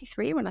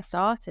 23 when I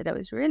started. I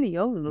was really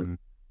young. Mm-hmm.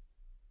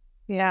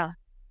 Yeah.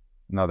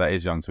 No, that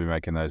is young to be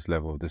making those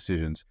level of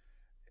decisions.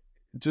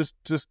 Just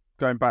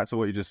going back to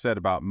what you just said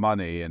about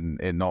money and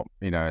it not,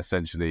 you know,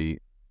 essentially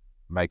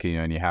making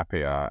you any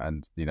happier.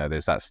 And, you know,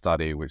 there's that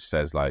study which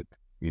says like,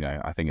 you know,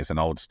 I think it's an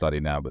old study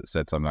now, but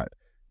said something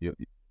like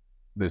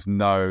there's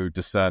no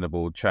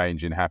discernible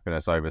change in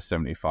happiness over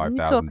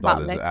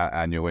 $75,000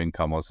 annual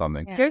income or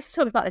something. Yeah. Joe's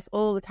talking about this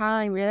all the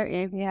time, don't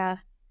you? Yeah.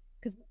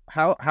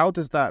 How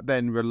does that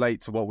then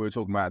relate to what we were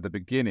talking about at the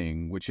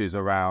beginning, which is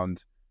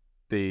around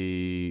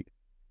the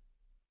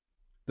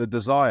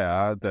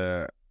desire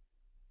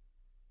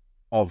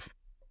of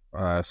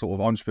sort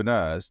of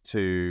entrepreneurs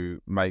to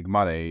make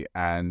money,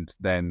 and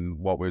then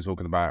what we were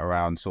talking about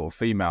around sort of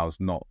females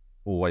not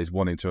always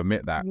wanting to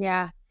admit that?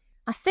 Yeah.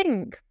 I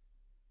think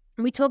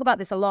we talk about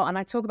this a lot, and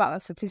I talk about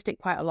that statistic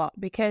quite a lot,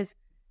 because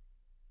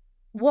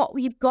what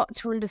you've got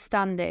to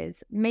understand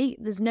is,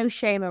 there's no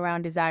shame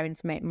around desiring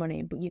to make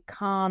money, but you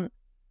can't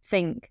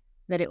think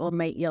that it will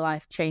make your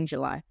life, change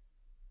your life.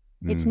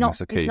 It's not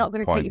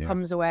going to take your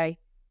problems away.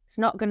 It's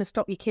not going to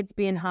stop your kids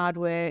being hard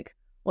work,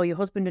 or your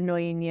husband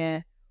annoying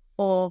you,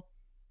 or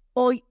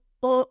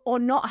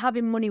not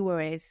having money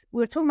worries.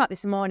 We were talking about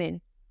this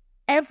morning.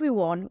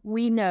 Everyone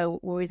we know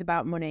worries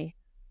about money,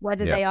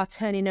 whether they are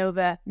turning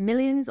over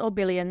millions or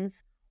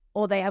billions,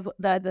 or they're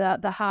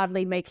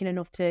hardly making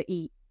enough to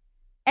eat.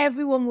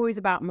 Everyone worries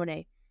about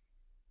money.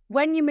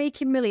 When you're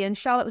making millions,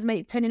 Charlotte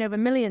was turning over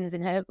millions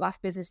in her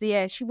last business of the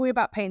year. She worry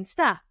about paying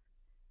staff.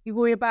 You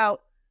worry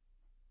about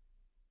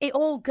it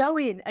all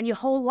going and your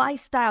whole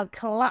lifestyle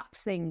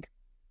collapsing.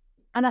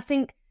 And I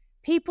think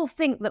people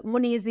think that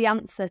money is the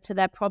answer to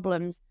their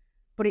problems,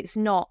 but it's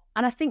not.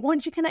 And I think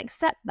once you can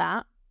accept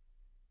that,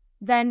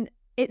 then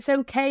it's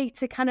okay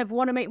to kind of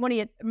want to make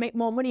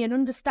more money and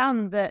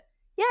understand that,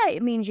 yeah,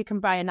 it means you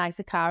can buy a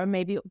nicer car and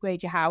maybe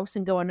upgrade your house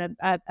and go on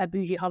a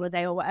bougie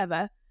holiday or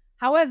whatever.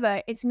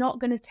 However, it's not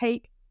going to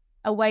take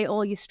away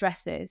all your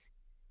stresses.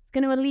 It's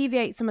going to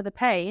alleviate some of the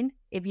pain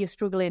if you're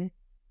struggling,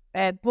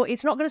 but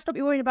it's not going to stop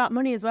you worrying about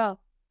money as well.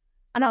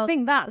 And I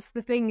think that's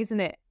the thing, isn't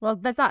it? Well,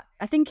 there's that.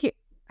 I think it's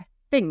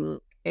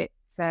Tony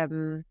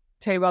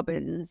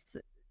Robbins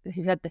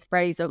who said the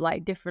phrase of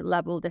like different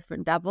level,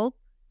 different devil.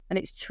 And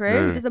it's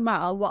true. It doesn't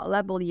matter what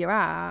level you're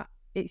at.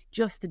 It's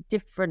just a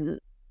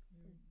different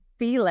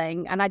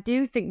feeling. And I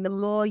do think the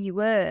more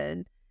you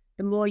earn,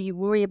 the more you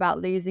worry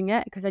about losing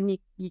it, because then you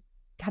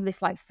have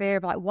this like fear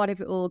of like, what if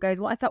it all goes?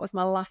 What if that was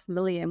my last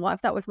million? What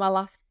if that was my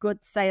last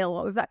good sale?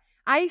 What was that?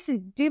 I used to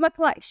do my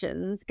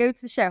collections, go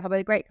to the show, have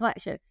a great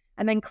collection,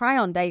 and then cry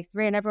on day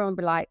 3, and everyone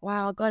would be like,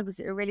 wow, God, was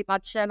it a really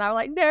bad show? And I was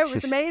like, no, it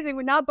was amazing.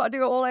 We now got to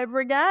do it all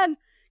over again.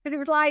 Because it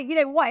was like, you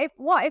know, what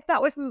if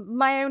that was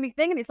my only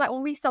thing? And it's like,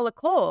 when we sell a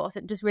course,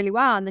 it does really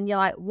well. And then you're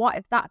like, what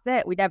if that's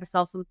it? We never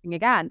sell something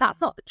again. That's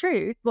not the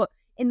truth. But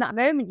in that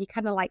moment, you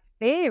kind of like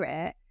fear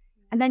it.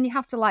 And then you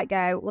have to like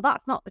go, well,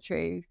 that's not the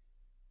truth.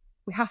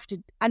 We have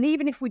to, and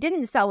even if we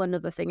didn't sell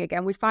another thing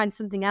again, we'd find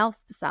something else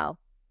to sell.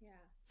 Yeah.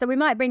 So we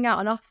might bring out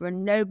an offer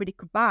and nobody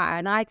could buy.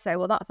 And I'd say,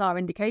 well, that's our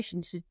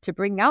indication to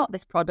bring out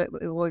this product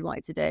that we always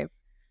wanted to do,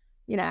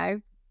 you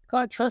know.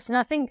 Got to trust. And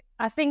I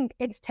think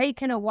it's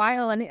taken a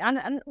while,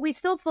 and we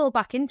still fall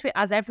back into it,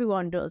 as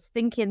everyone does,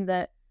 thinking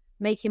that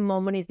making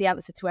more money is the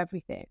answer to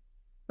everything.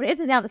 But it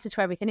isn't the answer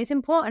to everything. It's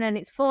important and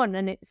it's fun,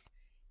 and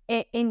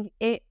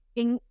it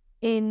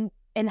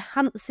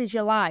enhances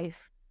your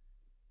life,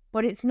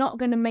 but it's not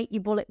going to make you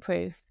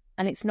bulletproof,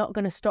 and it's not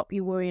going to stop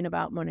you worrying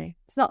about money.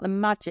 It's not the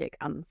magic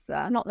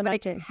answer. It's not the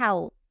magic. It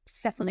helps.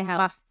 Definitely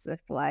helps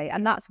massively.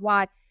 And that's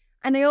why.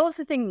 And I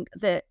also think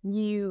that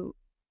you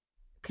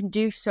can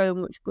do so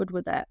much good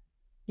with it.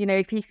 You know,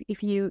 if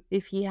you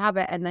have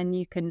it and then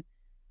you can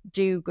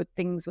do good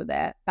things with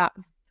it,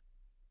 that's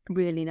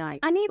really nice.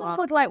 And even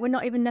good, like, we're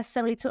not even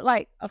necessarily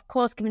like, of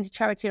course, giving to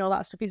charity and all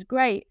that stuff is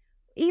great.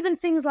 Even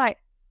things like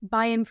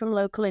buying from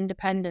local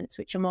independents,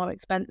 which are more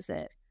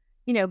expensive,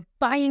 you know,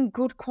 buying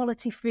good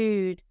quality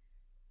food,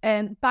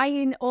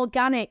 buying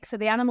organic so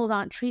the animals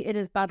aren't treated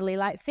as badly,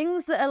 like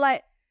things that are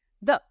like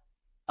that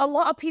a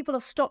lot of people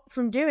are stopped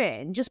from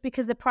doing just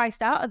because they're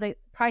priced out of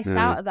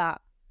that.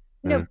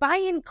 You know,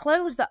 buying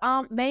clothes that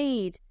aren't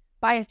made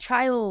by a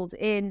child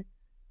in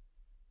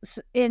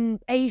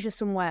Asia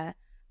somewhere.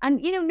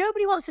 And, you know,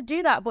 nobody wants to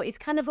do that, but it's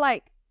kind of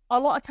like a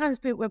lot of times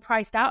we're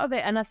priced out of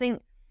it. And I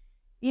think,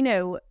 you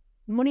know,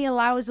 money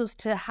allows us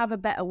to have a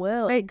better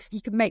world.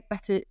 You can make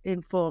better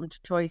informed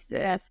choices.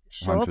 Yes,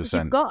 sure. Because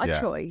you've got a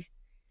choice.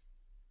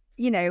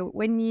 You know,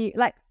 when you,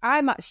 like,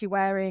 I'm actually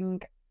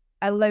wearing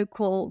a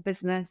local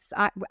business.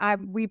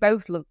 We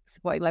both love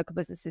supporting local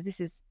businesses.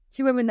 This is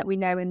 2 women that we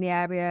know in the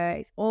area.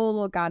 It's all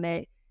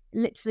organic.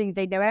 Literally,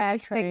 they know every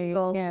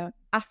single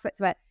aspect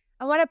of it.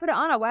 And when I put it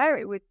on, I wear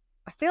it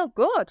I feel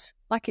good.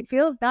 Like, it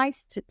feels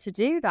nice to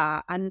do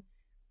that. And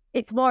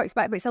it's more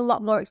expensive, but it's a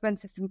lot more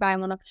expensive than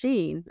buying on a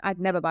Shein. I'd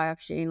never buy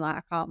off Shein. Like,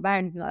 I can't buy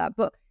anything like that.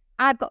 But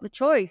I've got the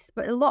choice.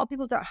 But a lot of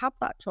people don't have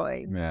that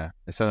choice. Yeah.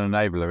 It's an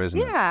enabler,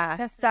 isn't it?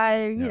 Yeah.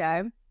 So, you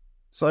know.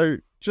 So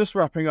just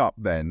wrapping up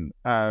then,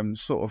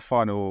 sort of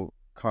final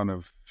kind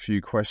of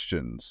few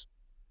questions.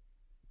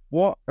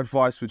 What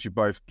advice would you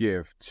both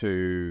give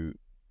to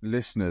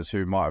listeners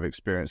who might have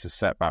experienced a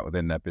setback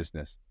within their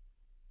business?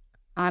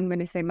 I'm going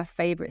to say my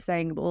favourite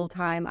saying of all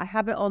time. I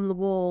have it on the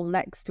wall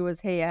next to us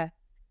here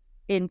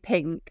in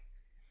pink.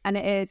 And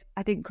it is,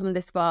 I didn't come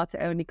this far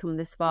to only come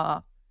this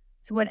far.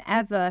 So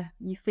whenever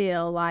you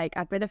feel like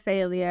I've been a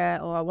failure,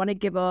 or I want to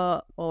give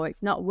up, or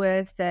it's not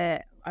worth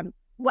it,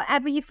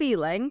 whatever you're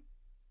feeling,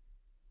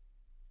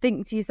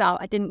 think to yourself,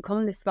 I didn't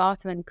come this far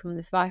to only come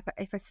this far.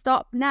 If I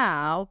stop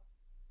now,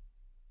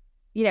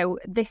 you know,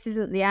 this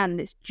isn't the end.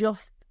 It's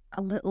just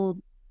a little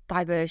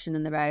diversion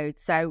in the road.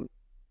 So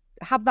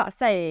have that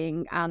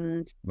saying,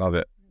 and love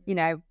it. You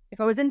know, if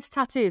I was into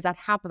tattoos, I'd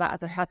have that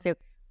as a tattoo.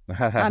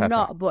 I'm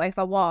not, but if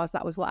I was,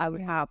 that was what I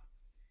would have.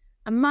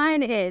 And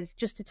mine is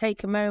just to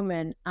take a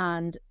moment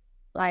and,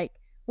 like,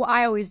 what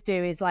I always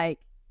do is, like,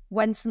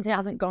 when something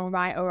hasn't gone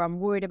right or I'm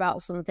worried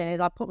about something is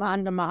I put my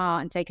hand on my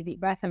heart and take a deep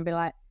breath and be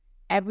like,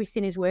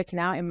 everything is working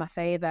out in my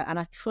favor. And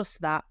I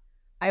trust that.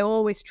 I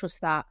always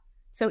trust that.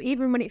 So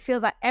even when it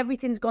feels like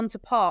everything's gone to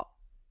pot,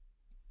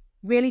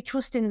 really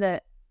trusting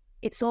that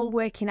it's all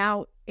working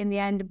out in the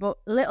end. But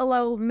little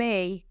old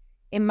me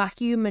in my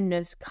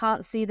humanness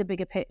can't see the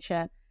bigger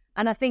picture.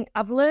 And I think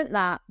I've learned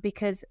that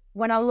because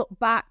when I look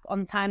back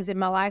on times in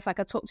my life,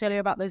 like I talked earlier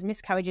about those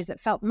miscarriages that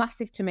felt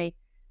massive to me,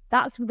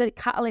 that's the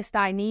catalyst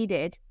I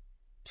needed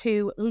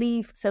to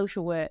leave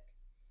social work.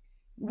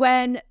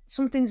 When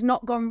something's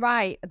not gone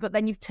right, but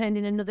then you've turned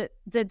in another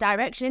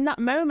direction, in that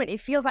moment, it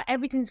feels like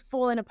everything's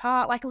falling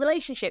apart, like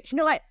relationships. You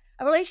know, like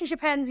a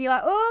relationship ends and you're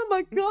like, oh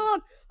my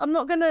God, I'm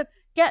not going to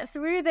get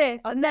through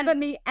this. I'll never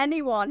meet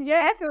anyone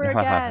ever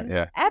again.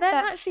 Yeah. And then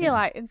actually,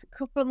 like, it's a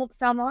couple of months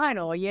down the line,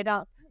 or you're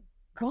not,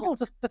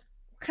 God, I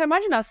can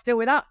imagine I was still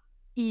with that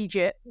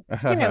Egypt,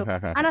 you know.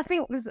 And I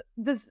think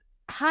there's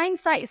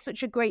hindsight is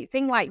such a great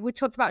thing. Like we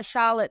talked about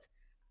Charlotte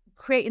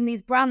creating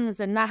these brands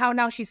and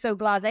now she's so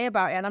blasé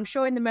about it. And I'm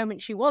sure in the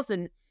moment she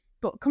wasn't,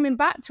 but coming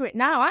back to it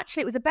now,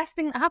 actually, it was the best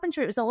thing that happened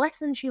to her. It was a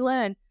lesson she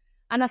learned.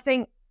 And I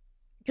think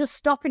just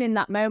stopping in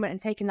that moment and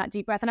taking that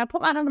deep breath, and I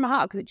put my hand on my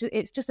heart because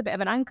it's just a bit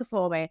of an anchor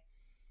for me.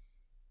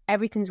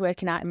 Everything's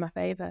working out in my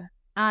favor.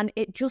 And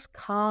it just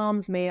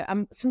calms me.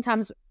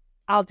 Sometimes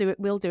we'll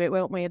do it,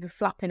 won't we? We're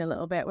flapping a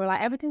little bit. We're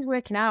like, everything's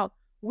working out.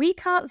 We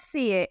can't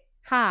see it,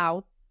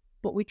 how,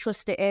 but we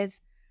trust it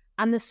is.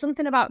 And there's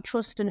something about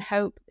trust and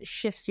hope that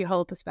shifts your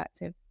whole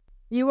perspective.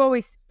 You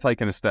always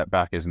taking a step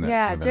back, isn't it?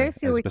 Yeah,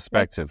 Josie always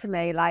perspective said to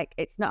me, like,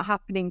 it's not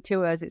happening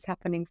to us, it's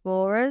happening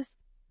for us.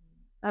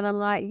 And I'm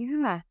like,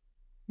 yeah.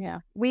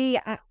 We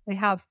actually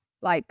have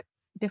like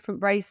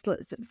different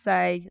bracelets that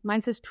say,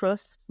 mine says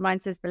trust, mine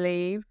says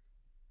believe.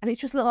 And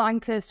it's just little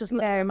anchors, just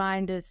little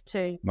reminders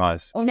too.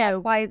 Nice. Oh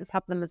no, clients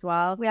have them as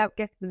well. We have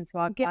gift them to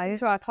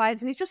our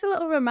clients. And it's just a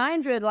little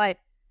reminder, like,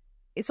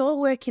 it's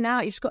all working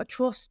out. You just got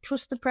to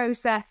trust the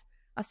process.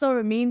 I saw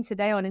a meme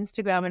today on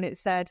Instagram and it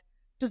said,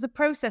 is the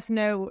process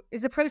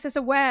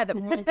aware that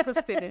we're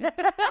trusting it?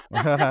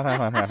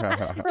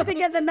 I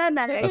think at the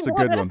memo. That's a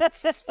good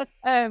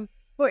one.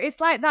 But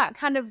it's like that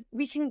kind of,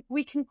 we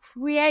can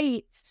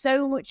create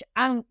so much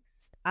angst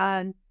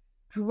and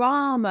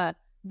drama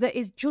that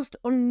is just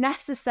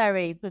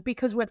unnecessary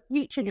because we're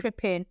future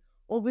tripping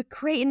or we're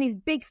creating this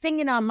big thing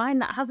in our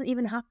mind that hasn't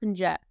even happened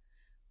yet.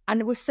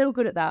 And we're so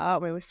good at that,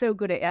 aren't we? We're so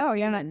good at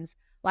humans,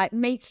 like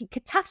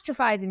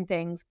catastrophizing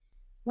things.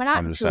 When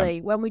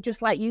actually, 100%. When we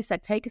just, like you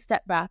said, take a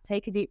step back,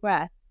 take a deep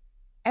breath,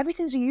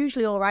 everything's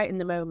usually all right in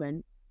the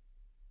moment.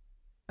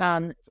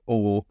 And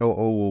all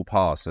will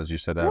pass, as you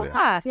said earlier. All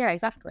pass, yeah,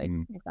 exactly.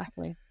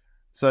 Exactly.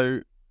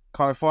 So,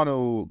 kind of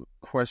final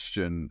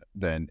question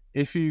then.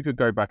 If you could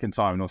go back in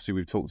time, and obviously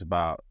we've talked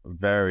about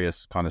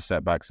various kind of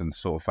setbacks and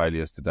sort of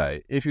failures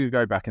today. If you could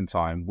go back in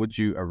time, would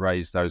you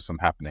erase those from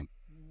happening?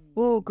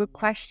 Oh, good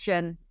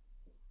question.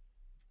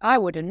 I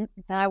wouldn't.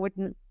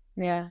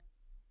 Yeah.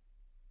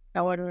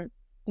 I wouldn't.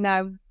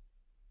 No.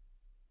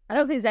 I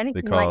don't think there's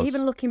anything like,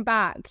 even looking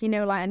back, you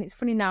know, like, and it's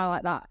funny now,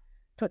 like that.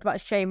 Talked about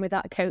shame with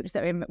that coach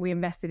that we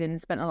invested in and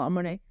spent a lot of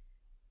money.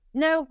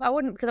 No, I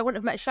wouldn't, because I wouldn't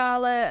have met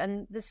Charlotte,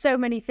 and there's so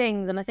many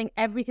things, and I think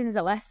everything's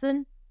a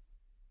lesson.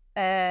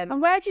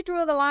 And where do you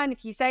draw the line?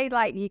 If you say,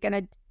 like, you're going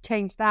to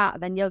change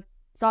that, then you'll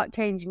start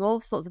changing all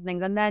sorts of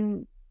things, and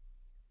then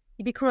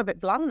you become a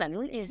bit bland then,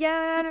 wouldn't you?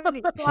 Yeah,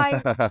 it's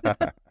like,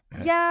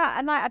 yeah,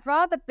 and like, I'd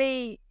rather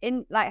be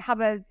in, like,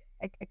 have a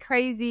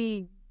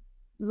crazy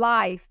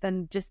life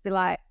than just be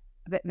like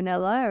a bit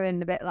vanilla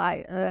and a bit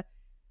like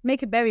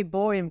make a very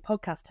boring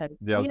podcast host.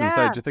 Yeah, I was going to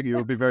say, do you think it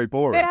would be very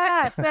boring?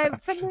 Yeah, so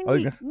for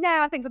me,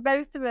 no, I think for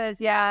both of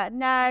us,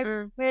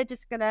 we're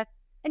just gonna,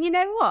 and you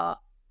know what,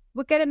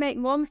 we're gonna make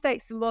more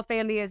mistakes and more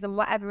failures and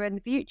whatever in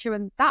the future,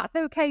 and that's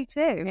okay too.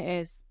 It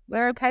is.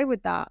 We're okay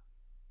with that.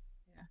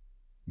 Yeah.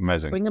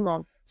 Amazing. Bring them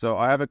on. So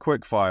I have a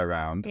quick fire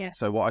round. Yeah.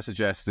 So what I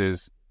suggest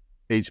is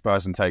each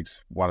person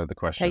takes one of the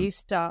questions. Okay, you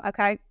start.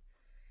 Okay.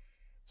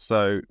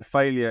 So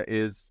failure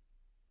is?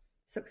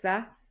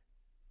 Success.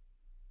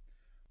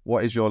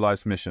 What is your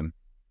life's mission?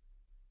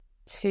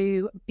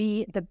 To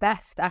be the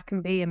best I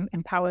can be and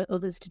empower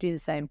others to do the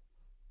same.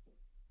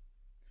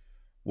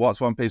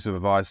 What's one piece of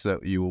advice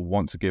that you will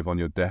want to give on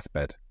your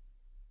deathbed?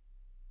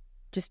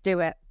 Just do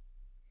it.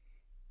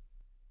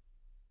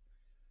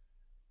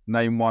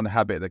 Name one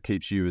habit that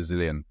keeps you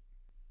resilient.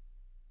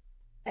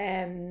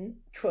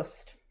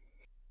 Trust.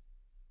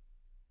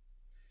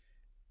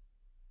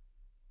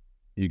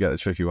 You get the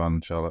tricky one,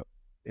 Charlotte.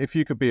 If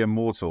you could be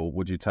immortal,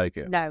 would you take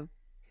it? No.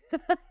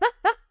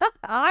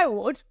 I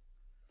would.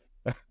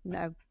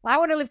 No. I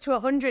want to live to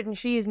 100 and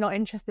she is not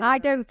interested. I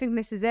don't think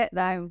this is it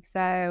though. So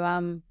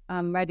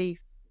I'm ready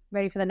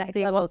for the next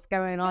level. What's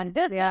going on?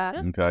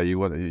 Yeah. Okay, you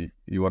want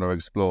to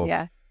explore.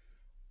 Yeah.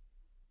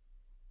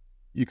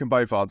 You can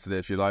both answer it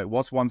if you like.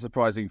 What's one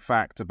surprising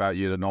fact about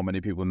you that not many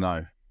people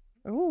know?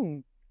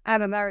 Ooh,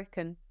 I'm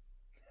American.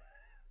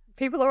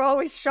 People are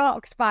always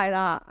shocked by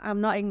that.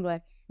 I'm not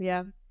English.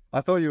 Yeah.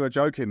 I thought you were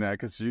joking there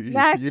because you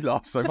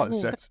laugh so much,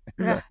 Jess.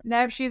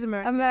 No, she's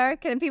American.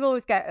 American, and people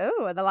always go,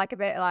 oh, and they're like a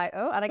bit like,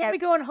 oh, and I When we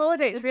go on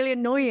holiday, it's really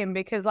annoying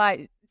because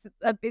like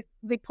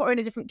they put her in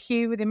a different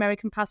queue with the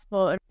American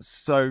passport.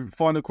 So,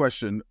 final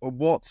question: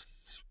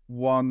 what's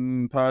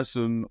one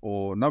person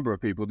or number of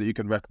people that you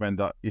can recommend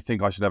that you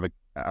think I should have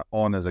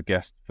on as a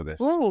guest for this?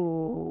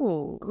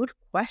 Oh, good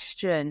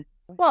question.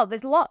 Well,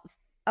 there's lots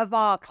of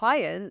our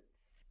clients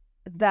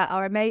that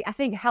are amazing. I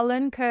think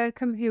Helen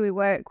Kirkham, who we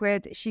work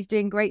with, she's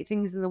doing great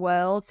things in the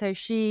world. So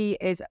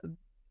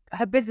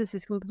her business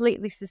is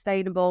completely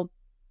sustainable.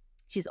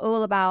 She's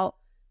all about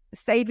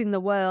saving the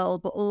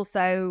world, but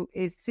also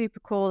is super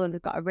cool and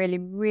has got a really,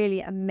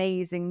 really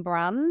amazing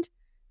brand.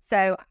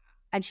 So,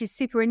 and she's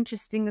super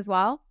interesting as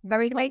well.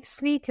 She makes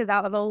sneakers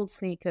out of old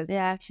sneakers.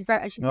 Yeah, she's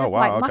very. She does wow,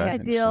 like okay,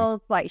 market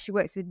deals. Like she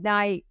works with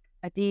Nike,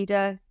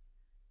 Adidas,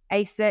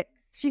 Asics.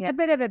 She's a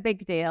bit of a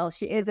big deal.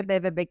 She is a bit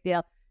of a big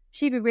deal.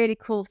 She'd be really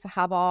cool to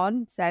have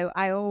on. So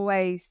I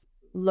always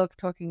love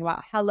talking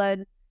about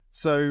Helen.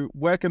 So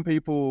where can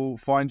people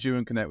find you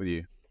and connect with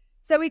you?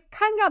 So we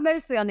hang out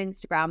mostly on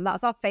Instagram.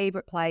 That's our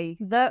favourite place.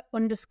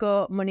 _money_mavens.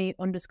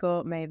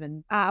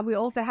 We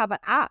also have an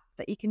app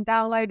that you can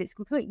download. It's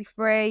completely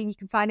free. You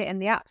can find it in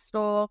the App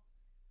Store.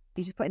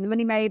 You just put in the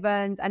Money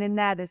Mavens, and in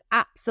there's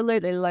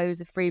absolutely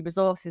loads of free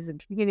resources and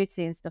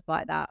community and stuff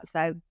like that.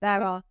 So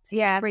there are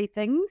free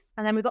things.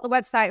 And then we've got the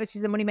website, which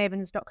is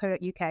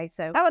themoneymavens.co.uk.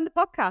 So and the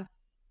podcast.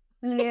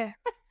 Yeah.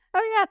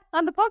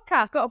 And the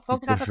podcast. Got a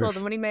podcast called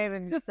The Money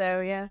Mavens. So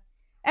yeah.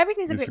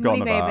 Everything's a bit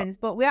Money Mavens,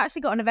 but we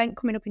actually got an event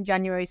coming up in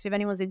January. So if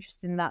anyone's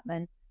interested in that,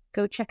 then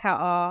go check out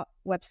our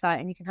website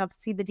and you can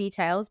see the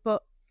details.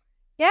 But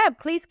yeah,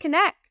 please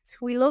connect.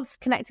 We love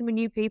connecting with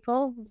new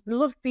people. We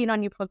love being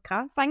on your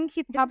podcast. Thank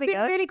you for having us. It's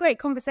been a really great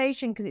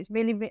conversation because it's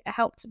really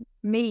helped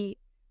me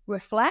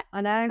reflect.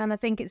 I know. And I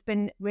think it's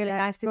been really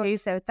nice to do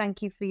so.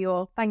 Thank you for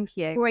your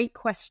great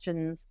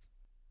questions.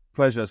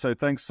 Pleasure. So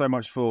thanks so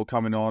much for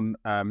coming on.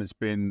 It's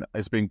been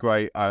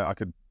great. I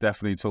could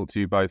definitely talk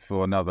to you both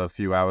for another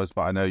few hours,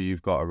 but I know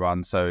you've got to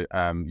run. So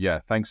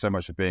thanks so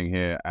much for being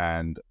here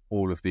and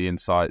all of the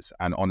insights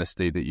and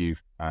honesty that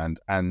you've and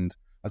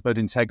I suppose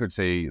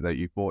integrity that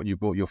you brought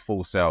your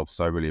full self.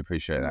 So I really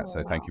appreciate that.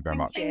 So thank you very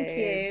much. Thank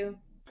you.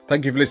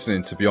 Thank you for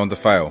listening to Beyond the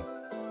Fail.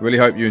 Really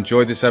hope you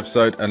enjoyed this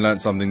episode and learned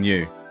something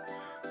new.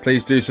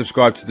 Please do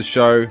subscribe to the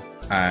show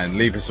and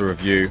leave us a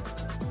review.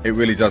 It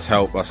really does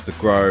help us to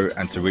grow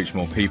and to reach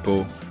more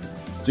people.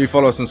 Do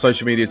follow us on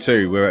social media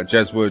too. We're at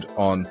Jeswood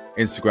on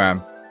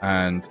Instagram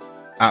and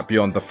at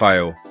Beyond the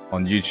Fail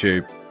on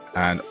YouTube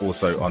and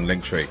also on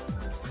Linktree.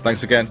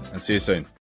 Thanks again and see you soon.